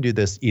 But you can do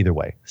this either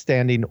way,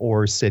 standing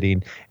or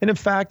sitting. And in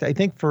fact, I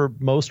think for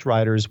most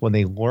riders, when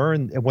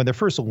they're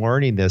first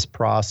learning this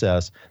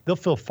process, they'll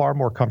feel far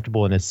more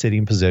comfortable in a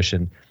sitting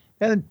position.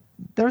 And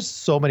there's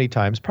so many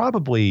times,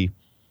 probably,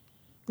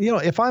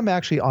 if I'm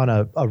actually on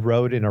a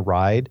road in a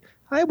ride,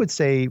 I would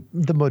say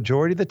the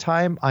majority of the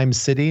time I'm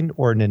sitting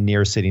or in a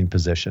near sitting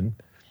position.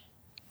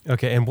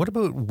 Okay, and what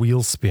about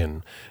wheel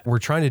spin? We're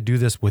trying to do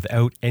this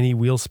without any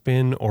wheel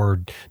spin,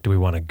 or do we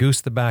want to goose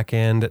the back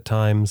end at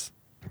times?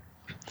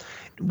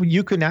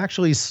 You can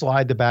actually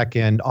slide the back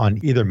end on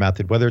either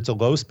method, whether it's a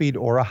low speed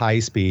or a high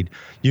speed.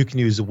 You can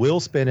use wheel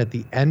spin at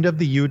the end of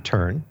the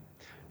U-turn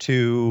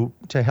to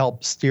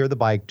help steer the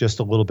bike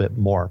just a little bit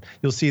more.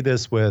 You'll see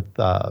this with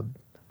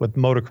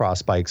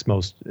motocross bikes,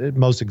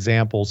 most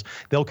examples.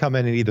 They'll come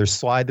in and either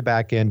slide the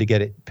back end to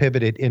get it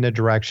pivoted in a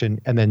direction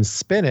and then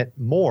spin it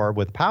more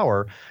with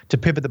power to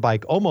pivot the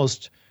bike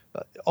almost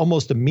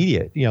almost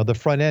immediate. The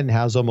front end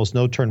has almost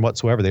no turn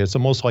whatsoever. It's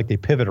almost like they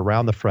pivot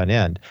around the front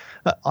end.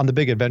 On the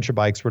big adventure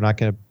bikes, we're not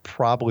going to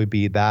probably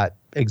be that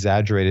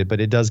exaggerated, but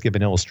it does give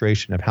an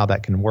illustration of how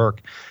that can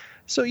work.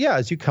 So yeah,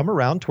 as you come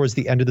around towards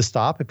the end of the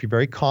stop, if you're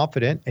very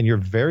confident and you're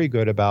very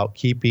good about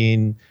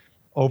keeping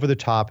over the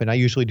top, and I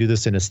usually do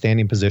this in a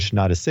standing position,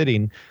 not a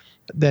sitting,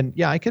 then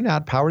yeah, I can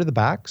add power to the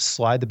back,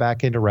 slide the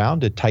back end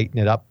around to tighten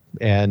it up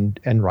and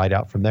ride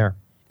out from there.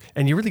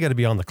 And you really got to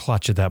be on the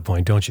clutch at that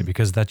point, don't you?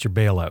 Because that's your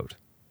bailout.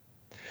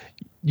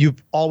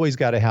 You've always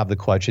got to have the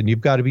clutch, and you've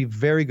got to be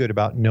very good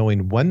about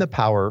knowing when the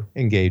power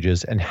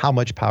engages and how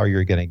much power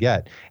you're going to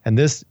get. And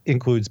this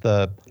includes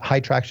the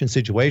high traction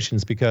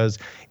situations, because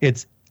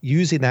it's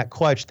using that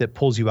clutch that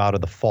pulls you out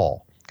of the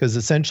fall. Because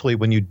essentially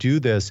when you do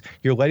this,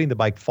 you're letting the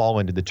bike fall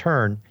into the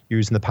turn, you're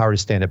using the power to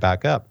stand it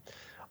back up.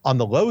 On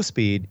the low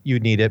speed, you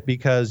need it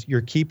because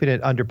you're keeping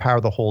it under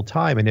power the whole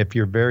time. And if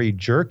you're very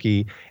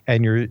jerky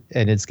and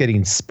it's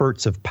getting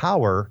spurts of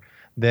power,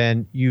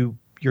 then you're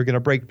going to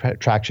break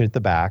traction at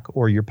the back,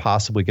 or you're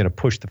possibly going to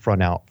push the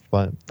front out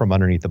from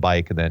underneath the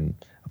bike. And then,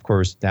 of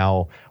course,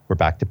 now we're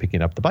back to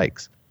picking up the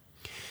bikes.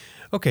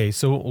 Okay,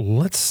 so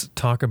let's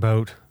talk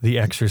about the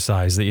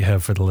exercise that you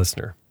have for the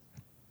listener.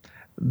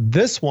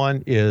 This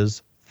one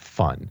is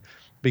fun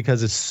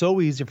because it's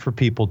so easy for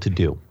people to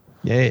do.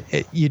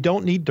 You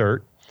don't need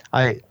dirt.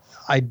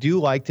 I do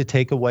like to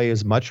take away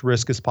as much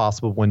risk as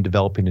possible when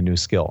developing a new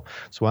skill.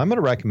 So what I'm going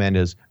to recommend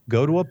is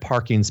go to a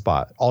parking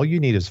spot. All you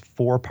need is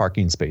 4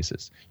 parking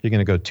spaces. You're going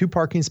to go 2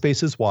 parking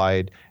spaces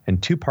wide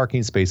and 2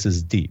 parking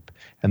spaces deep.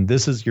 And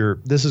this is going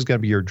to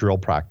be your drill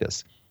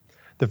practice.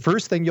 The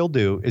first thing you'll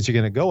do is you're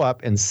going to go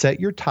up and set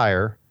your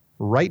tire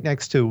right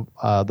next to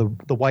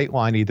the white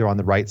line, either on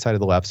the right side or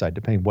the left side,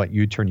 depending what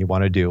U-turn you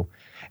want to do.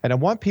 And I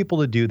want people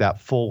to do that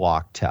full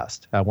lock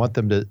test. I want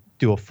them to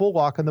do a full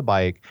lock on the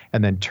bike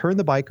and then turn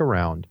the bike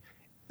around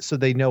so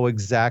they know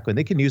exactly. And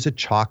they can use a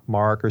chalk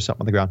mark or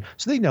something on the ground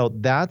so they know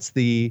that's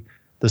the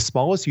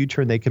smallest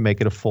U-turn they can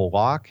make at a full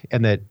lock,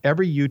 and that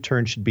every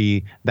U-turn should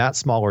be that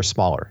small or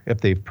smaller if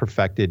they've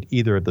perfected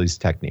either of these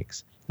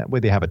techniques. That way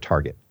they have a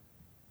target.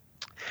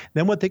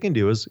 Then what they can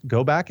do is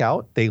go back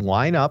out. They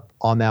line up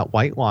on that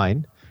white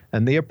line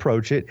and they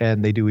approach it,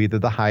 and they do either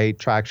the high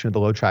traction or the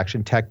low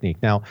traction technique.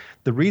 Now,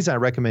 the reason I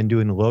recommend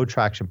doing low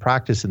traction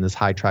practice in this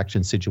high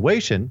traction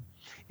situation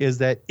is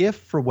that if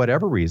for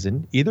whatever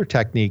reason either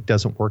technique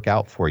doesn't work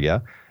out for you,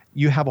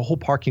 you have a whole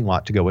parking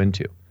lot to go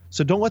into.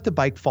 So don't let the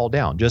bike fall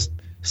down. Just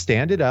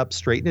stand it up,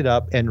 straighten it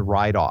up, and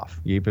ride off.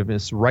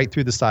 It's right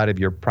through the side of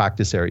your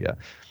practice area.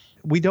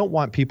 We don't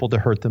want people to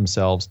hurt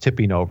themselves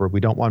tipping over. We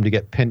don't want them to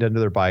get pinned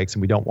under their bikes,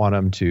 and we don't want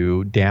them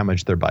to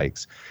damage their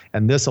bikes.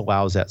 And this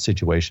allows that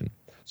situation.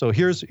 So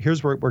here's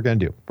what we're going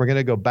to do. We're going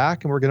to go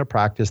back and we're going to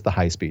practice the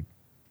high speed.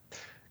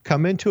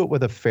 Come into it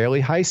with a fairly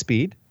high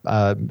speed.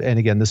 And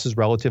again, this is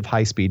relative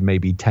high speed,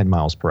 maybe 10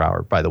 miles per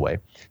hour, by the way,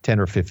 10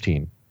 or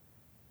 15.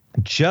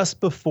 Just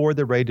before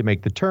they're ready to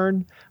make the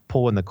turn,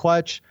 pull in the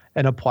clutch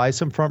and apply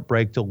some front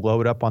brake to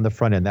load up on the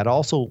front end. That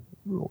also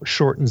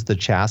shortens the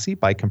chassis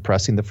by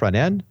compressing the front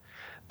end.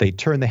 They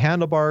turn the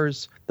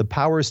handlebars, the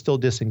power is still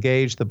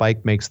disengaged, the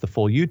bike makes the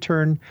full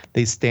U-turn,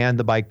 they stand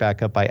the bike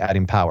back up by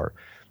adding power.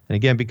 And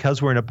again,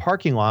 because we're in a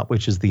parking lot,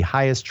 which is the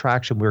highest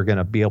traction we're going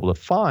to be able to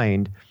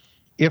find,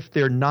 if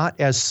they're not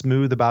as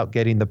smooth about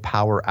getting the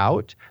power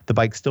out, the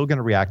bike's still going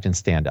to react and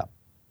stand up.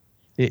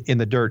 In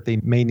the dirt, they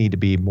may need to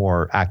be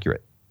more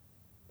accurate.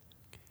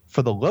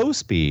 For the low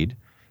speed,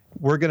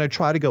 we're going to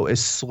try to go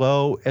as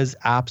slow as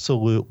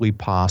absolutely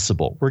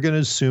possible. We're going to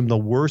assume the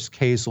worst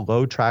case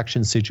low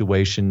traction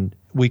situation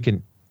we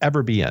can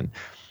ever be in.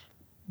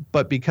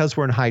 But because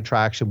we're in high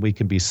traction, we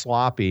can be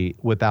sloppy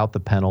without the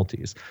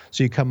penalties.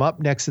 So you come up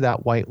next to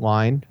that white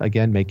line,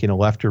 again, making a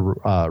left or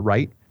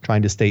right,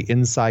 trying to stay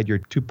inside your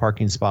 2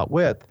 parking spot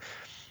width.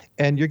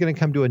 And you're going to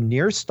come to a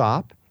near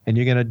stop, and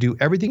you're going to do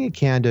everything you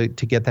can to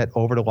get that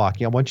over to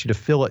locking. I want you to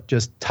feel it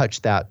just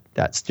touch that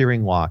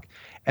steering lock.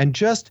 And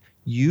just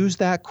use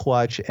that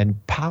clutch and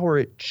power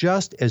it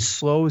just as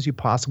slow as you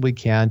possibly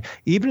can,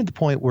 even at the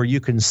point where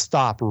you can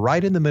stop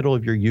right in the middle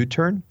of your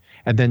U-turn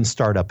and then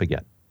start up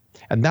again.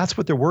 And that's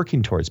what they're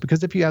working towards,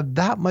 because if you have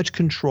that much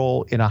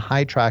control in a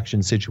high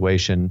traction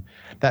situation,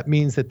 that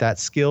means that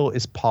skill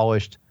is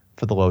polished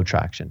for the low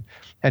traction.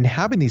 And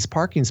having these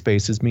parking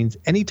spaces means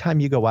anytime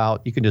you go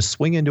out, you can just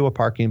swing into a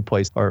parking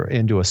place or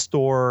into a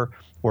store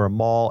or a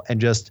mall and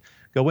just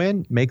go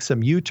in, make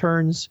some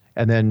U-turns,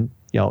 and then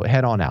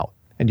head on out.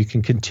 And you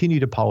can continue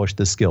to polish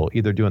the skill,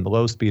 either doing the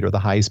low speed or the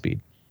high speed.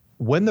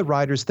 When the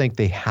riders think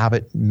they have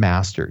it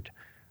mastered,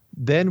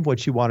 then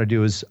what you want to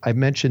do is, I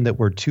mentioned that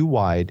we're too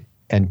wide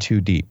and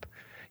too deep.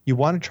 You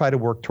want to try to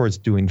work towards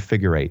doing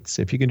figure eights.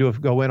 If you can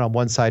go in on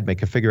one side,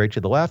 make a figure eight to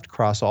the left,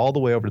 cross all the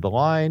way over to the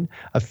line,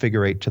 a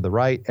figure eight to the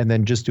right, and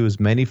then just do as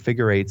many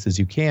figure eights as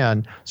you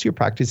can so you're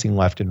practicing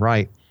left and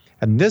right.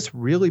 And this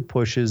really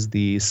pushes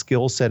the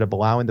skill set of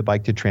allowing the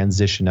bike to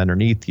transition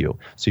underneath you.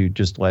 So you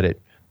just let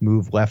it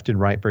move left and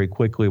right very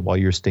quickly while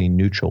you're staying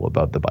neutral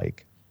above the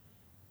bike.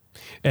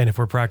 And if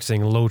we're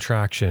practicing low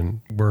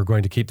traction, we're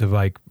going to keep the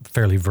bike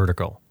fairly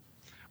vertical.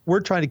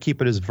 we're trying to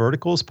keep it as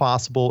vertical as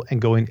possible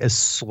and going as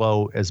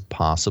slow as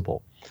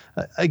possible.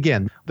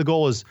 Again, the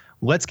goal is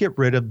let's get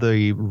rid of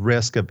the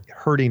risk of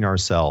hurting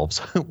ourselves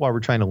while we're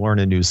trying to learn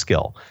a new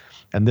skill.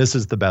 And this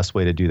is the best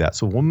way to do that.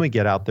 So when we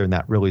get out there in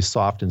that really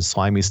soft and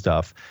slimy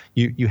stuff,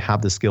 you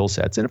have the skill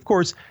sets. And of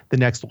course, the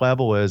next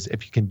level is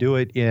if you can do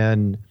it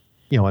in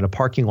a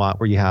parking lot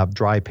where you have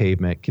dry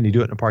pavement, can you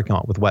do it in a parking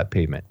lot with wet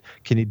pavement?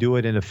 Can you do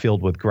it in a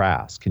field with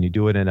grass? Can you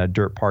do it in a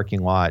dirt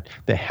parking lot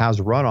that has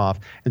runoff?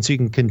 And so you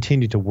can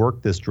continue to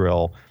work this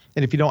drill.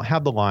 And if you don't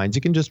have the lines,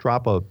 you can just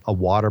drop a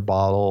water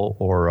bottle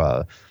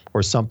or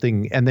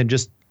something, and then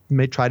just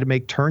try to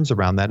make turns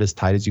around that as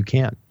tight as you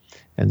can.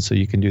 And so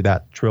you can do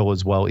that drill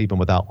as well, even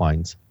without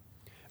lines.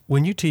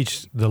 When you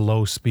teach the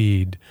low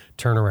speed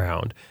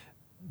turnaround,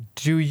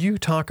 do you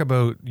talk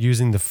about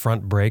using the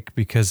front brake?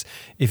 Because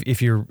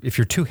if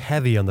you're too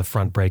heavy on the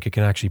front brake, it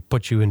can actually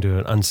put you into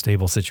an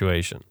unstable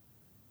situation.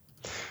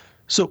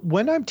 So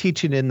when I'm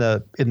teaching in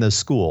the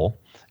school,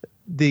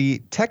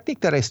 the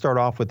technique that I start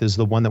off with is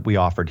the one that we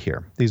offered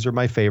here. These are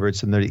my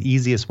favorites, and they're the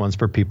easiest ones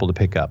for people to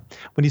pick up.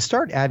 When you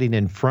start adding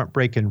in front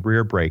brake and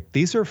rear brake,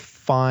 these are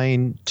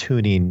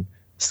fine-tuning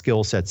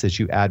skill sets that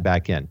you add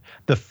back in.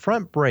 The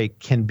front brake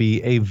can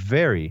be a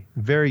very,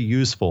 very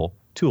useful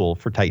tool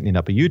for tightening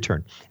up a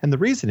U-turn. And the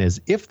reason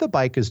is if the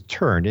bike is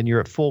turned and you're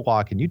at full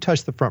lock and you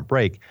touch the front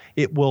brake,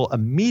 it will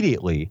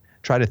immediately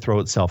try to throw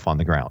itself on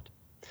the ground.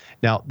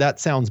 Now, that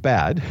sounds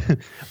bad,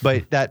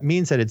 but that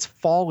means that it's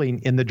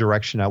falling in the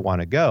direction I want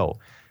to go.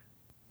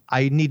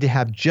 I need to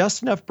have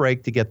just enough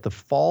brake to get the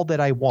fall that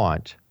I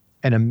want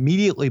and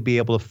immediately be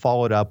able to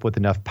follow it up with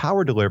enough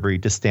power delivery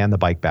to stand the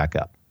bike back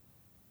up.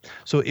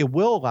 So it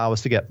will allow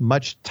us to get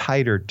much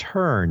tighter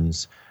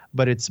turns,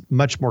 but it's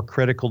much more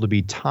critical to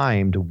be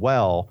timed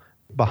well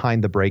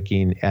behind the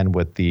braking and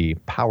with the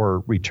power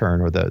return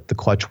or the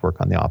clutch work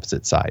on the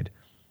opposite side.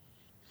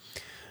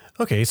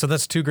 Okay, so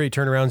that's two great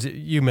turnarounds.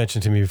 You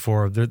mentioned to me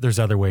before, there's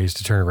other ways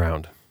to turn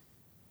around.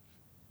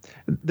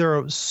 There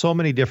are so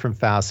many different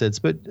facets,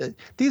 but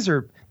these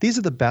are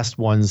the best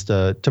ones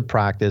to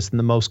practice and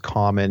the most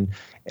common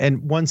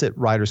and ones that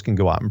riders can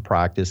go out and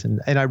practice. And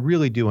I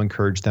really do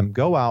encourage them,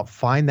 go out,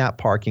 find that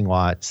parking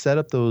lot, set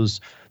up those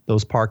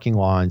parking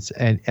lots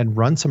and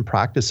run some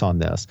practice on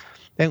this.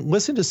 And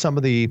listen to some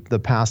of the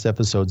past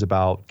episodes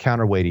about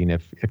counterweighting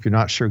if you're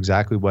not sure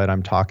exactly what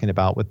I'm talking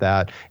about with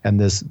that and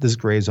this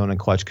gray zone and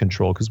clutch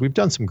control, because we've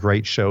done some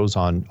great shows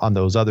on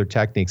those other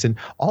techniques. And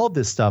all of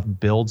this stuff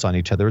builds on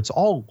each other. It's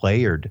all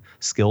layered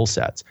skill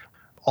sets.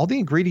 All the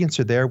ingredients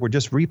are there. We're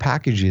just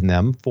repackaging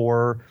them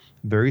for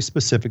very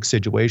specific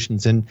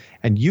situations. And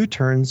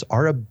U-turns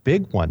are a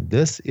big one.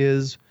 This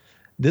is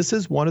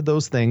one of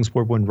those things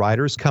where when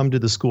riders come to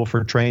the school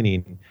for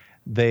training,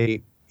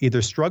 they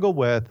either struggle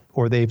with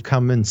or they've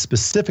come in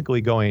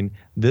specifically going,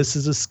 this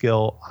is a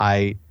skill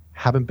I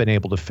haven't been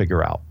able to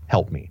figure out.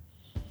 Help me.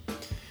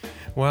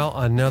 Well,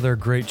 another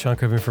great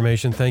chunk of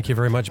information. Thank you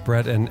very much,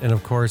 Brett. And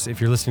of course, if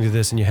you're listening to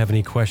this and you have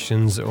any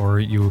questions or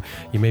you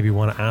maybe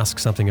want to ask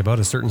something about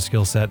a certain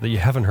skill set that you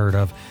haven't heard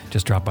of,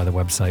 just drop by the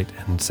website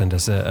and send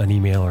us an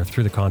email or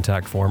through the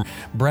contact form.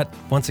 Brett,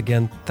 once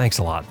again, thanks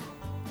a lot.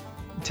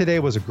 Today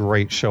was a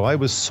great show. It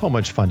was so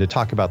much fun to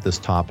talk about this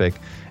topic,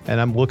 and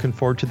I'm looking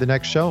forward to the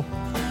next show.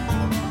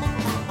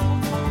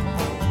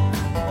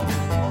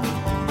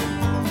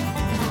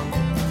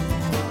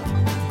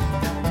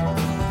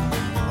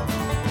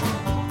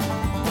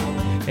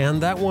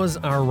 And that was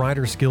our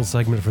rider skills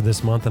segment for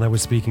this month. And I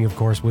was speaking, of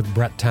course, with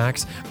Brett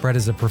Tax. Brett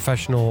is a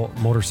professional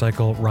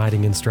motorcycle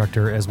riding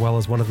instructor, as well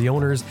as one of the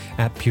owners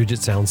at Puget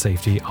Sound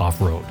Safety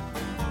Off-Road.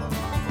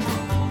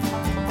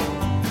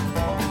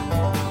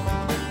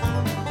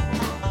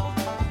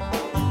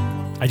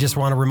 I just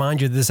want to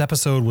remind you that this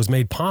episode was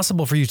made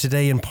possible for you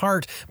today in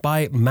part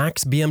by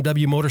Max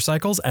BMW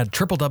Motorcycles at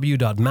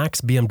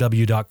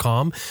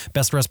www.maxbmw.com,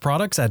 Best Rest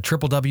Products at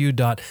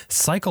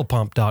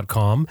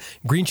www.cyclepump.com,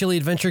 Green Chili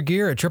Adventure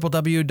Gear at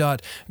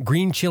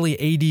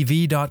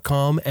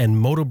www.greenchiliadv.com, and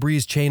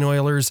MotoBreeze Chain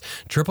Oilers,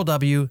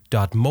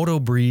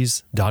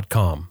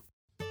 www.motobreeze.com.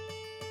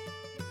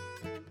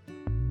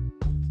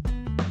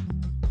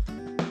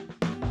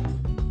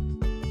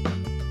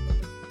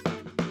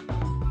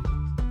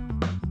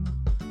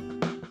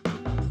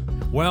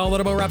 Well,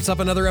 that about wraps up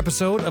another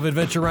episode of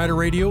Adventure Rider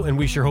Radio, and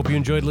we sure hope you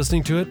enjoyed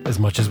listening to it as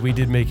much as we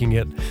did making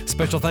it.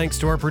 Special thanks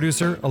to our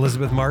producer,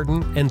 Elizabeth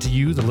Martin, and to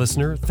you, the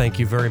listener. Thank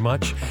you very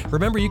much.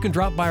 Remember, you can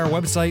drop by our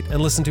website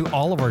and listen to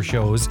all of our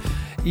shows,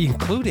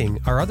 including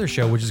our other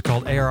show, which is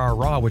called ARR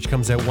Raw, which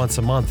comes out once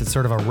a month. It's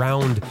sort of a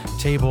round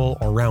table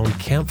or round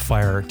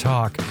campfire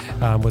talk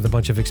with a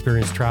bunch of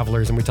experienced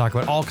travelers, and we talk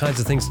about all kinds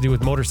of things to do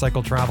with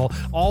motorcycle travel.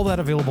 All that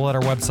available at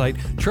our website,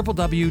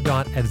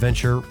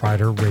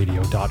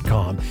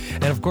 www.adventureriderradio.com.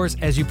 And of course,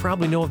 as you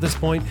probably know at this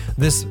point,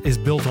 this is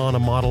built on a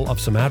model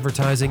of some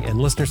advertising and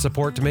listener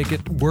support to make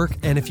it work.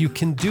 And if you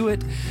can do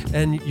it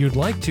and you'd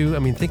like to,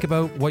 think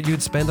about what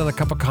you'd spend on a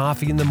cup of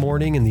coffee in the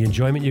morning and the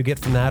enjoyment you get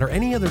from that, or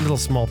any other little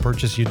small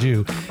purchase as you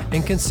do,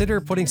 and consider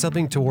putting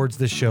something towards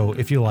the show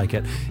if you like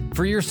it.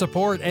 For your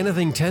support,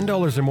 anything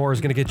 $10 or more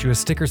is going to get you a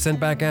sticker sent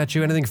back at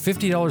you. Anything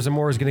 $50 or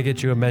more is going to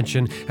get you a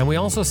mention. And we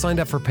also signed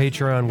up for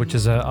Patreon, which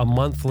is a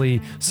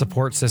monthly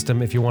support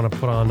system if you want to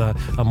put on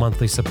a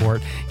monthly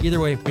support. Either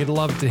way, we'd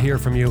love to hear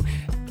from you.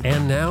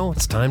 And now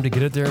it's time to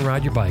get out there and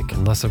ride your bike,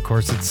 unless, of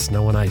course, it's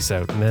snow and ice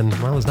out. And then,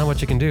 well, there's not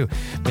much you can do.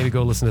 Maybe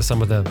go listen to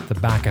some of the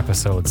back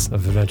episodes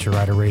of Adventure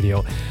Rider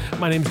Radio.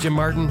 My name's Jim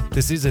Martin.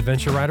 This is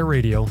Adventure Rider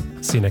Radio.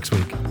 See you next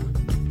week.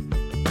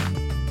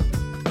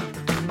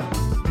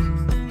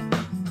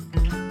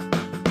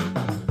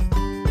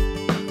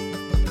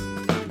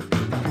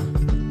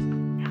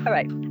 All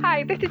right.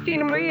 Hi, this is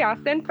Gina Marie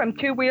Austin from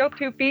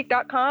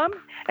TwoWheel2Feet.com,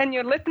 and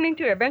you're listening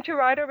to Adventure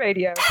Rider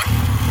Radio.